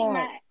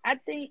 I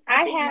think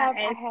my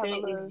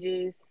aspect is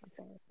just.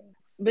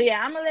 But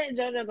yeah, I'm gonna let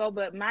JoJo go.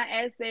 But my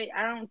aspect,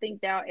 I don't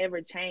think that'll ever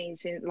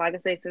change. And like I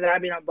say, since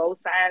I've been on both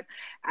sides,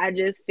 I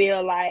just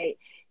feel like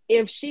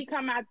if she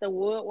come out the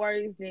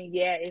woodworks, then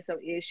yeah, it's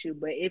an issue.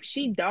 But if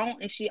she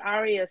don't, and she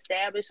already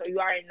established, or you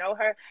already know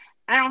her,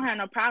 I don't have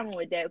no problem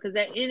with that. Because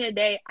at the end of the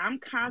day, I'm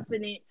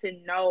confident to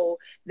know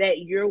that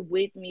you're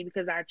with me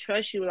because I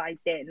trust you like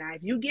that. Now,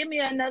 if you give me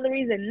another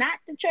reason not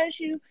to trust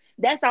you,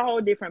 that's a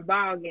whole different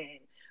ball game.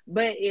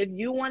 But if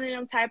you one of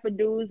them type of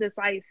dudes that's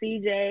like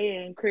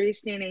CJ and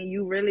Christian, and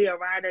you really a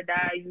ride or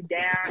die, you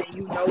down, and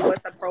you know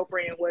what's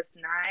appropriate and what's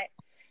not,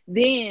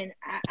 then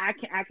I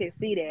can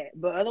see that.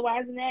 But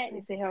otherwise than that,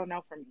 it's a hell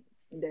no for me.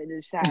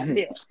 That's how I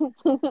feel.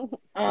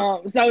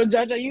 So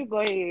JoJo, you go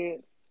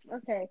ahead.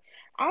 Okay.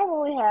 I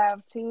only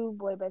have 2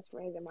 boy best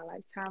friends in my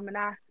lifetime, and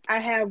I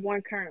have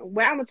one current.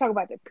 Well, I'm gonna talk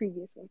about the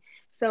previous one.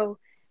 So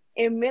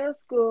in middle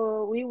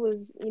school, we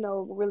was,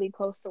 really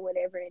close or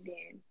whatever, and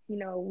then,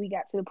 we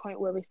got to the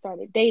point where we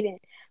started dating,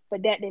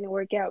 but that didn't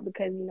work out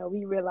because,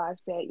 we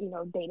realized that,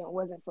 dating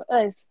wasn't for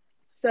us.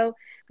 So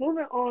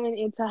moving on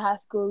into high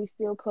school, we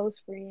still close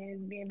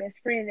friends, being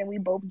best friends, and we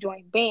both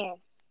joined band.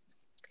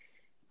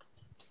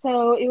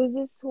 So it was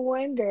this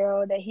one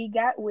girl that he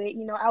got with,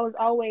 I was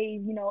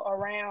always,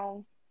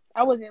 around.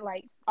 I wasn't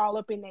like all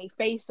up in their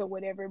face or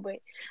whatever, but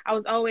I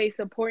was always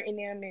supporting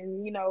them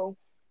and,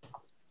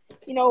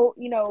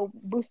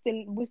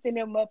 boosting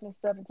them up and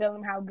stuff and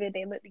telling them how good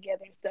they look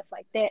together and stuff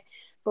like that.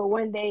 But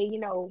one day,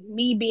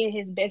 me being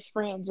his best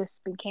friend just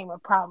became a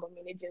problem,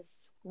 and it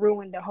just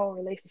ruined the whole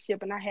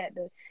relationship. And I had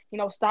to,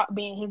 stop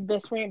being his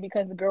best friend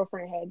because the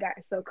girlfriend had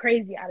gotten so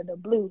crazy out of the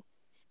blue.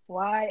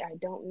 Why? I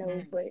don't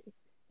know, but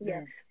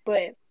yeah.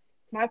 But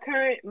my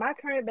current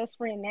best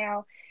friend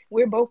now,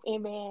 we're both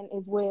in band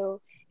as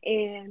well.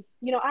 And,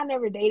 I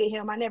never dated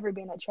him. I never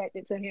been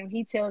attracted to him.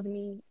 He tells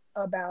me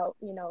about,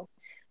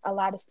 a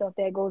lot of stuff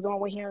that goes on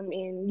with him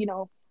and,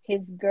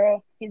 his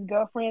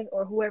girlfriends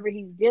or whoever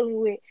he's dealing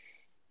with.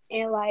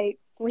 And like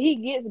when he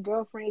gets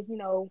girlfriends,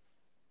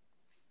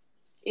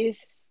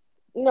 it's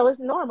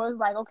normal. It's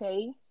like,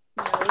 okay,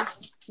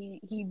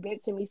 he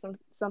bent to me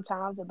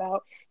sometimes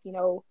about,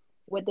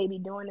 what they be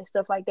doing and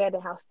stuff like that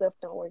and how stuff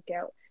don't work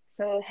out.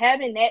 So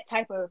having that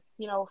type of,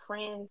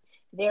 friend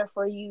there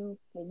for you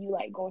when you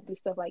like going through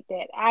stuff like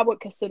that, I would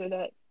consider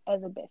that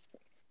as a best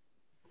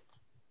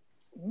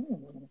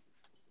friend.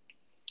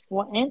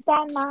 Well, ain't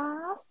that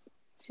nice?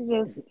 She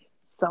just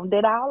summed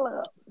it all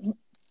up.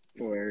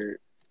 Word.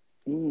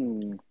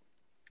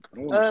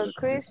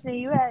 Christian,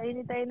 you have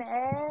anything to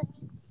add?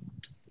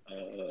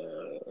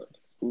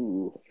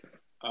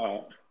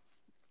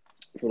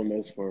 For the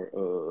most part,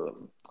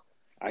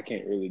 I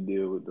can't really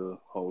deal with the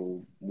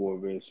whole boy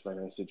best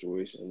friend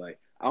situation. Like,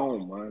 I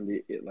don't mind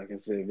it. Like I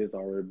said, if it's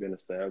already been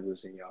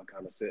established and y'all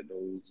kind of set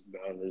those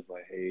boundaries,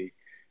 like, hey,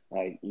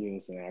 like, you know what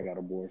I'm saying, I got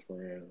a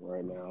boyfriend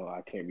right now,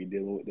 I can't be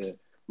dealing with that.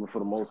 But for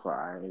the most part,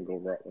 I ain't gonna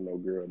rock with no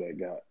girl that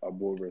got a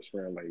boy best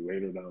friend like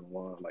later down the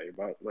line. Like,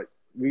 if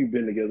we've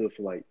been together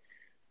for like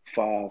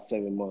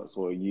 5-7 months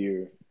or a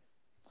year.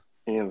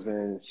 You know what I'm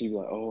saying? She be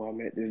like, oh, I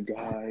met this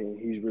guy and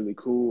he's really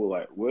cool.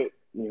 Like, what?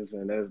 You know what I'm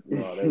saying? That's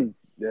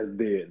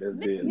dead. That's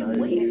dead. Now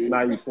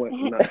you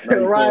playing.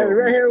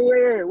 Right here,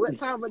 where? What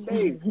time of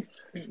day?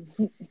 You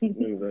know what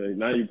I'm saying?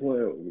 Now you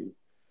playing with me.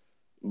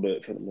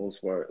 But for the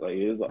most part, like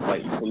it's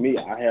like for me,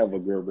 I have a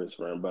girl best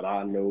friend, but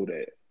I know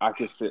that I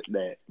can set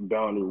that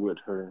boundary with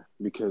her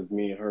because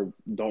me and her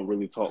don't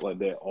really talk like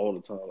that all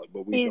the time. Like,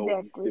 but we know we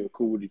Exactly. still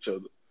cool with each other.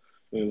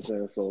 You know what I'm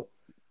saying? So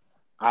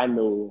I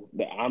know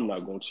that I'm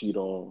not gonna cheat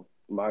on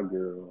my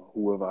girl,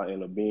 whoever I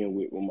end up being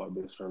with my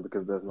best friend,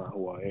 because that's not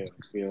who I am.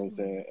 You know what I'm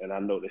saying? And I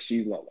know that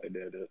she's not like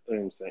that. You know what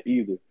I'm saying?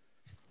 Either.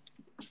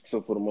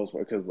 So for the most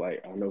part, because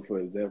like I know, for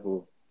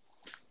example,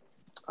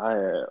 I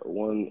had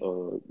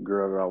one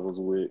girl that I was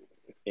with,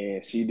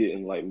 and she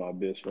didn't like my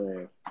best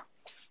friend.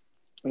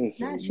 And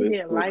so Now she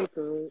didn't basically, like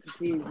her.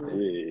 Jesus.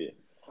 yeah,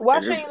 Why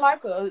and she ain't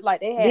like her?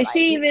 Like they had Did like she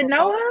beef even or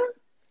know something?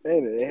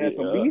 her? They had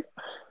some beef.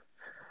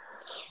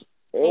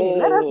 Hey,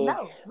 let us uh,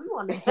 know. We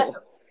want to know.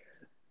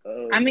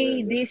 oh I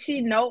mean, man, did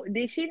she know?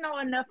 Did she know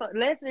enough?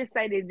 Let's just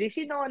say this: did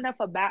she know enough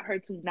about her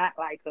to not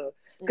like her?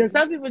 Because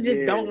some people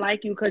just don't Yeah,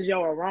 like you because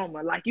your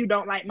aroma. Like you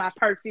don't like my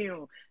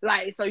perfume.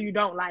 Like so you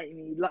don't like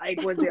me.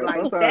 Like was it but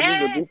like sometimes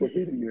it's a that? group of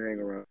people you hang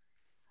around.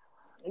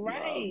 nah, but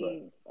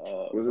Right.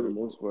 Was for the it?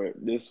 most part,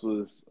 this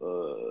was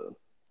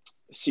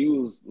she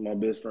was my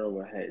best friend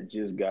when I had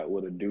just got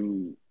with a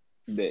dude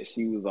that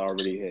she was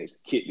already had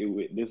kicked it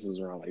with. This was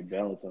around like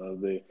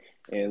Valentine's Day,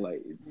 and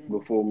like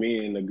before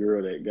me and the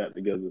girl that got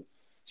together,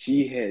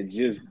 she had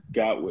just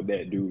got with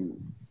that dude,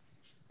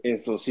 and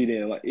so she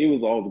didn't like. It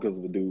was all because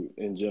of the dude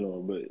in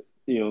general, but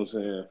you know what I'm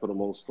saying. For the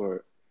most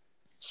part,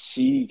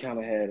 she kind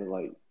of had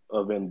like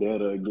a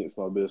vendetta against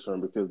my best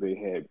friend because they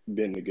had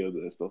been together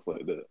and stuff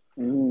like that.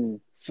 Mm.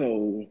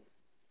 So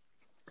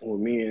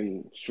when me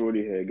and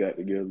Shorty had got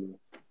together,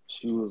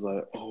 she was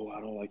like, "Oh, I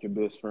don't like your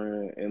best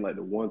friend." And like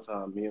the one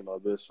time, me and my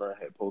best friend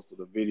had posted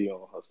a video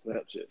on her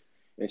Snapchat,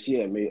 and she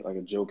had made like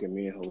a joke, and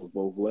me and her was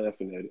both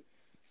laughing at it.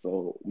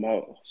 So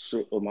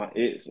my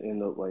ex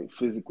ended up like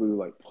physically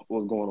like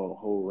was going on a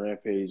whole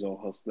rampage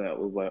on her Snap.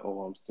 Was like,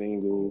 "Oh, I'm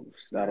single,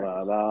 da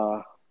da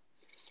da."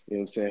 You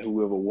know what I'm saying?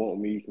 Whoever want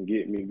me can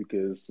get me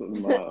because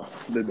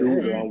the dude that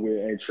Dang, I'm with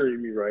ain't treat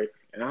me right.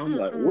 And I'm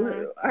like, what?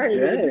 Mm-mm. I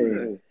ain't never do dang.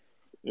 that.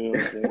 You know what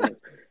I'm saying?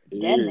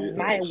 That made Yeah,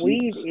 my like she,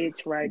 weave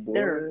itch right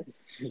there.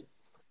 boy,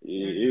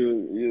 yeah,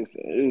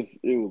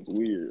 it was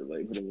weird.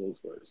 Like for the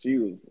most part, she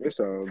was It's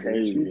all good.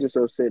 She crazy. just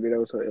upset that that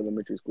was her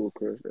elementary school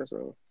crush. That's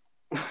all.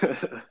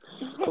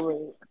 But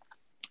Correct.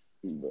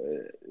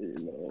 you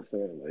know what I'm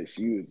saying? Like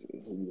she was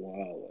just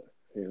wild.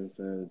 You know what I'm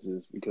saying?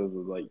 Just because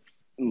of like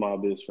my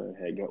best friend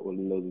had got with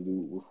another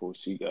dude before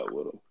she got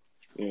with him.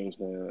 You know what I'm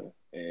saying?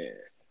 And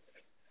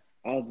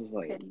I was just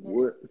like, Pettiness.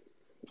 what?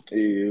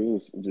 Yeah, it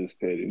was just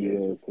pettiness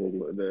Yeah, and stuff petty.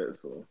 like that.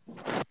 So,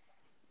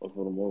 but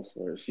for the most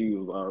part, she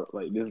was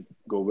like this.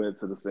 Go back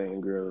to the same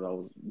girl that I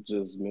was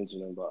just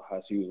mentioning about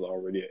how she was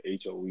already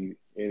at HOE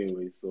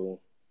anyway. So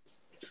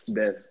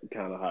that's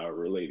kind of how I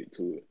related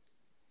to it.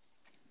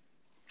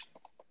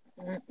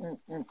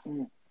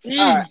 Mm-mm-mm-mm.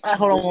 All right,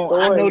 hold The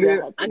on. I know stories I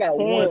this. have I to got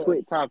one tell.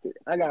 quick topic.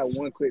 I got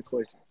one quick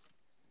question.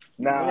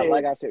 Go Now, ahead.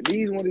 like I said,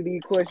 one of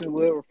these questions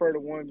will refer to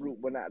one group,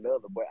 but not the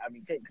other. But I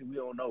mean, technically, we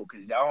don't know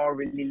because y'all don't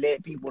really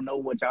let people know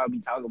what y'all be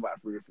talking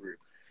about for real, for real.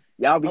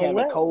 Y'all be Oh having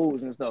what?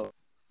 codes and stuff.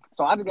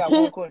 So I just got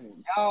one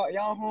question.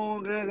 Y'all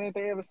homegirls, ain't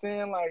they ever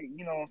seen like,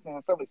 you know what I'm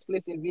saying, some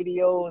explicit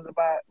videos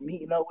about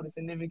meeting up with a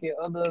significant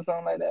other or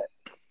something like that?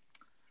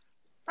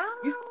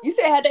 You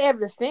said had they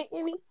ever sent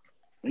any?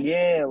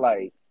 Yeah,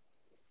 like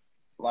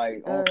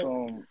Uh,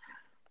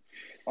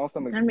 on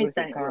some Let me explicit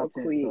think real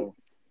content quick. stuff.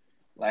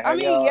 Like I have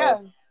mean,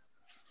 y'all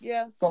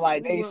yeah. so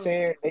like We they will.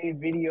 shared a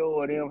video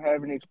of them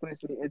having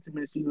explicit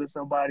intimacy with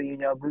somebody in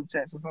y'all group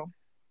chats or something?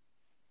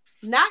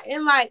 Not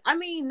in like, I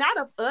mean, not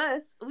of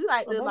us. We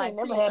like Well, to that ain't like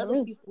never see happened other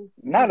to me. people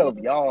Not do it. of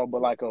y'all,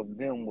 but like of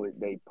them with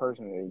they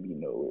personally be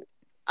know it.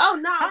 Oh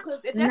no, Huh? because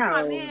if that's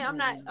my No. man, I'm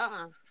not.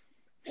 Nah.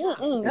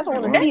 I don't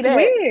want to Well, see That's that.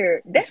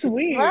 weird. That's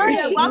weird.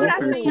 Yeah, why would I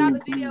Okay, send y'all yeah. cool, the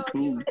video cool, of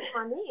you cool. to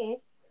my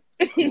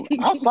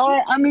man? I'm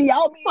sorry. I mean,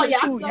 y'all So be y'all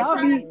can shoot. go Y'all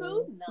try be. that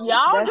too? No. Y'all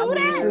That's I do mean,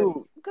 that? weird.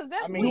 shoot. Because I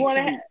that's You mean, want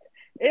to weird. have? shoot.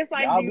 It's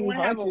like, do Y'all you be want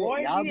to have a hunching. Y'all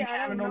orgy? be I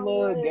having don't them know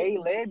little what. gay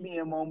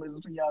lesbian moments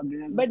between y'all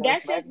girls and But stuff,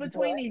 that's just smacking each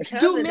other. between each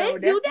Do other, men though.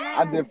 do That's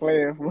I that? not. just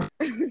playing.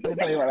 I just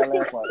playing with that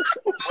last part.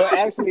 But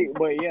actually,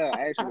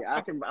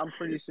 I'm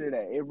pretty sure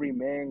that every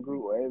man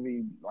group or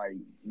every like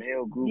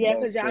male group Yeah,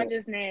 cause that's y'all shared.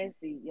 just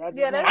nasty. Y'all just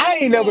Yeah, that's I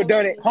just nasty. ain't never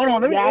done it. nasty. Hold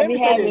on, Y'all let be me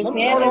say this. having Oh,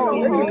 Hold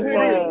on, dang, fantasies let me and clear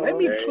dang, this. Let stuff.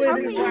 me clear How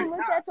dang, this can right you man. look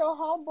now. at your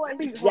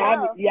homeboy Hold Y'all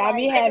on. be, stuff? y'all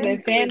be Like, Let having me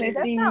clear this.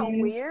 that's not fantasies.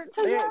 weird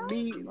to Let y'all.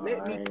 me No, let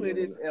I me ain't clear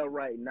never this done. L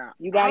right now.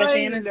 You got a I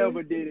ain't fantasy?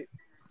 never did it.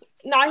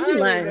 Nah, he I ain't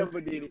lying.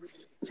 never did it.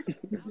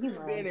 He I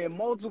been lying. in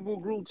multiple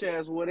group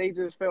chats where they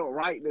just felt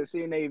right to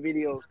send their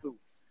videos through.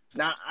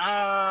 Now,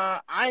 I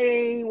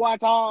ain't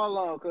watch all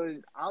of them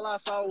because all I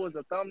saw was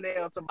a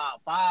thumbnail to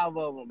about 5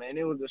 of them, and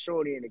it was a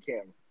shorty in the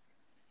camera.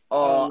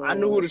 Oh I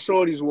knew who Lord. the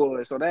shorties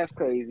was, so that's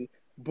crazy.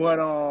 But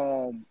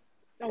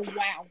Oh,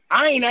 wow. You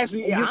I can ain't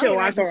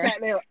watch actually her. sat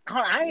there.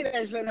 I ain't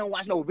actually sat there and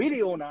watched no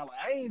video now. Like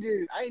I ain't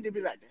just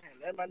be like,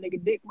 damn, that my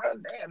nigga dick, bro.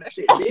 Damn, that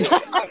shit big.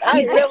 I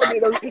ain't never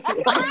did no.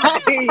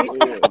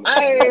 Yeah,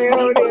 I nah, ain't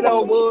never did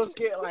no yeah.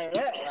 bullshit like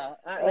that.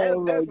 Like, Oh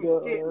my that's some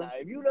skit. God. Now,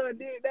 if you done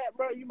did that,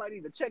 bro, you might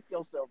need to check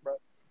yourself, bro.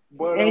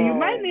 But And you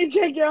might need to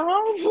check your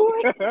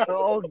homeboy.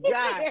 oh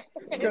God,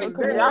 because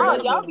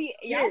Cause y'all be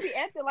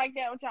acting like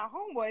that with y'all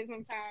homeboys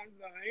sometimes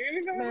though. You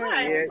ain't gonna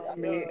lie. yeah, Oh I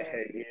my mean, God.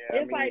 hey, yeah,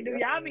 It's like, do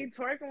y'all be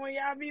twerking when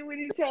y'all be with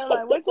each other?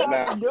 Like, what y'all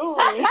Nah. be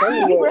doing?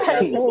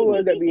 Some of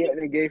us that be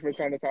acting gay from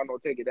time to time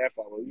don't take it that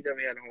far. But we never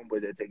had a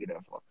homeboy that take it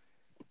that far.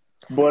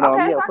 But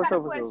Okay, yeah, so for I got a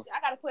sure, question.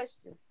 I got a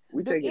question.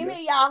 we Do take it. any of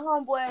y'all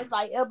homeboys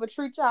like ever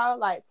treat y'all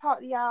like talk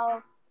to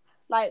y'all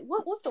like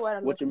what's the word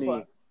I'm What you looking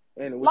mean? for?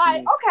 And what Like, you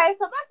mean? okay,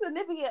 so my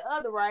significant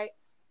other, right?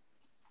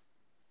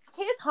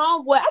 His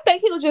homeboy, I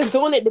think he was just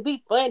doing it to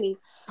be funny.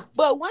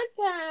 But one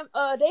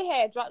time, they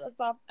had dropped us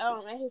off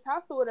at his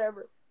house or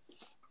whatever,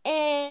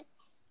 and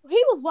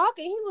he was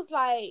walking. He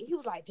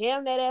was like,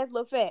 damn that ass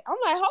little fat. I'm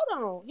like,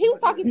 hold on. He was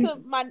talking to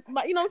my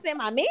you know what I'm saying,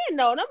 my man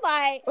though, and I'm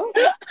like,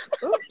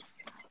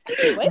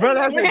 wait Bro, a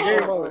that's a minute.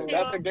 game moment.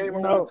 That's a game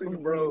moment No. between the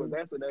bros.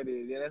 That's what that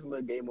is. Yeah, that's a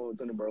little game moment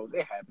between the bros.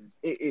 It happens.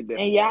 It definitely.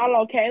 And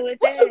y'all okay with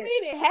What you that?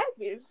 mean it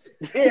happens?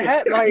 It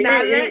happens. Like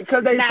Now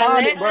because they now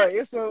find let it, bro.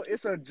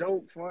 It's a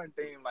joke, fun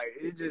thing. Like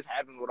it just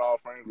happens with all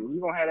friends. We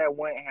gonna have that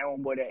one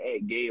homeboy that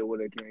act gay or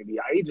whatever it can be.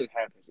 It just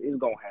happens. It's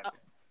gonna happen.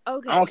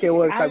 Okay. I don't care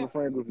what type I'm of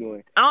friend group you're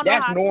in. I don't know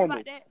That's how I feel normal.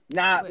 about that.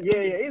 Now, but- yeah,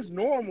 it's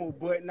normal.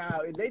 But now,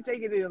 if they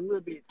take it a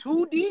little bit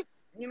too deep,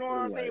 you know what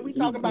I'm saying? We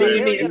talking about then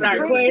you need to marrying a start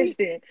trick.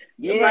 questioning.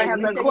 You Yeah, might when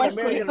have they to taking a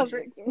question. marrying a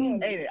trick.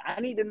 Ain't it?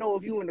 I need to know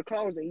if you in the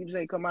closet and you just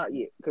ain't come out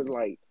yet. Cause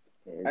like,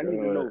 I need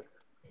to know.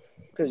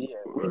 Cause yeah,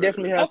 we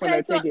definitely have some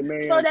Okay, that take it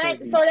marrying so a that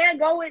trick. so that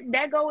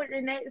go with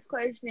the next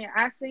question.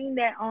 I seen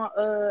that on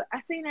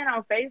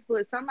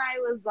Facebook. Somebody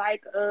was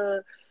like,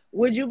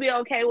 would you be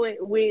okay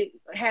with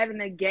having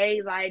a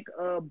gay like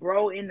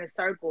bro in the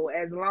circle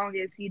as long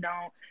as he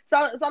don't?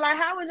 So like,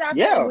 how would y'all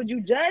feel? Would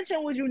you judge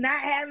him? Would you not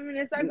have him in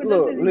the circle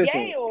just because he's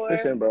gay? Or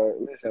listen, bro.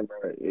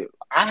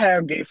 I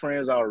have gay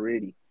friends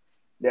already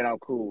that I'm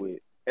cool with.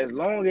 As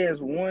long as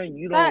one,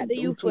 you Shout don't out to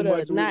do you too for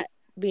much the with not it.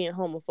 being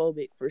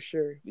homophobic for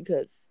sure,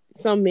 because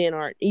some men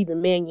aren't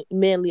even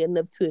manly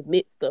enough to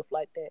admit stuff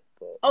like that.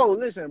 But Oh,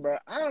 listen, bro.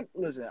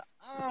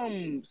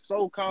 I'm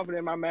so confident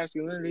in my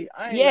masculinity.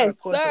 I ain't got a yes,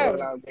 question sir.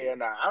 whether I'm gay or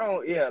not. I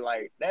don't. Yeah,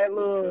 like that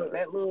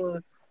little.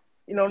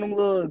 You know, them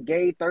little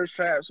gay thirst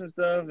traps and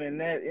stuff, and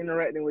that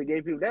interacting with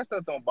gay people, that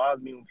stuff don't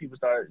bother me when people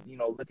start,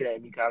 looking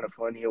at me kind of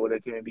funny or whatever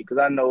it can be, because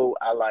I know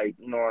I like,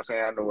 you know what I'm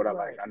saying? I know what I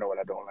like. I know what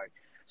I don't like.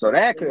 So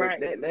that could, Right.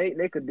 they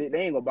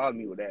ain't gonna bother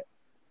me with that.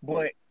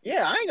 But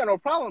yeah, I ain't got no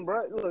problem,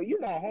 bro. Look, you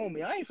my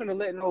homie. I ain't finna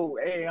let no,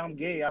 hey, I'm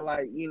gay. I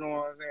like, you know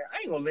what I'm saying? I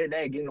ain't gonna let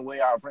that get in the way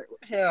of our friend.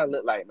 What the hell I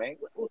look like, man?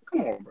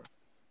 Come on, bro.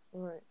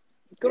 Right.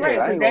 Correct,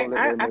 Yeah, I because ain't gonna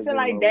let that I nigga feel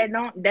like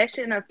know. that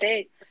shouldn't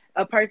affect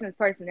a person's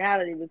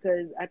personality,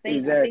 because I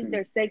think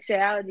their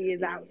sexuality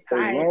is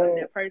outside of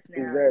their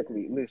personality.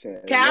 Exactly. Listen,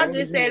 Cal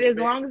just said, as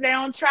long as they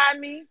don't try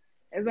me,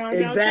 as long as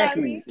they don't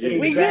try me,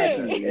 we good.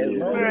 As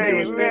long as they Right,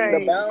 respect the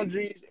right.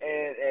 boundaries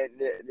and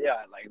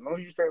yeah, like as long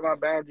as you respect my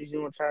boundaries,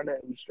 you don't try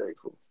that, we straight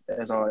cool.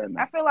 That's all that I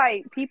matters. feel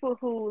like people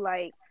who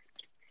like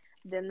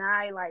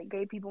deny like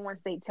gay people once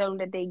they tell them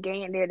that they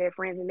gay and they're their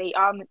friends and they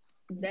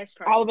That's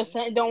all of a crazy.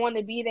 sudden don't want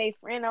to be their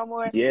friend no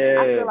more. I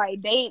Yeah. feel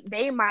like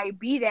they might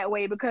be that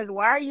way because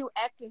why are you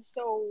acting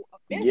so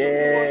offensive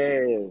towards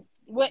Yeah.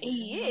 what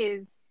he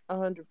is?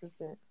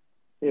 100%.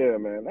 Yeah,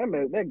 man.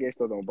 That gay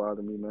stuff don't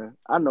bother me, man.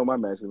 I know my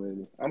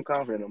masculinity. I'm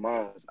confident in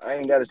mine. I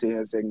ain't gotta sit here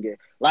and second guess.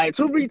 Like,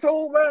 to be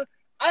told, bro,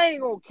 I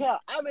ain't gonna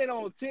count. I've been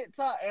on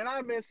TikTok and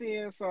I've been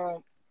seeing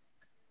some.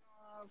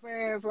 I'm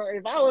saying, so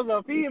if I was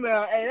a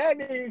female, hey, that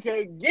nigga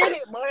can get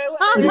it, boy.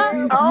 What the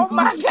hell? Oh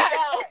my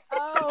God.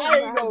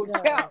 I ain't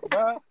gonna count,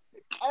 bro.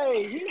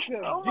 Hey, he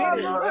could Oh get my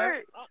it, bro.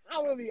 Lord.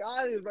 I'm gonna be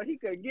honest, bro. He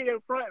could get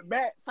it front,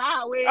 back,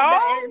 sideways, back,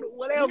 Oh,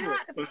 whatever.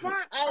 not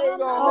front. I ain't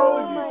gonna Oh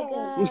hold my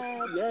you.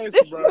 God.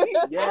 Yes, bro.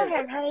 I Yes.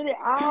 have heard it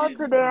all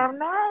too damn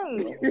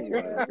night. Oh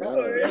my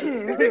god.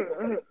 Yes,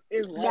 bro.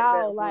 It's like that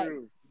Y'all for like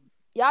real.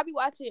 y'all be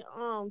watching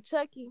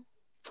Chucky.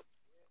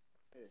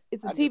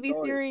 It's a I just TV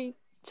started. series.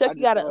 I Chucky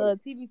just got a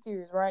started. TV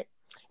series, right?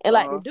 And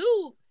like the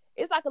dude,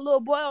 it's like a little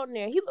boy on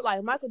there. He look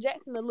like Michael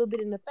Jackson a little bit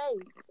in the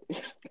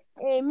face.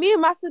 And me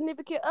and my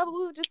significant other,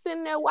 we were just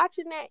sitting there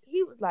watching that.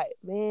 He was like,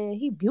 man,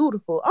 he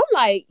beautiful. I'm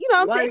like, you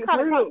know what I'm saying? It Like,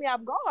 kind of for caught real. me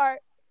off guard.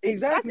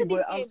 Exactly, I couldn't but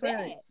even I'm get saying,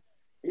 mad.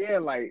 yeah,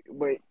 like,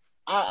 but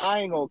I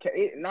ain't gonna.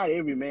 Not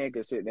every man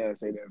can sit there and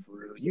say that for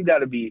real. You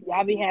gotta be.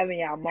 Y'all be having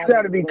y'all You moments.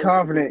 gotta be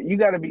confident. You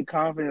gotta be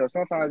confident. Or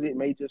sometimes it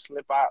may just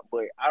slip out,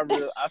 but I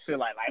feel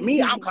like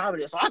me, I'm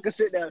confident, so I can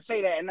sit there and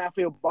say that and not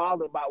feel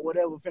bothered about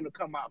whatever finna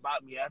come out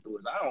about me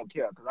afterwards. I don't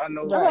care because I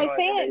know. I'm Right.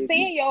 like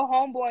saying your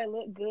homeboy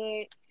look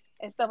good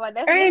and stuff like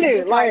that. That's Ain't really it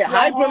just like your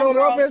hyping them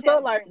up homegirl and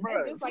stuff? Like, bro,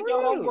 that's just like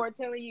your homeboy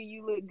telling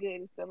you look good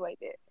and stuff like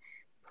that.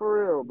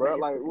 For real, bro.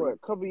 Like, what? A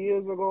couple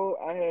years ago,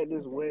 I had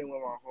this wedding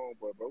with my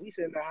homeboy, bro. We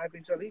sitting there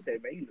hyping each other. He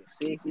said, "Man, you look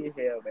sexy as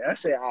hell, man." I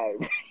said, "All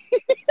right."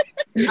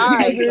 All I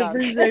right, said, Charlie.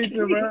 "Appreciate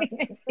you, bro."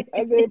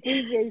 I said,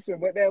 "Appreciate you,"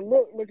 but that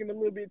look looking a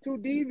little bit too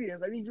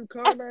devious. I need you to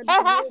calm down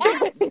just a little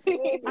bit. Just a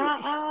little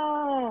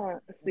bit.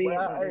 See,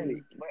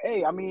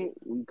 hey, I mean,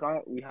 we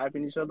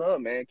hyping each other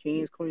up, man.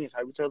 Kings, queens,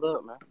 hype each other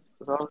up, man.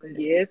 That's all it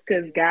is. yes,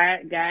 because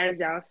guys,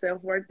 y'all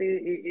self worth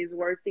is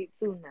worth it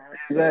too now.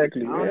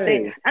 Exactly.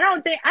 I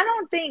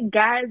don't think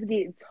guys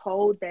get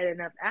told that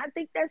enough. I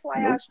think that's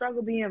why y'all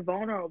struggle being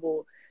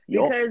vulnerable.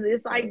 Because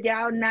it's like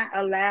y'all not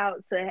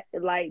allowed to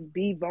like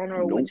be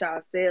vulnerable with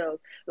yourselves.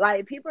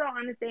 Like people don't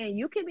understand.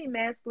 You can be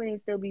masculine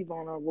and still be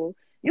vulnerable.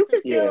 You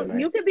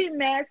can be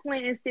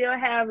masculine and still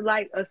have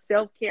like a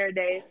self-care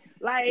day.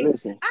 Like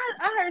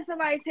I heard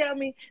somebody tell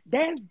me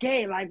that's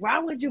gay. Like why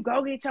would you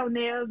go get your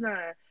nails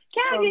done?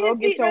 Can I get his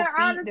feet done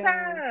all the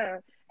time?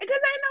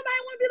 Because ain't nobody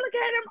want to be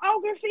looking at them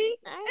ogre feet.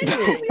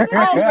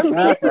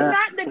 This is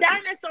not the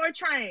dinosaur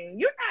train.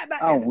 You're not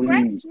about to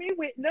scratch me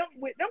with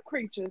them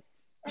creatures.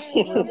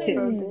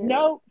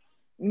 Nope.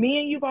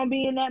 Me and you gonna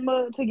be in that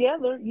mud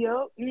together.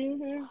 Yep.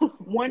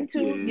 1,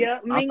 2.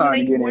 Yep. I'm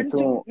starting to get 1,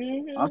 2.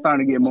 I'm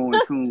starting to get more in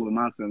tune with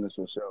my feelings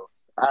for sure.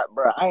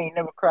 I ain't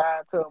never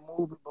cried to a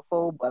movie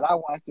before, but I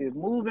watched this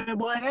movie,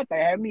 boy. That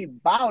thing had me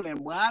bawling,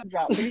 boy. I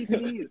dropped 3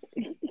 tears.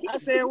 I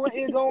said, "What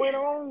is going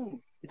on?"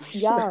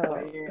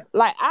 Y'all,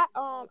 like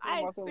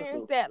I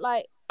experienced that.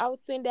 Like I was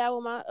sitting down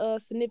with my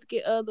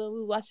significant other. We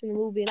were watching the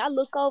movie, and I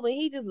look over, and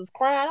he just was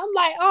crying. I'm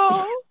like,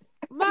 "Oh,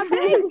 my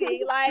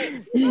baby!"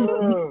 Like,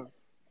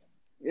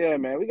 yeah,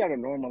 man, we gotta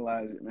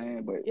normalize it,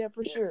 man. But yeah,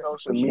 for sure.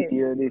 Social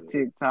media, this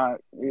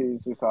TikTok,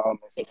 is just all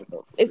messed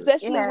up.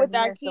 Especially with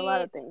our kids, a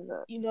lot of things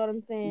up. You know what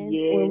I'm saying?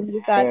 Yes. When we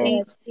decide to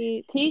have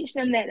kids, teach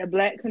them that the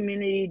Black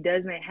community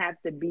doesn't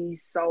have to be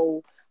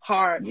so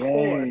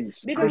hardcore.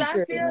 Yes, because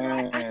I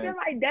feel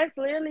like that's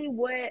literally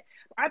what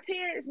our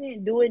parents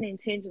didn't do it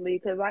intentionally.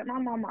 Because like my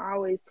mama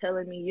always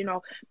telling me, you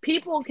know,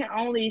 people can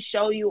only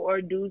show you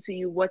or do to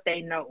you what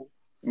they know.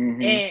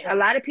 And a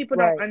lot of people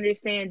don't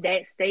understand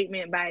that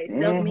statement by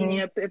itself.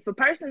 Meaning, if a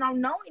person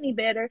don't know any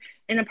better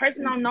and a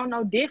person don't know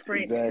no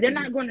different, they're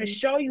not going to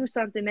show you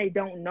something they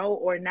don't know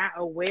or not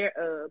aware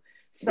of.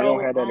 So they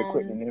don't have that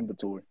equipment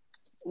inventory,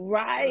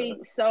 right?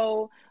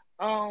 So,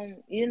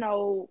 you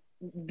know,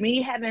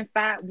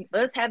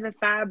 us having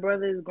 5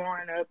 brothers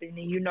growing up, and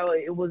then you know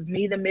it was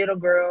me, the middle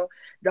girl,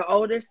 the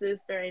older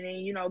sister, and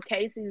then you know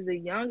Casey's the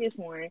youngest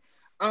one.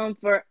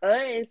 For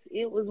us,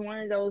 it was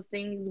one of those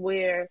things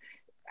where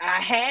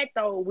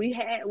we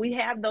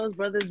have those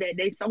brothers that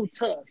they so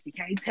tough you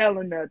can't tell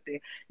them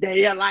nothing.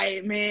 They're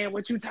like, man,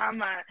 what you talking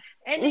about?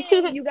 And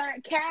then you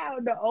got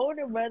Cal, the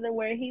older brother,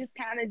 where he's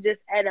kind of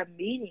just at a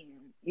medium.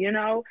 You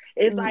know,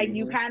 it's like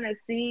you can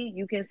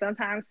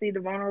sometimes see the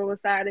vulnerable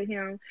side of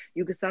him.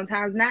 You can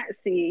sometimes not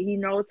see it. He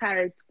knows how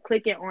to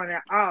click it on and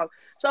off.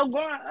 So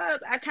growing up,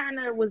 I kind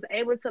of was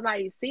able to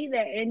like see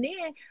that. And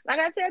then, like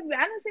I said,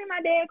 I done seen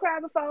my dad cry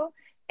before.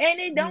 And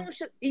it don't,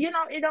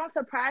 it don't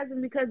surprise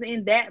me because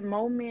in that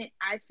moment,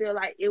 I feel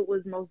like it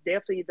was most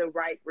definitely the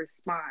right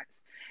response.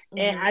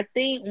 And I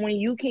think when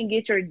you can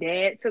get your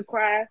dad to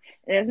cry,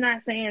 that's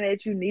not saying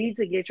that you need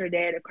to get your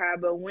dad to cry,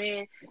 but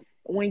when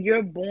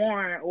you're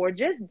born or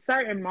just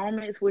certain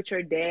moments with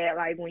your dad,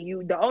 like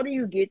the older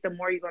you get, the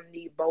more you're going to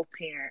need both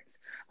parents.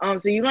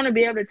 So you're going to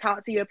be able to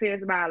talk to your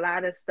parents about a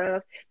lot of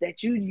stuff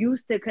that you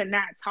used to could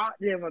not talk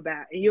to them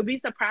about. And you'll be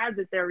surprised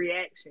at their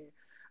reaction.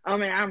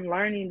 And I'm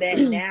learning that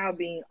now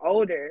being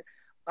older.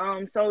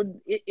 So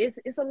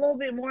it's a little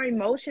bit more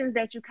emotions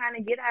that you kind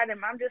of get out of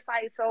them. I'm just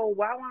like, so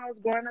why when I was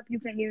growing up, you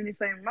couldn't get any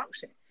same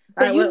emotion?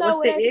 Like,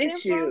 what's the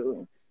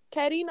issue?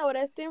 Katie, you know where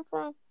that stemmed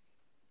from?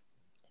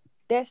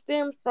 That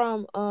stems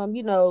from,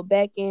 you know,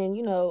 back in,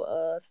 you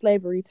know,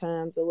 slavery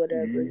times or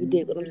whatever. You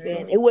dig what I'm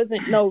saying? It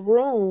wasn't no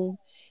room,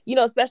 you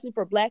know, especially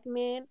for Black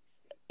men.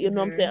 You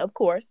know what I'm saying? Of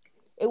course.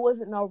 It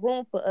wasn't no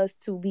room for us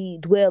to be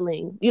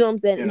dwelling, you know what I'm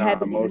saying, and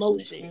having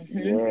emotions.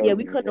 Yeah,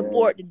 we couldn't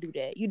afford to do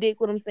that. You dig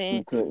what I'm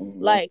saying?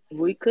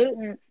 We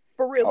couldn't.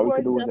 For real, for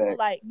example,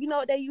 like, you know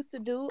what they used to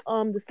do?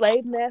 The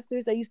slave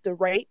masters, they used to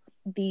rape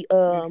the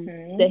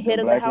head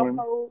of the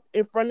household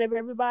in front of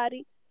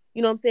everybody.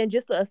 You know what I'm saying?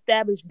 Just to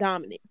establish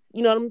dominance.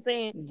 You know what I'm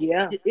saying?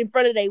 Yeah. In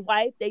front of their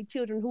wife, their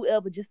children,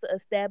 whoever, just to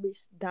establish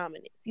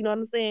dominance. You know what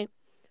I'm saying?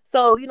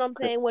 So, you know what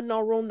I'm saying? Wasn't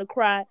no room to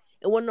cry.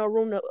 It wasn't no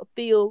room to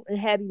feel and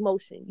have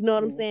emotion. You know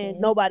what I'm saying?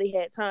 Nobody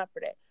had time for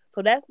that.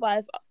 So that's why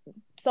it's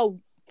so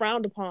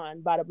frowned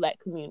upon by the Black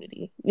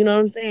community. You know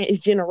what I'm saying?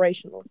 It's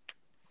generational.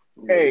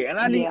 Hey, and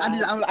I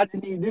just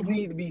need this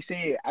need to be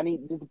said. I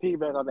need just to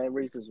piggyback on that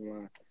racism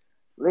one.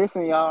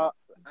 Listen, y'all.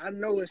 I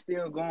know it's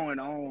still going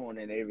on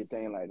and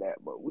everything like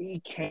that, but we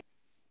can't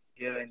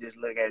here and just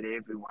look at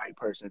every white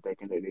person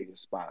thinking that they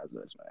despise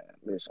us, man.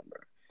 Listen,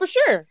 bro. For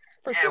sure.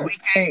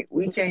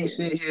 We can't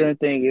sit here and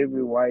think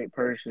every white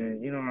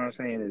person, you know what I'm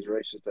saying, is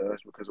racist to us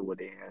because of what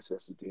their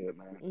ancestors did,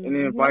 man. And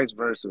then vice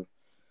versa.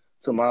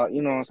 To my,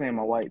 you know what I'm saying,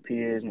 my white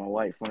peers, my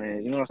white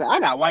friends, you know what I'm saying? I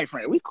got white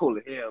friends. We cool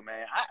as hell,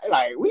 man.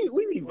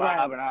 We be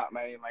vibing out,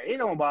 man. Like, it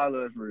don't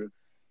bother us for real.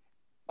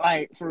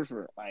 Like, for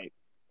sure. Like,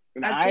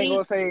 I ain't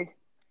gonna say,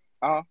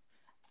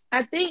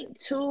 I think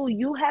too,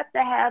 you have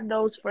to have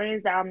those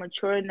friends that are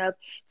mature enough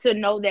to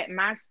know that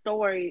my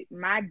story,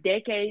 my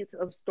decades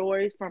of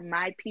stories from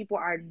my people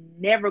are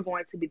never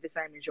going to be the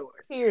same as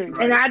yours. Period.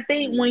 And Right. I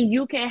think Yeah. when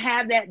you can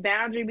have that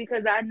boundary,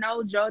 because I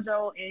know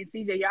JoJo and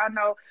CJ, y'all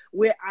know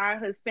with our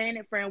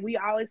Hispanic friend, we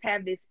always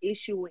have this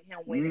issue with him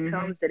when it Mm-hmm.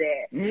 comes to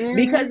that. Mm-hmm.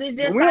 Because it's And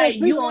just we don't like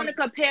speak on it.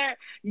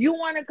 you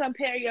want to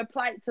compare your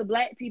plight to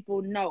black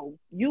people. No,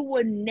 you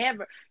will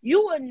never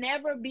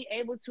be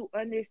able to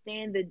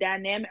understand the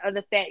dynamic of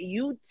the fact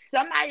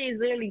somebody is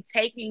literally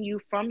taking you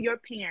from your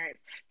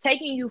parents,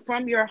 taking you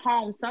from your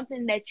home,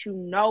 something that you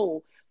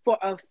know for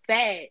a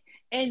fact,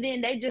 and then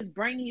they just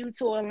bring you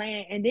to a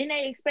land, and then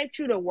they expect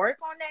you to work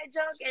on that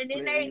junk, and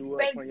then Splitting they you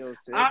up expect from your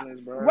uh,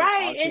 siblings, bro.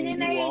 right, and Auctioning then you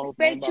they off one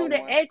expect by you to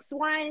one. X,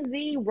 Y, and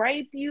Z,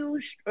 rape you,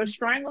 or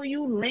strangle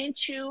you,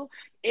 lynch you.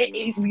 Yeah.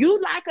 But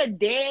You like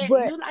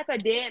a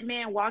dead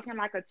man walking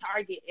like a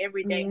target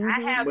every day.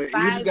 I have But you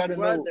just 5 gotta know.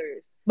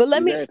 brothers. but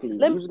Exactly.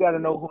 let You me just got to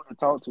know who to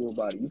talk to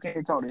about it. You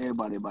can't talk to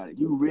everybody about it.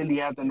 You really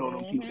have to know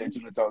them people Hmm. that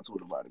you can talk to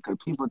about it. Because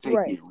people take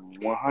right. it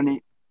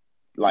 100,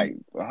 like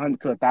 100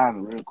 to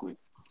 1,000 real quick.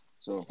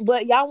 So,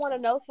 But y'all want to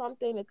know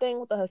something? The thing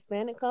with the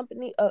Hispanic uh,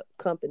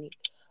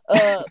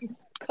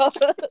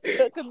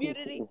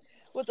 community,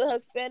 with the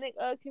Hispanic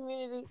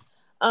community,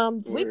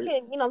 we right.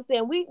 can, what I'm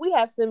saying, we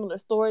have similar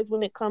stories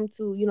when it comes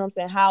to, I'm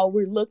saying, how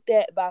we're looked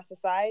at by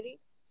society.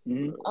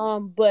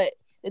 Mm-hmm. But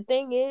the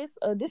thing is,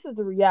 this is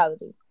a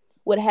reality.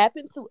 What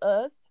happened to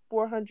us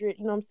 400,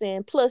 I'm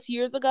saying, plus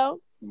years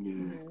ago, Yeah.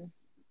 Hmm.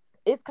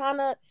 it's kind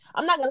of,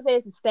 I'm not gonna say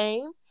it's the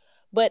same,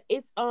 but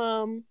it's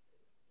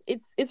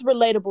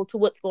relatable to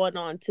what's going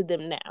on to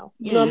them now.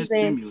 You know Yeah, what I'm it's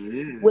saying? similar.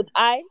 Yeah. With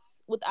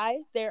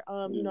ICE, they're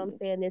you know what I'm Yeah.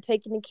 saying, they're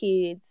taking the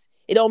kids.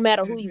 It don't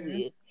matter who you Hmm.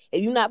 is.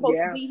 If you're not supposed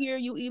to Yeah. be here,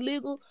 you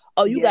illegal.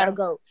 Oh, you gotta Yeah.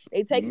 go.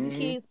 They taking the Mm-hmm.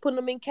 kids, putting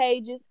them in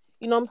cages.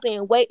 You know what I'm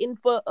saying? Waiting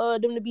for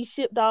them to be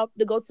shipped off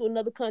to go to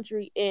another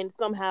country and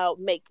somehow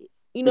make it.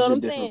 You know It's what I'm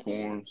just saying?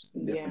 different forms,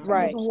 different Yeah.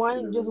 Right.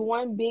 types. Just Yeah.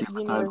 one big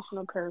Different types.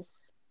 generational curse.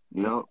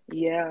 Yep.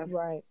 Yeah.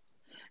 Right.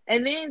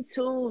 And then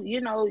too,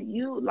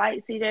 you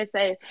like CJ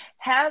say,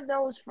 have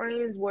those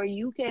friends where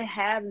you can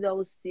have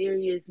those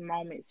serious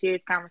moments,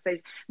 serious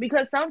conversations.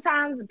 Because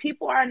sometimes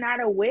people are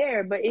not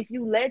aware, but if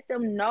you let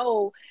them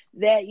know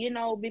that,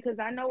 because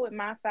I know with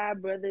my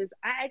 5 brothers,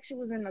 I actually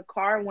was in the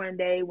car one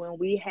day when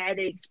we had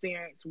an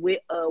experience with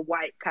a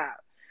white cop.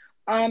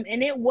 And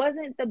it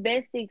wasn't the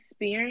best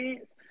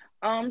experience.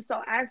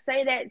 So I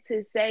say that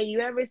to say, you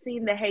ever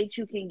seen The Hate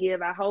You Can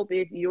Give? I hope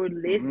if you're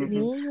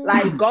listening, Mm-hmm.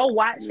 like go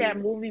watch that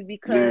Yeah. movie,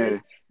 because Yeah.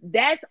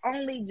 that's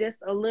only just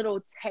a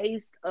little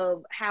taste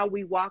of how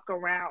we walk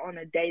around on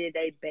a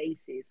day-to-day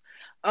basis.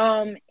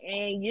 And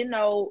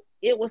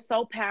it was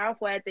so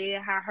powerful at the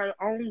end how her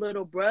own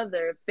little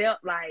brother felt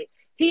like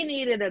he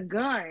needed a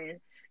gun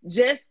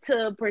just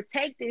to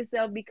protect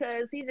himself,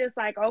 because he just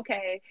like,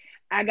 okay,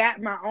 I got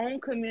my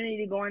own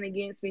community going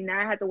against me. Now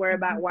I have to worry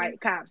about Mm-hmm.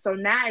 white cops. So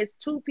now it's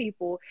 2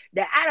 people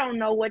that I don't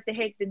know what the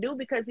heck to do,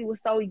 because he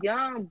was so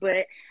young.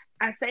 But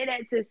I say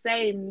that to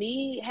say,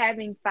 me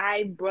having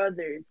 5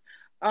 brothers,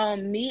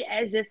 me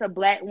as just a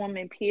black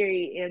woman,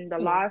 period, in the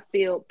law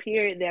field,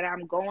 period, that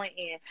I'm going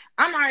in,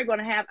 I'm already going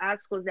to have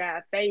obstacles that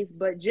I face.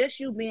 But just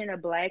you being a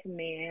black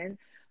man,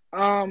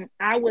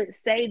 I would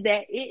say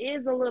that it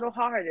is a little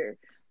harder.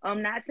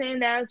 I'm not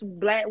saying that us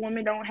black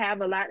women don't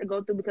have a lot to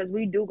go through, because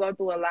we do go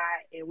through a lot,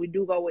 and we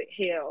do go with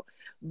hell.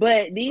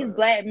 But these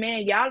black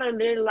men, y'all are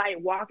literally like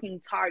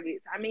walking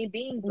targets. I mean,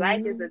 being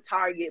black is Mm-hmm. a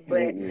target,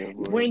 but Yeah,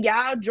 boy. when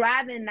y'all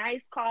driving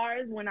nice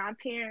cars, when our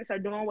parents are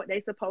doing what they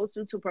supposed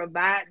to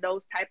provide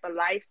those type of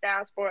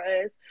lifestyles for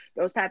us,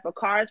 those type of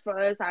cars for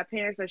us, our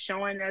parents are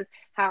showing us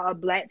how a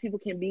black people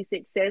can be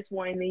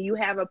successful, and then you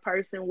have a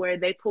person where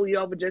they pull you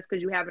over just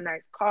because you have a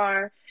nice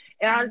car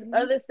and all this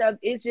other stuff.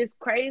 It's just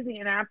crazy.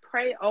 And I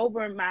pray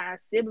over my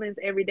siblings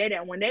every day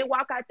that when they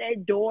walk out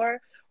that door,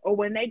 or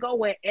when they go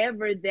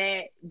wherever,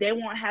 that they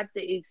won't have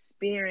to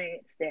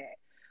experience that.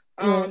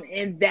 Yeah.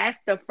 And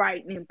that's the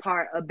frightening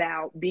part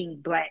about being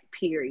black,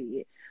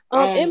 period.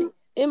 In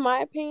Um,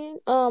 my opinion,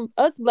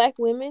 us black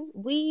women,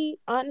 we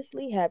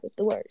honestly have it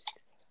the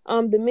worst.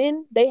 The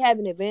men, they have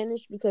an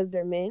advantage because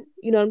they're men.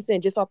 You know what I'm saying?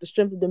 Just off the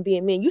strength of them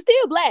being men. You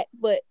still black,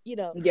 but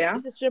yeah.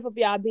 just the strength of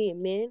y'all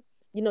being men,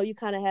 you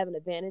kind of have an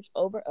advantage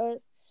over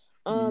us.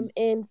 Mm-hmm.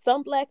 And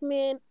some black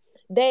men,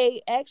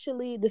 they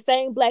actually, the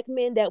same black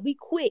men that we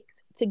quick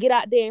to get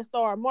out there and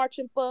start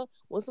marching for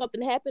when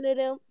something happened to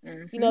them,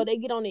 Mm-hmm. they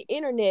get on the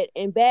internet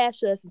and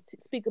bash us and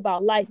speak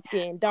about light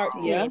skin, dark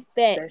Yeah, skin,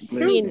 fat, that's true.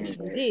 skinny, Listen, you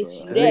That's, this,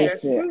 you that.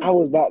 that's listen. I true.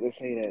 was about to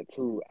say that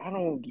too. I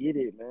don't get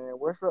it, man.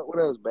 What's up with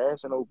us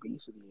bashing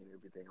obesity and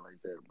everything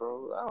like that,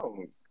 bro? I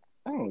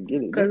don't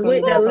get it. Just Cause because with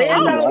it's the not Cause something I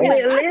you don't be Lizzo,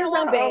 like, having, with I know Lizzo,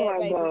 I'm oh bad, my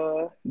baby.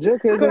 god,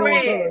 just because it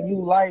ain't something correct.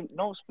 you like,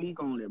 don't speak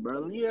on it,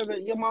 bro.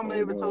 Your mama Oh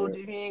ever told God.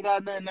 you if you ain't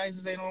got nothing nice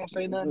to say, don't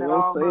say nothing at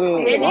Don't all, say bro?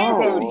 Like, it And at come then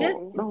on, too, man.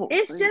 just all. Don't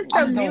it's say just I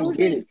the just don't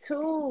get music it.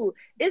 too.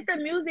 It's the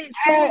music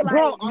too.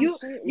 Bro, Like I'm you,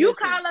 saying, you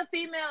listen. call a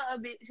female a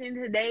bitch in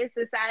today's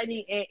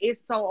society, and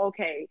it's so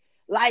okay.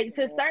 Like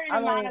to certain I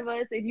amount don't. of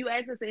us, if you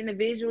ask us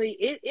individually,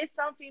 it's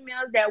some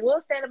females that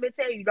will stand up and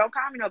tell you, "Don't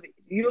call me no bitch.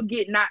 You'll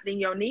get knocked in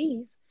your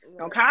knees.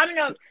 Don't call me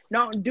no.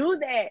 Don't do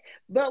that."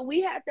 But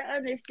we have to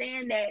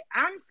understand that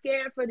I'm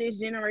scared for this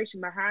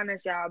generation behind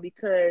us, y'all,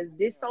 because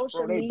this Bro,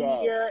 social they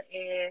bad. media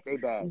and They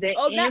bad. the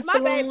Oh,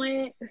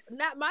 influence,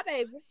 not my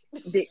baby.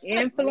 the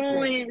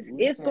influence,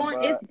 Listen, bro.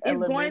 it's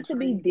going to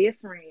be Elementary.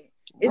 different.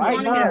 It's Right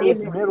going to now, be it's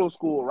different. middle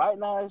school. Right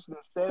now, it's the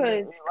seven.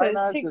 Right Cause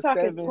now, it's the TikTok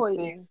is 7th, 6th,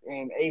 poison.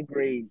 and 8th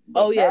grade. But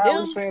Oh yeah,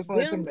 now it's them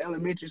transferring to them. the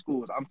elementary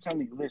schools. I'm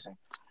telling you, listen.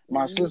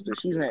 My sister,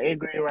 she's in 8th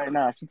grade right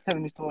now. She's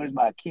telling me stories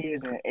about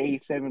kids in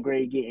 8th, 7th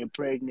grade getting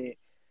pregnant.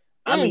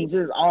 I Mm. mean,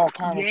 just all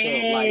kind of stuff.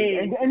 Like,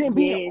 Yes, and then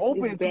being yes, it's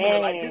open to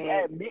it, like just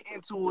bad.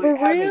 admitting to it, For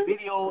having real?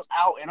 videos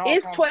out and all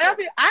It's kind of stuff.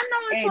 12. I know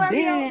a And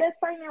 12-year-old then that's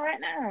pregnant right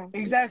now.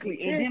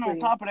 exactly. And then on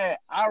Seriously. top of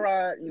that, I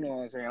ride, you know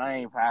what I'm saying? I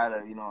ain't proud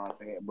of, you know what I'm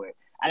saying? But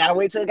I gotta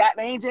wait till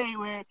goddamn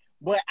January.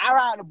 But I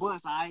ride the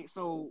bus, all right?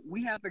 So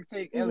we have to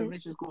take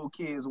elementary school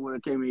kids or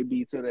whatever it may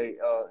be to the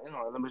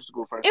elementary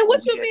school first And before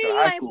what we you get to mean the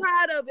you high ain't school.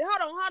 proud of it?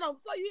 Hold on.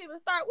 Before you even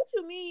start, what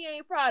you mean you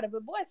ain't proud of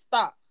it? Boy,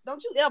 stop.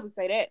 Don't you ever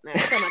say that now.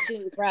 Tell my you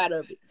ain't proud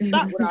of it.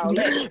 Stop with all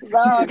that.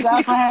 Nah,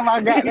 that's I have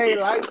my goddamn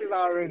license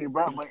already,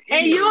 bro. But And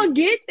anyway, you'll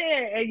get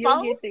there. And you'll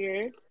So, get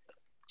there. what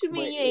you but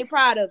mean you ain't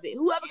proud of it?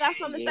 Whoever got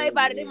something to say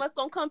about it, they yeah. must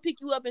gonna come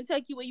pick you up and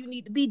take you where you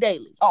need to be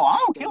daily. Oh, I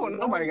don't care what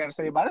nobody got to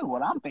say about it.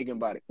 What I'm thinking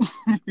about it.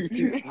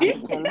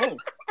 I'm telling you.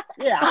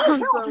 Yeah, I don't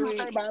care what people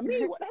say about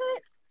me. What the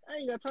heck? I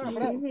ain't got time for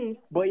that.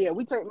 But yeah,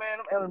 we take, man,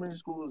 them elementary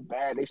schools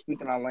bad. They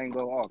speaking our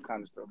lingo, all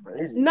kind of stuff, bro.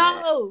 It's just bad.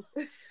 No.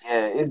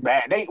 Yeah, it's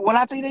bad. When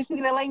I tell you they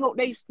speaking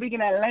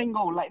that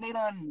lingo like they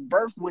done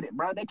birth with it,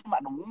 bro. They come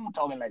out the womb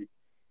talking like it.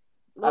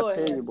 Lord I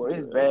tell you, have boy,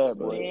 it's mercy. bad,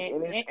 boy.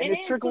 And And then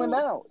it's trickling too,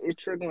 down.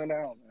 It's trickling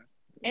down, man.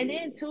 and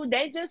then too,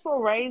 they just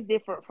were raised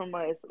different from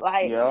us.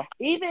 Like Yeah.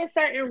 even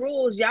certain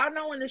rules, y'all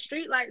know when the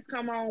street lights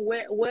come on,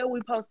 where we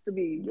supposed to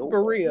be. Yo,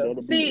 For real. better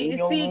be See, in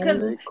your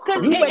cause room.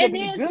 and, You better and be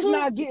then just too,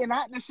 not getting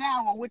out the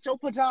shower with your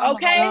pajamas on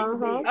okay, in the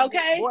bed.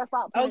 okay, Boy,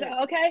 stop playing.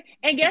 okay.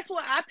 And guess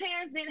what? Our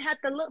parents didn't have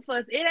to look for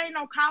us. It ain't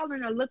no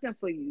calling or looking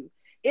for you.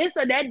 It's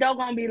that dog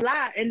gonna be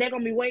live, and they're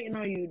gonna be waiting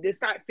on you to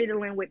start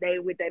fiddling with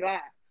their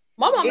live.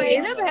 My mama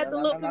ain't It's never had to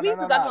look for me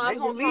because I know I They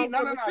was gonna just leave. home No,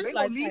 for no, the no. street They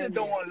gonna lights leave the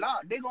came on. door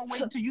unlocked. They gonna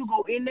wait until you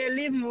go in their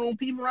living room,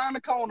 peep around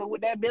the corner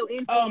with that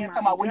built-in oh fan. my Talking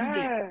about where you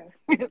god.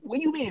 been?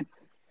 Where you been?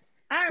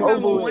 I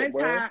remember Over with, one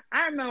boy. time.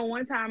 I remember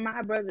one time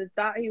my brother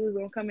thought he was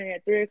gonna come in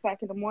at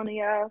 3:00 in the morning,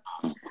 y'all.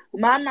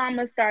 My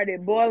mama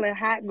started boiling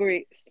hot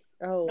grits.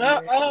 Oh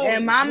man.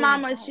 And my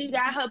mama, she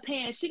got her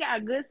pan. She got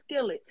a good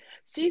skillet.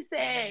 She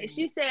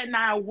said,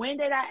 now when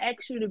did I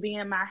ask you to be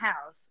in my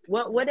house?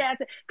 What did I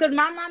say? Because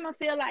my mama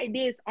feel like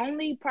this.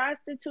 Only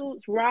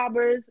prostitutes,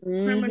 robbers,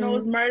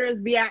 criminals, murderers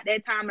be out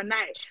that time of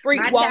night. Street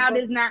My walkers. child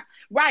is not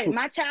right.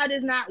 My child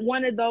is not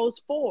one of those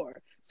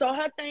four. So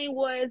her thing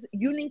was,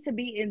 you need to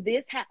be in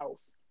this house.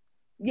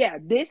 Yeah,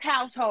 this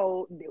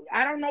household.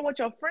 I don't know what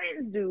your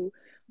friends do,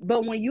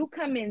 but when you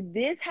come in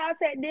this house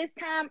at this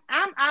time,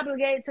 I'm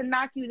obligated to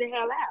knock you the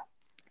hell out.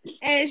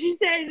 And she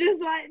said it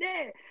just like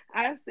that.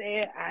 I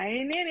said, I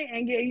ain't in it.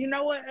 And you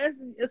know what us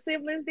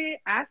siblings did?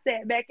 I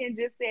sat back and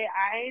just said,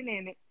 I ain't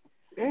in it.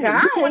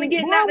 I don't want to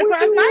get knocked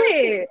across my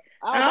head.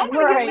 I don't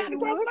want to get knocked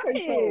across my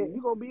head.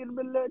 You gonna be in the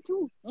middle of that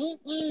too.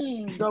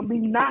 Gonna be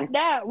knocked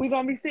out. We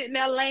gonna be sitting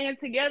there laying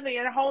together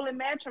in a holy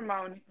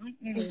matrimony.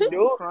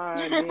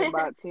 Crying. Then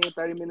about 10,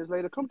 30 minutes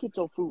later, come get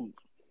your food.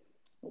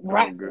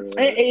 Right.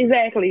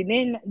 Exactly.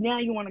 Then now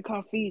you want to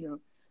come feed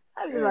them.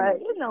 I be like,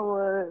 you know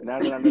what?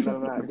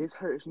 No. This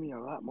hurts me a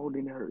lot more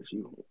than it hurts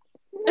you.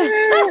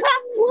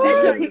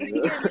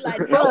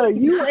 Bro,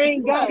 you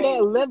ain't got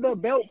that leather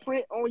belt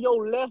print on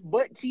your left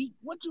butt cheek.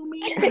 What you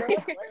mean, bro?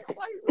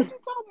 What you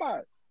talking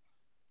about?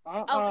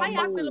 How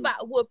y'all feel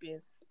about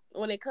whoopings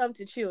when it comes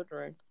to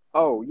children?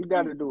 Oh, you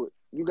got to do it.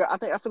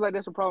 I feel like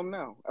that's a problem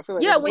now. I feel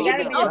like when you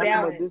get older,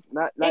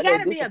 it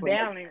gotta be a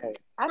balance.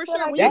 For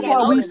sure, that's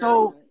why we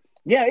so.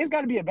 Yeah, it's got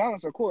to be a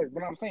balance, of course.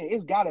 But I'm saying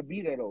it's got to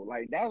be there though.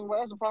 Like that's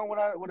the problem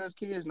with us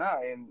kids now,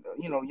 and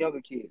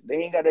younger kids.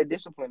 They ain't got that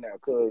discipline now,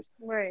 cause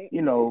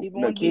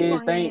the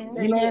kids think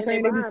what I'm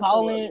saying. They be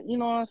calling, you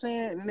know what I'm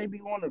saying, and they be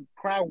wanting to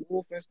cry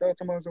wolf and stuff.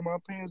 To my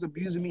parents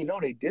abusing me.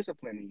 No, they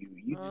disciplining you.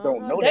 You just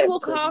don't know that. They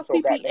will call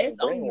CPS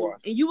on you,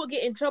 and you will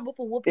get in trouble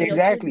for whooping.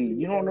 Exactly.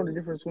 You don't know the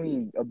difference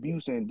between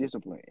abuse and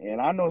discipline.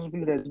 And I know some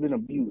people that's been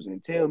abused,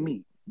 and tell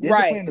me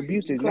discipline and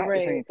abuse is not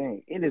the same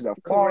thing. It is a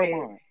far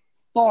line.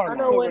 I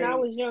know when I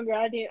was younger,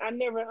 I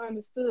never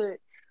understood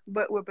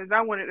butt whippings.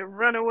 I wanted to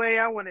run away.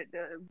 I wanted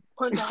to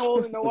punch a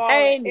hole in the wall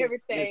and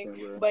everything.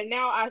 Listen, but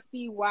now I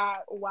see why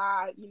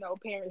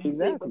parents did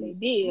what they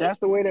did. That's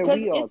the way that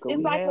we are.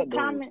 It's like a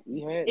common.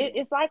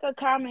 It's like a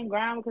common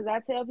ground because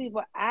I tell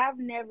people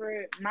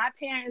my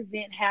parents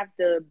didn't have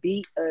to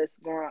beat us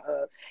growing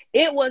up.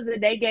 It was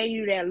that they gave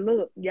you that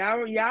look.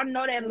 Y'all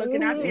know that look,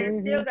 and our parents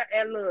still got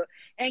that look.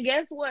 And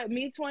guess what?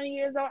 Me, 20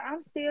 years old,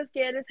 I'm still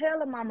scared as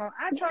hell of my mom.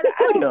 I try to.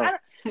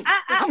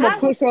 I'm gonna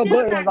push her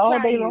buttons all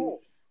day long.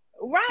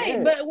 Right,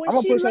 Yeah, but when I'm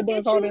gonna she push her look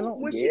buttons at all day you,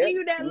 long. when she Yeah. give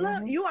you that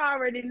look, you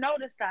already know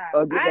the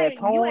style. Get that You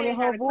tone in ain't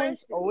her got a voice.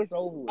 question. Oh, it's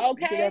over with. You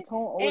get Okay, that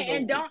tone. Oh, it's over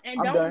with. and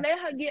I'm don't done. let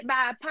her get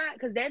by a pot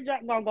because that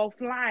junk gonna go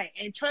flying.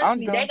 And trust I'm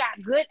me, they done.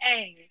 got good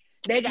aim.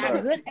 They got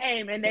Bruh. good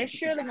aim, and they're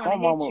surely gonna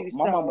hit you.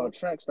 My mama a So,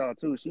 track star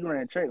too. She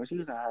ran track when she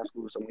was in high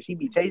school. So when she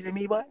be chasing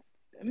me, boy,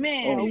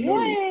 man, oh no.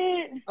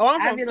 what? Oh,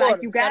 I'm I from be like,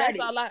 Florida, you so got that's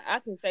it. all I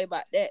can say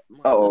about that.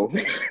 Oh,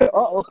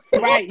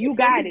 Right, you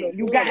got it.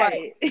 You got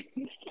Right. it.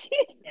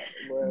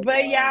 Boy, But bye,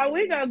 y'all,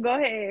 we man. gonna go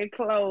ahead and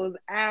close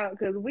out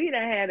because we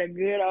done had a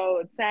good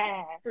old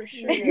time. For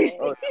sure.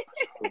 Oh,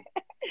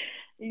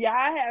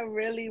 Y'all have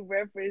really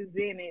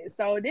represented.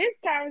 So this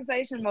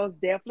conversation most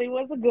definitely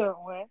was a good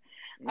one.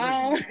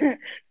 Um,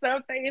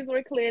 some things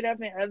were cleared up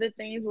and other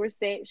things were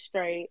set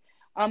straight.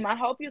 I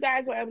hope you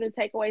guys were able to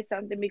take away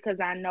something because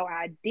I know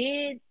I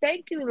did.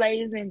 Thank you,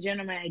 ladies and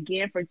gentlemen,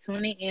 again for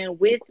tuning in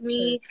with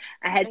me.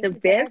 I had Thank the you for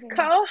best having me.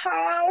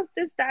 co-host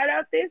to start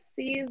out this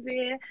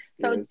season.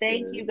 So yes,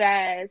 thank sir. you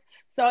guys.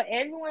 So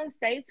everyone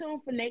stay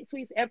tuned for next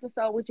week's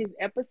episode, which is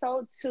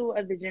episode 2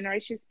 of the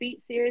Generation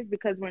Speak series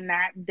because we're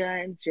not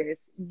done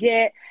just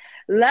yet.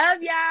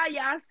 Love y'all.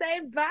 Y'all say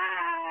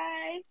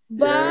bye.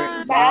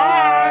 yeah. Bye.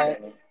 Bye.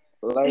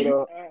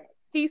 Later.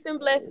 Peace and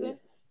blessings.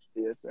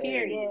 Yes, sir.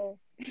 Period.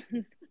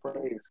 Yes.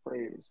 Praise,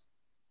 praise.